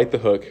 So we bite the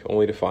hook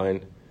only to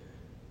find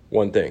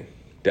one thing,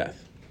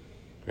 death.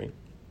 Right?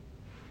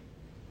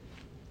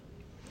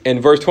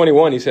 In verse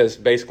 21, he says,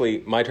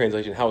 basically, my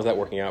translation, how is that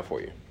working out for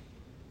you?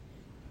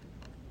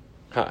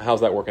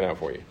 How's that working out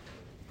for you?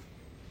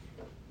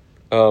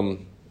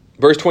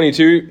 Verse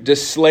 22,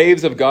 does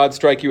slaves of God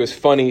strike you as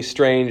funny,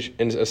 strange,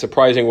 in a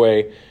surprising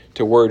way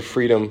to word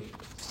freedom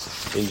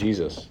in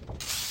Jesus?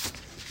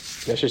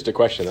 That's just a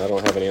question. I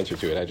don't have an answer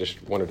to it. I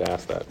just wanted to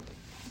ask that.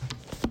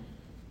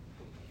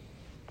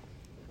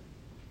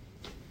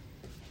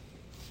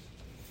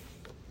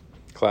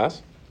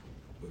 Class?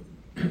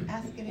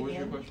 Ask it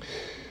again.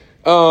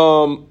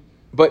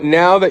 But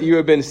now that you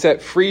have been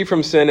set free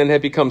from sin and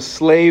have become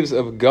slaves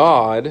of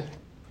God,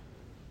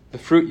 the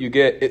fruit you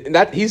get,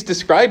 that he's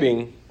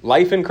describing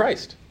life in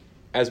Christ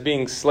as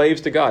being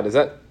slaves to God. Does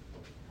that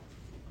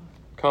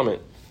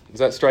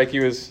strike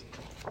you as?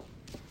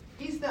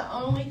 He's the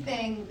only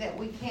thing that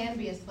we can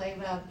be a slave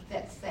of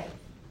that's safe.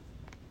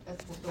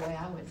 That's the way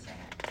I would say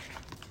it.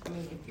 I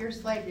mean, if you're a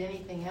slave to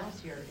anything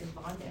else, you're in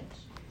bondage.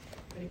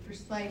 But if you're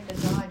slave to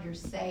God, you're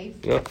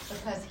safe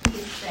because he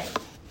is safe.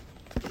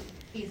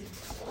 He's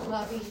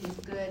loving, he's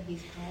good,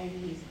 he's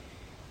kind,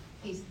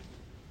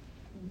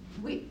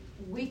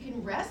 we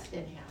can rest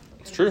in him.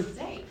 It's true. He's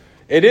safe.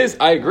 It is,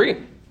 I agree.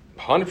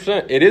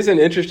 100%. It is an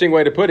interesting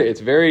way to put it.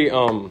 It's very,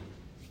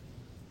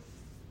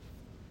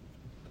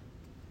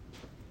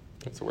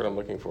 that's the word I'm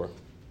looking for.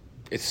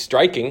 It's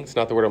striking. It's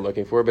not the word I'm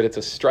looking for, but it's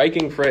a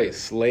striking phrase.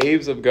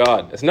 Slaves of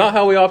God. It's not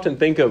how we often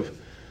think of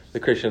the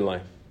Christian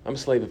life. I'm a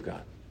slave of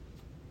God.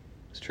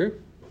 It's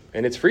true.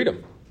 And it's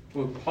freedom.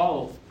 Well,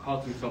 Paul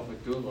calls himself a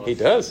doulos. He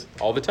does.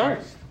 All the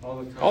time. All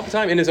the time. All the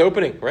time in his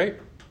opening, right?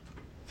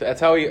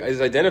 That's how he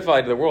is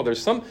identified to the world.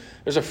 There's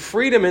a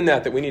freedom in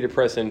that we need to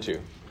press into.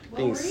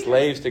 Being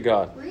slaves to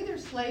God. We're either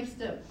slaves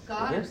to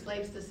God or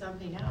slaves to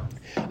something else.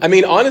 I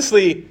mean,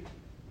 honestly,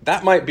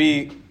 that might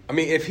be,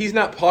 if he's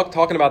not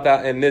talking about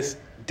that in this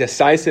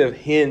decisive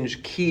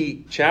hinge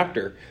key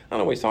chapter, I don't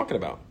know what he's talking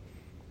about.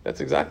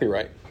 That's exactly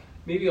right.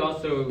 Maybe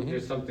also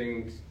there's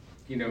something,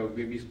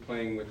 maybe he's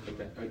playing with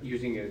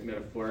using it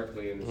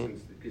metaphorically in the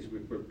sense that because we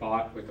were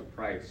bought with a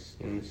price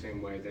in the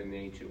same way that in the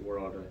ancient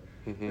world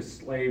a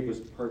slave was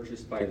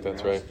purchased by his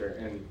master.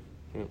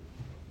 Right.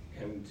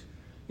 And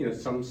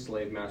some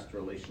slave-master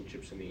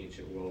relationships in the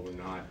ancient world were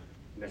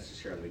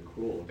necessarily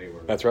cruel.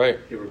 That's right.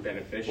 They were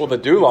beneficial. Well,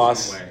 the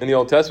doulos in the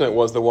Old Testament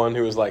was the one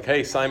who was like,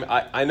 hey, Simon,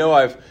 I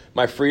know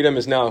my freedom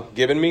is now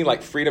given me,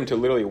 like freedom to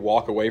literally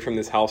walk away from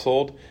this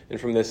household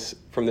and from this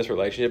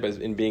relationship as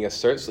in being a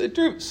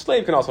servant.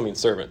 Slave can also mean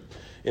servant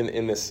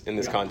in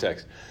this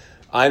context.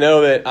 I know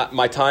that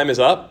my time is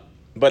up,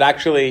 but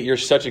actually you're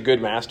such a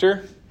good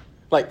master.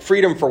 Like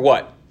freedom for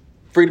what?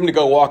 Freedom to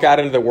go walk out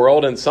into the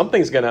world and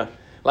something's going to,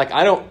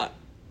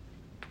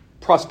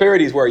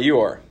 prosperity is where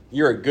you are.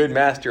 You're a good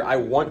master. I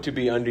want to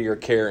be under your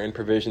care and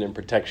provision and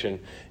protection.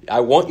 I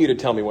want you to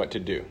tell me what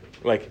to do.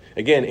 Like,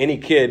 again, any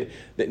kid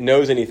that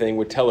knows anything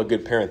would tell a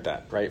good parent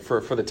that, right?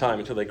 For the time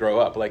until they grow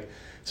up.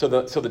 So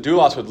the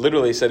doulos would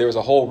literally say there was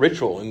a whole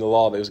ritual in the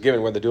law that was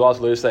given where the doulos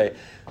would literally say,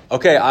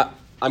 okay,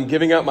 I'm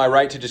giving up my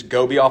right to just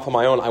go be off on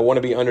my own. I want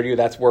to be under you.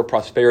 That's where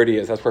prosperity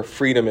is. That's where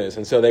freedom is.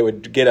 And so they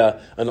would get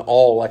an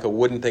awl, like a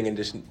wooden thing, and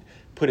just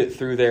put it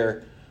through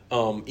their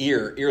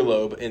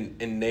earlobe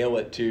and nail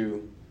it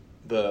to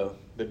the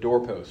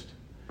doorpost,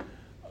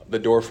 the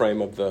door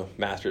frame of the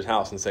master's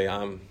house, and say,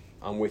 I'm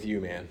with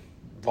you, man,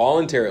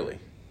 voluntarily,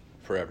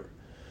 forever.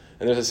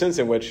 And there's a sense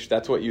in which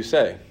that's what you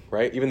say,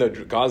 right? Even though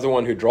God's the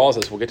one who draws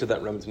us, we'll get to that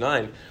in Romans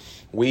 9,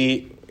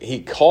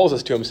 he calls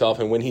us to himself,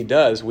 and when he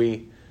does,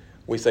 we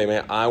say,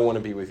 man, I want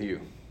to be with you.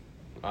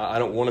 I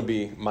don't want to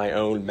be my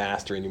own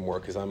master anymore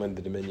because I'm in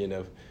the dominion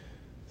of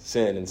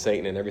sin and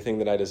Satan and everything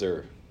that I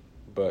deserve.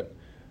 But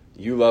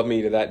you love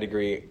me to that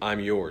degree, I'm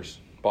yours,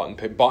 bought and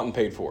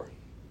paid for.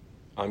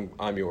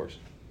 I'm yours.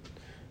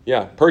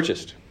 Yeah,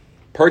 purchased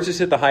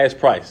at the highest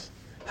price.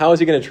 How is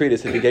he going to treat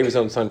us if he gave his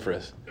own son for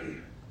us?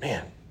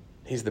 Man,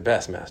 he's the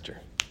best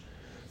master.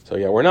 So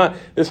yeah, we're not,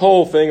 this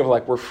whole thing of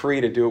like we're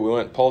free to do what we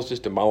want, Paul's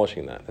just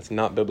demolishing that. That's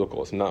not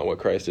biblical. It's not what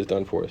Christ has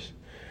done for us.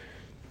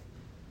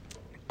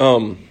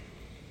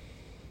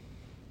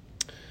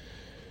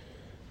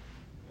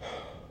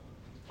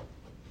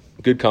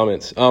 Good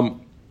comments.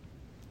 And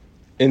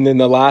then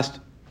the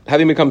last,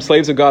 having become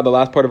slaves of God, the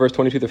last part of verse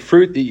 22, the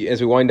fruit, as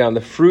we wind down,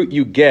 the fruit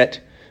you get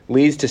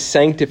leads to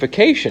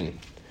sanctification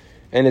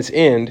and its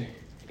end,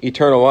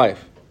 eternal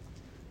life.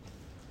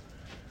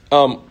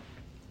 So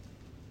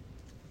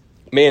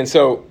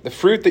the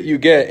fruit that you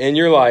get in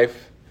your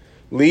life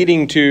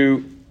leading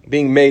to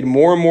being made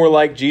more and more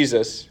like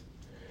Jesus,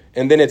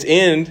 and then its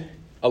end,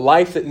 a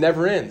life that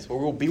never ends, where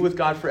we'll be with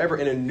God forever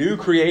in a new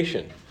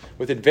creation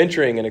with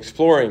adventuring and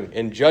exploring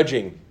and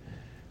judging.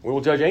 We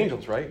will judge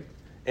angels, right?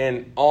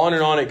 And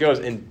on it goes,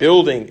 and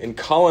building and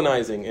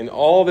colonizing and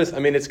all this. I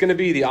mean, it's going to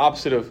be the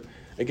opposite of,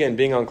 again,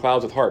 being on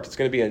clouds with harps. It's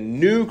going to be a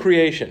new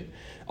creation.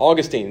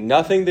 Augustine,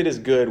 nothing that is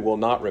good will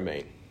not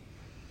remain.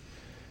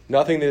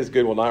 Nothing that is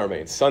good will not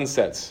remain.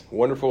 Sunsets,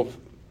 wonderful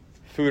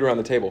food around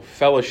the table,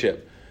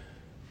 fellowship.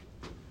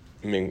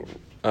 I mean,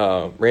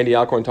 Randy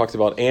Alcorn talks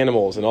about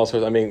animals and all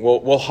sorts. I mean,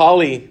 will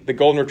Holly, the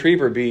golden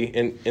retriever, be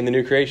in the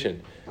new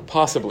creation?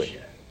 Possibly.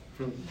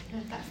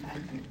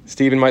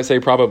 Stephen might say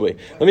probably.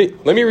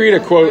 Let me read a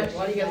quote.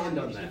 Why do you guys end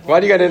on that? Why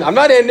do you got to end? I'm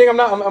not ending.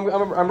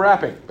 I'm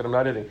wrapping, but I'm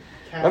not ending.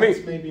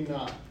 Cats maybe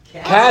not.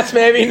 Cats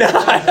maybe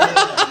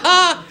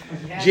not.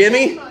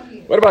 Jimmy?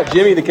 What about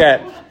Jimmy the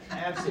cat?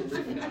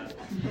 Absolutely not.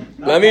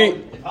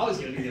 If I was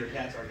going to be there,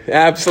 cats are good.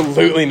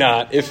 Absolutely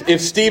not.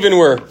 If Stephen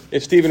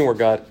were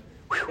God.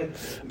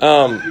 Isn't that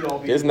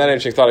an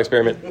interesting thought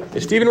experiment?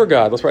 If Stephen were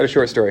God, let's write a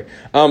short story.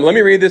 Let me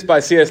read this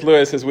by C.S.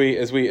 Lewis as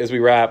we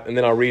wrap, and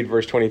then I'll read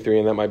verse 23,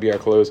 and that might be our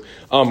close.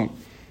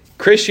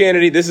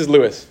 Christianity, this is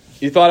Lewis.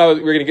 You thought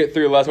we were going to get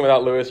through a lesson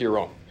without Lewis? You're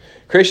wrong.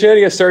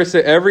 Christianity asserts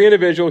that every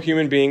individual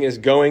human being is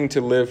going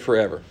to live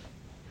forever.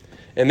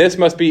 And this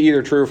must be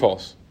either true or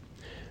false.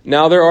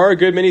 Now, there are a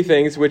good many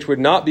things which would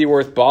not be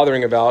worth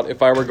bothering about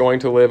if I were going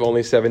to live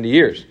only 70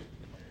 years.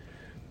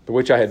 But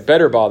which I had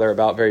better bother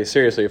about very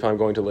seriously if I'm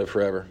going to live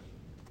forever.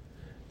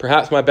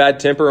 Perhaps my bad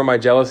temper or my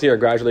jealousy are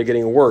gradually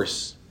getting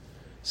worse,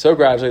 so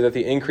gradually that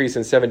the increase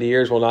in 70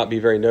 years will not be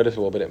very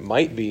noticeable, but it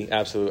might be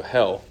absolute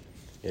hell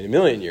in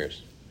 1,000,000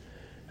 years.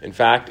 In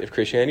fact, if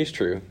Christianity is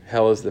true,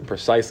 hell is the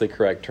precisely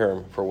correct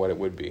term for what it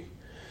would be.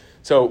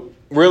 So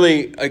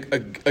really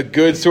a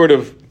good sort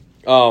of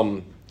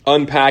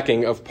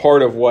unpacking of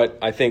part of what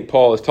I think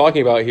Paul is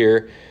talking about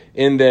here,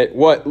 in that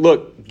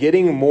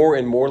getting more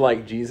and more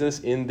like Jesus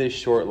in this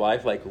short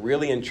life, like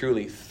really and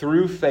truly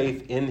through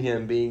faith in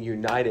him, being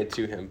united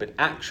to him, but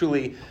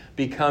actually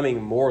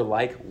becoming more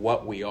like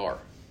what we are.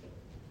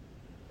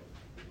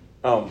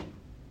 We'll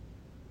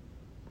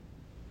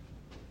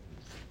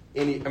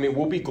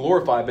be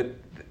glorified, but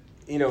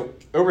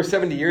over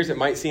 70 years it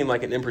might seem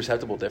like an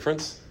imperceptible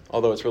difference,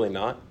 although it's really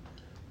not.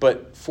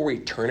 But for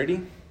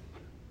eternity,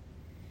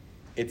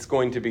 it's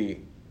going to be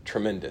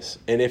tremendous.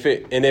 And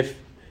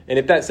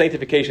if that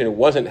sanctification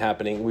wasn't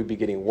happening, we'd be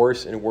getting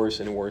worse and worse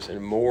and worse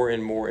and more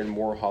and more and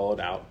more hollowed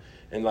out.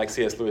 And like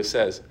C.S. Lewis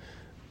says,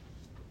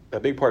 a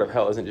big part of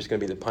hell isn't just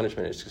going to be the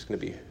punishment, it's just going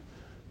to be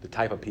the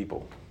type of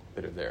people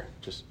that are there,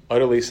 just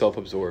utterly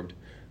self-absorbed,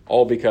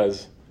 all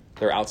because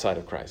they're outside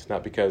of Christ,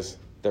 not because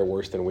they're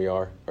worse than we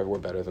are or we're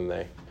better than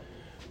they.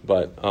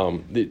 But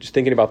just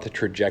thinking about the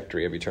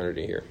trajectory of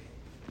eternity here.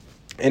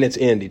 and its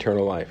end,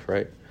 eternal life,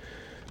 right?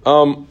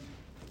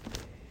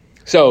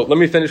 So let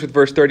me finish with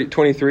verse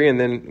 23, and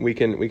then we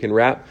can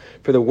wrap.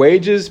 For the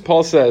wages,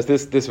 Paul says,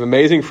 this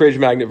amazing fridge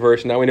magnet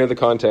verse, now we know the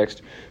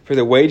context. For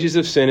the wages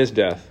of sin is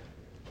death,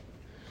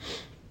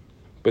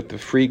 but the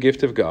free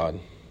gift of God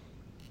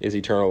is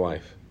eternal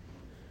life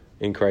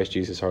in Christ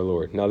Jesus our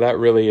Lord. Now that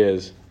really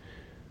is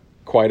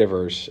quite a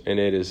verse, and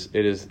it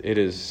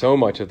is so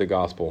much of the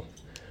gospel.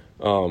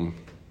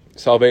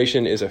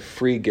 Salvation is a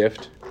free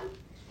gift.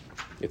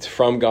 It's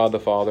from God the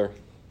Father.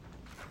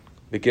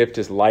 The gift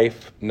is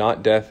life,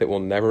 not death. It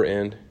will never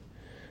end.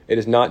 It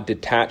is not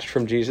detached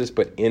from Jesus,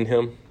 but in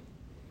him.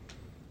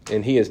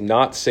 And he is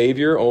not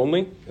Savior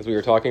only, as we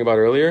were talking about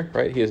earlier,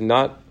 right? He is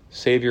not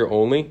Savior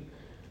only,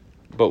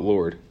 but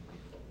Lord.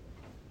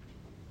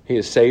 He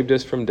has saved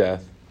us from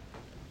death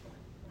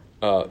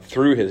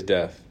through his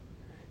death.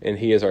 And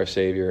he is our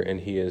Savior, and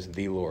he is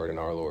the Lord and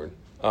our Lord.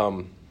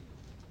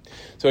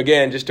 So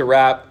again, just to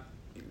wrap,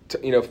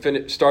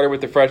 started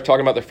with talking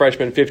about the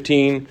freshman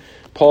 15.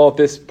 Paul, at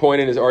this point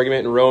in his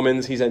argument in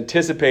Romans, he's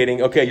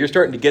anticipating, okay, you're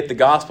starting to get the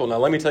gospel. Now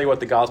let me tell you what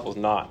the gospel is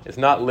not. It's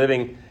not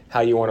living how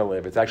you want to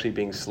live. It's actually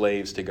being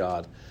slaves to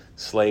God,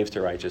 slaves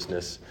to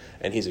righteousness,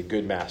 and he's a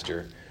good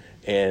master.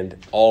 And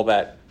all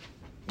the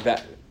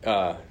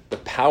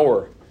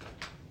power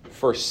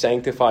for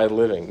sanctified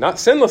living, not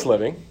sinless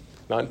living,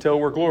 not until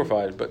we're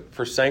glorified, but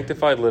for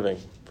sanctified living,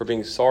 for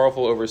being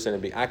sorrowful over sin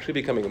and actually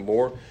becoming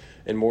more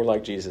and more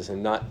like Jesus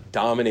and not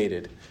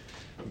dominated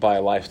by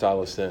a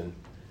lifestyle of sin,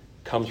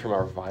 comes from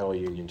our vital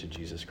union to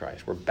Jesus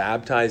Christ. We're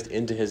baptized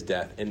into his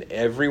death, and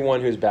everyone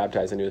who's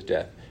baptized into his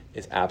death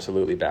is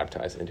absolutely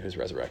baptized into his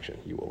resurrection.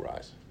 You will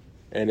rise.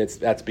 And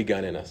that's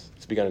begun in us.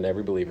 It's begun in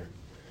every believer.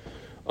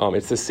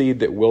 It's the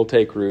seed that will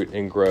take root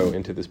and grow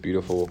into this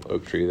beautiful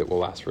oak tree that will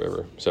last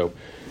forever. So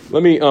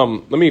let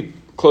me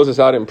close this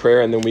out in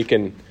prayer, and then we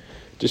can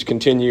just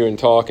continue and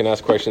talk and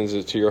ask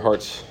questions to your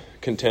heart's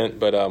content.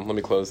 But let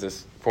me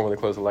formally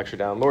close the lecture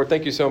down. Lord,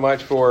 thank you so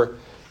much for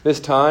this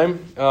time.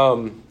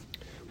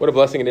 What a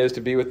blessing it is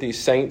to be with these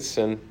saints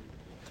and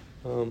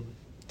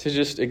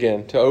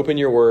to open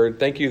your word.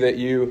 Thank you that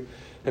you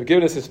have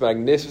given us this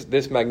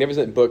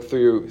magnificent book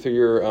through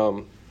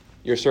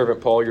your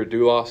servant Paul, your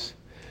doulos,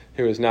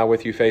 who is now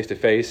with you face to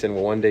face and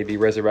will one day be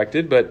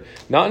resurrected, but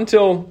not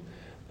until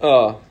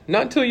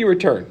you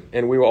return,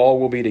 and we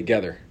all will be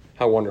together.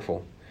 How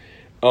wonderful.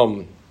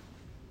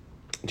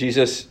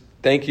 Jesus,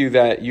 thank you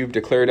that you've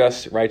declared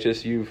us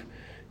righteous.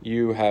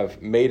 You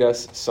have made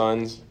us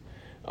sons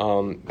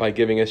by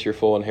giving us your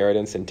full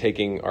inheritance and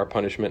taking our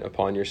punishment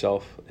upon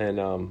yourself and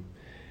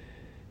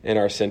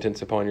our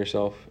sentence upon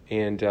yourself.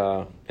 And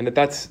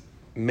that's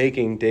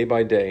making day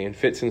by day in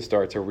fits and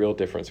starts a real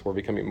difference. We're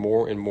becoming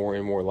more and more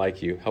and more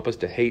like you. Help us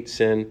to hate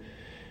sin,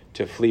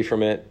 to flee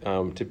from it,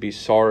 to be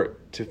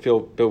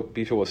filled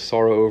with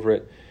sorrow over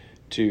it,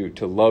 to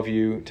love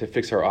you, to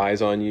fix our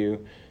eyes on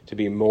you, to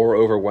be more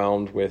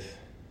overwhelmed with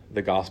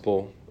the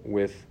gospel,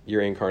 with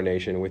your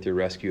incarnation, with your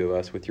rescue of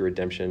us, with your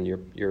redemption,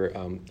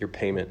 your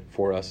payment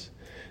for us,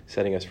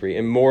 setting us free,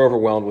 and more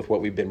overwhelmed with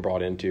what we've been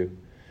brought into.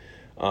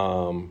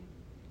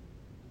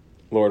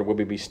 Lord, would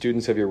we be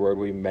students of your word?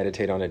 Would we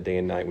meditate on it day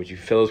and night? Would you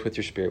fill us with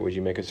your spirit? Would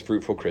you make us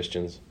fruitful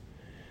Christians?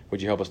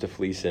 Would you help us to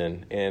flee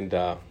sin? And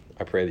I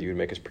pray that you would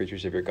make us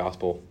preachers of your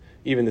gospel,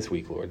 even this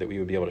week, Lord, that we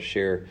would be able to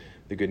share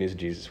the good news of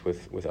Jesus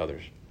with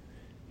others.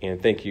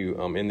 And thank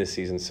you in this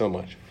season so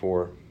much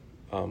for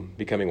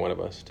becoming one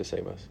of us to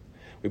save us.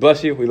 We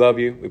bless you. We love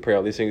you. We pray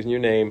all these things in your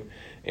name.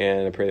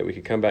 And I pray that we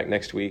could come back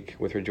next week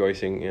with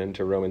rejoicing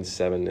into Romans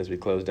 7 as we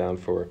close down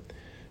for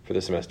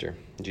the semester.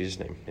 In Jesus'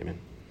 name, amen.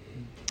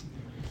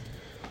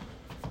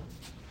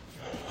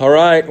 All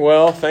right.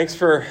 Well, thanks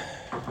for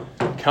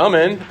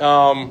coming.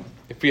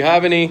 If you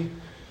have anything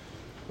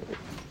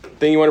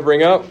you want to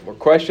bring up or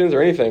questions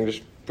or anything,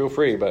 just feel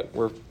free. But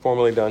we're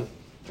formally done.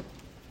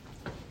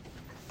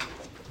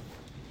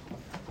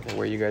 I'll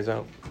wear you guys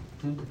out.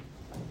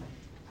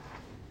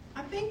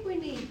 I think we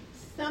need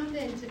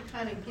something to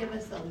kind of give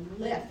us a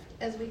lift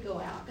as we go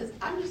out. Because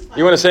I'm just like...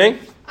 You want to sing?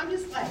 I'm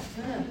just like...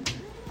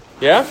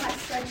 Yeah? I'm like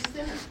such a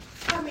sinner.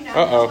 I mean, I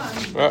Uh-oh.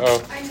 know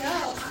Uh-oh. I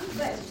know.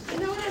 But you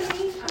know what I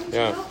mean? I mean,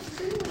 Yeah.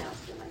 does anyone else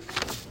feel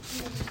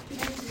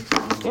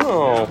like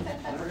Oh.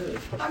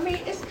 I mean,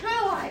 it's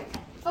kind of like,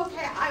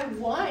 okay, I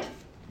want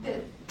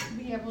to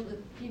be able to,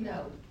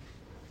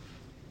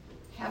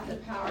 have the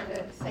power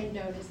to say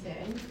no to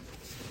sin.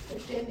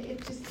 But then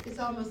it's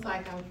almost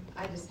like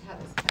I just have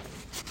this kind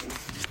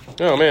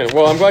Oh, man.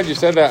 Well, I'm glad you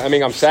said that. I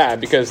mean, I'm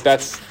sad because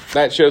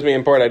that shows me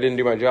in part I didn't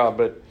do my job.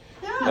 But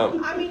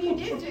No, I mean, you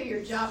did do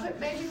your job, but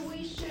maybe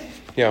we should.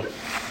 yeah,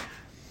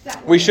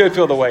 That we way. should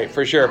feel the weight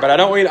for sure. But I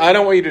don't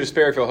want you to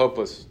despair or feel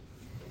hopeless.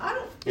 I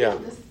don't Yeah. feel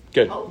this.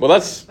 Good.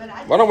 hopeless, Well, but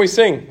I why don't we just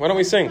sing? Why don't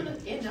we sing? wanna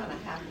end on a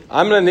happy note.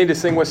 I'm going to need to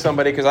sing with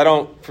somebody because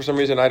for some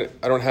reason, I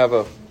don't have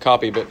a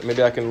copy, but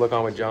maybe I can look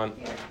on with John.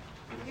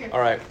 Here. All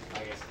right.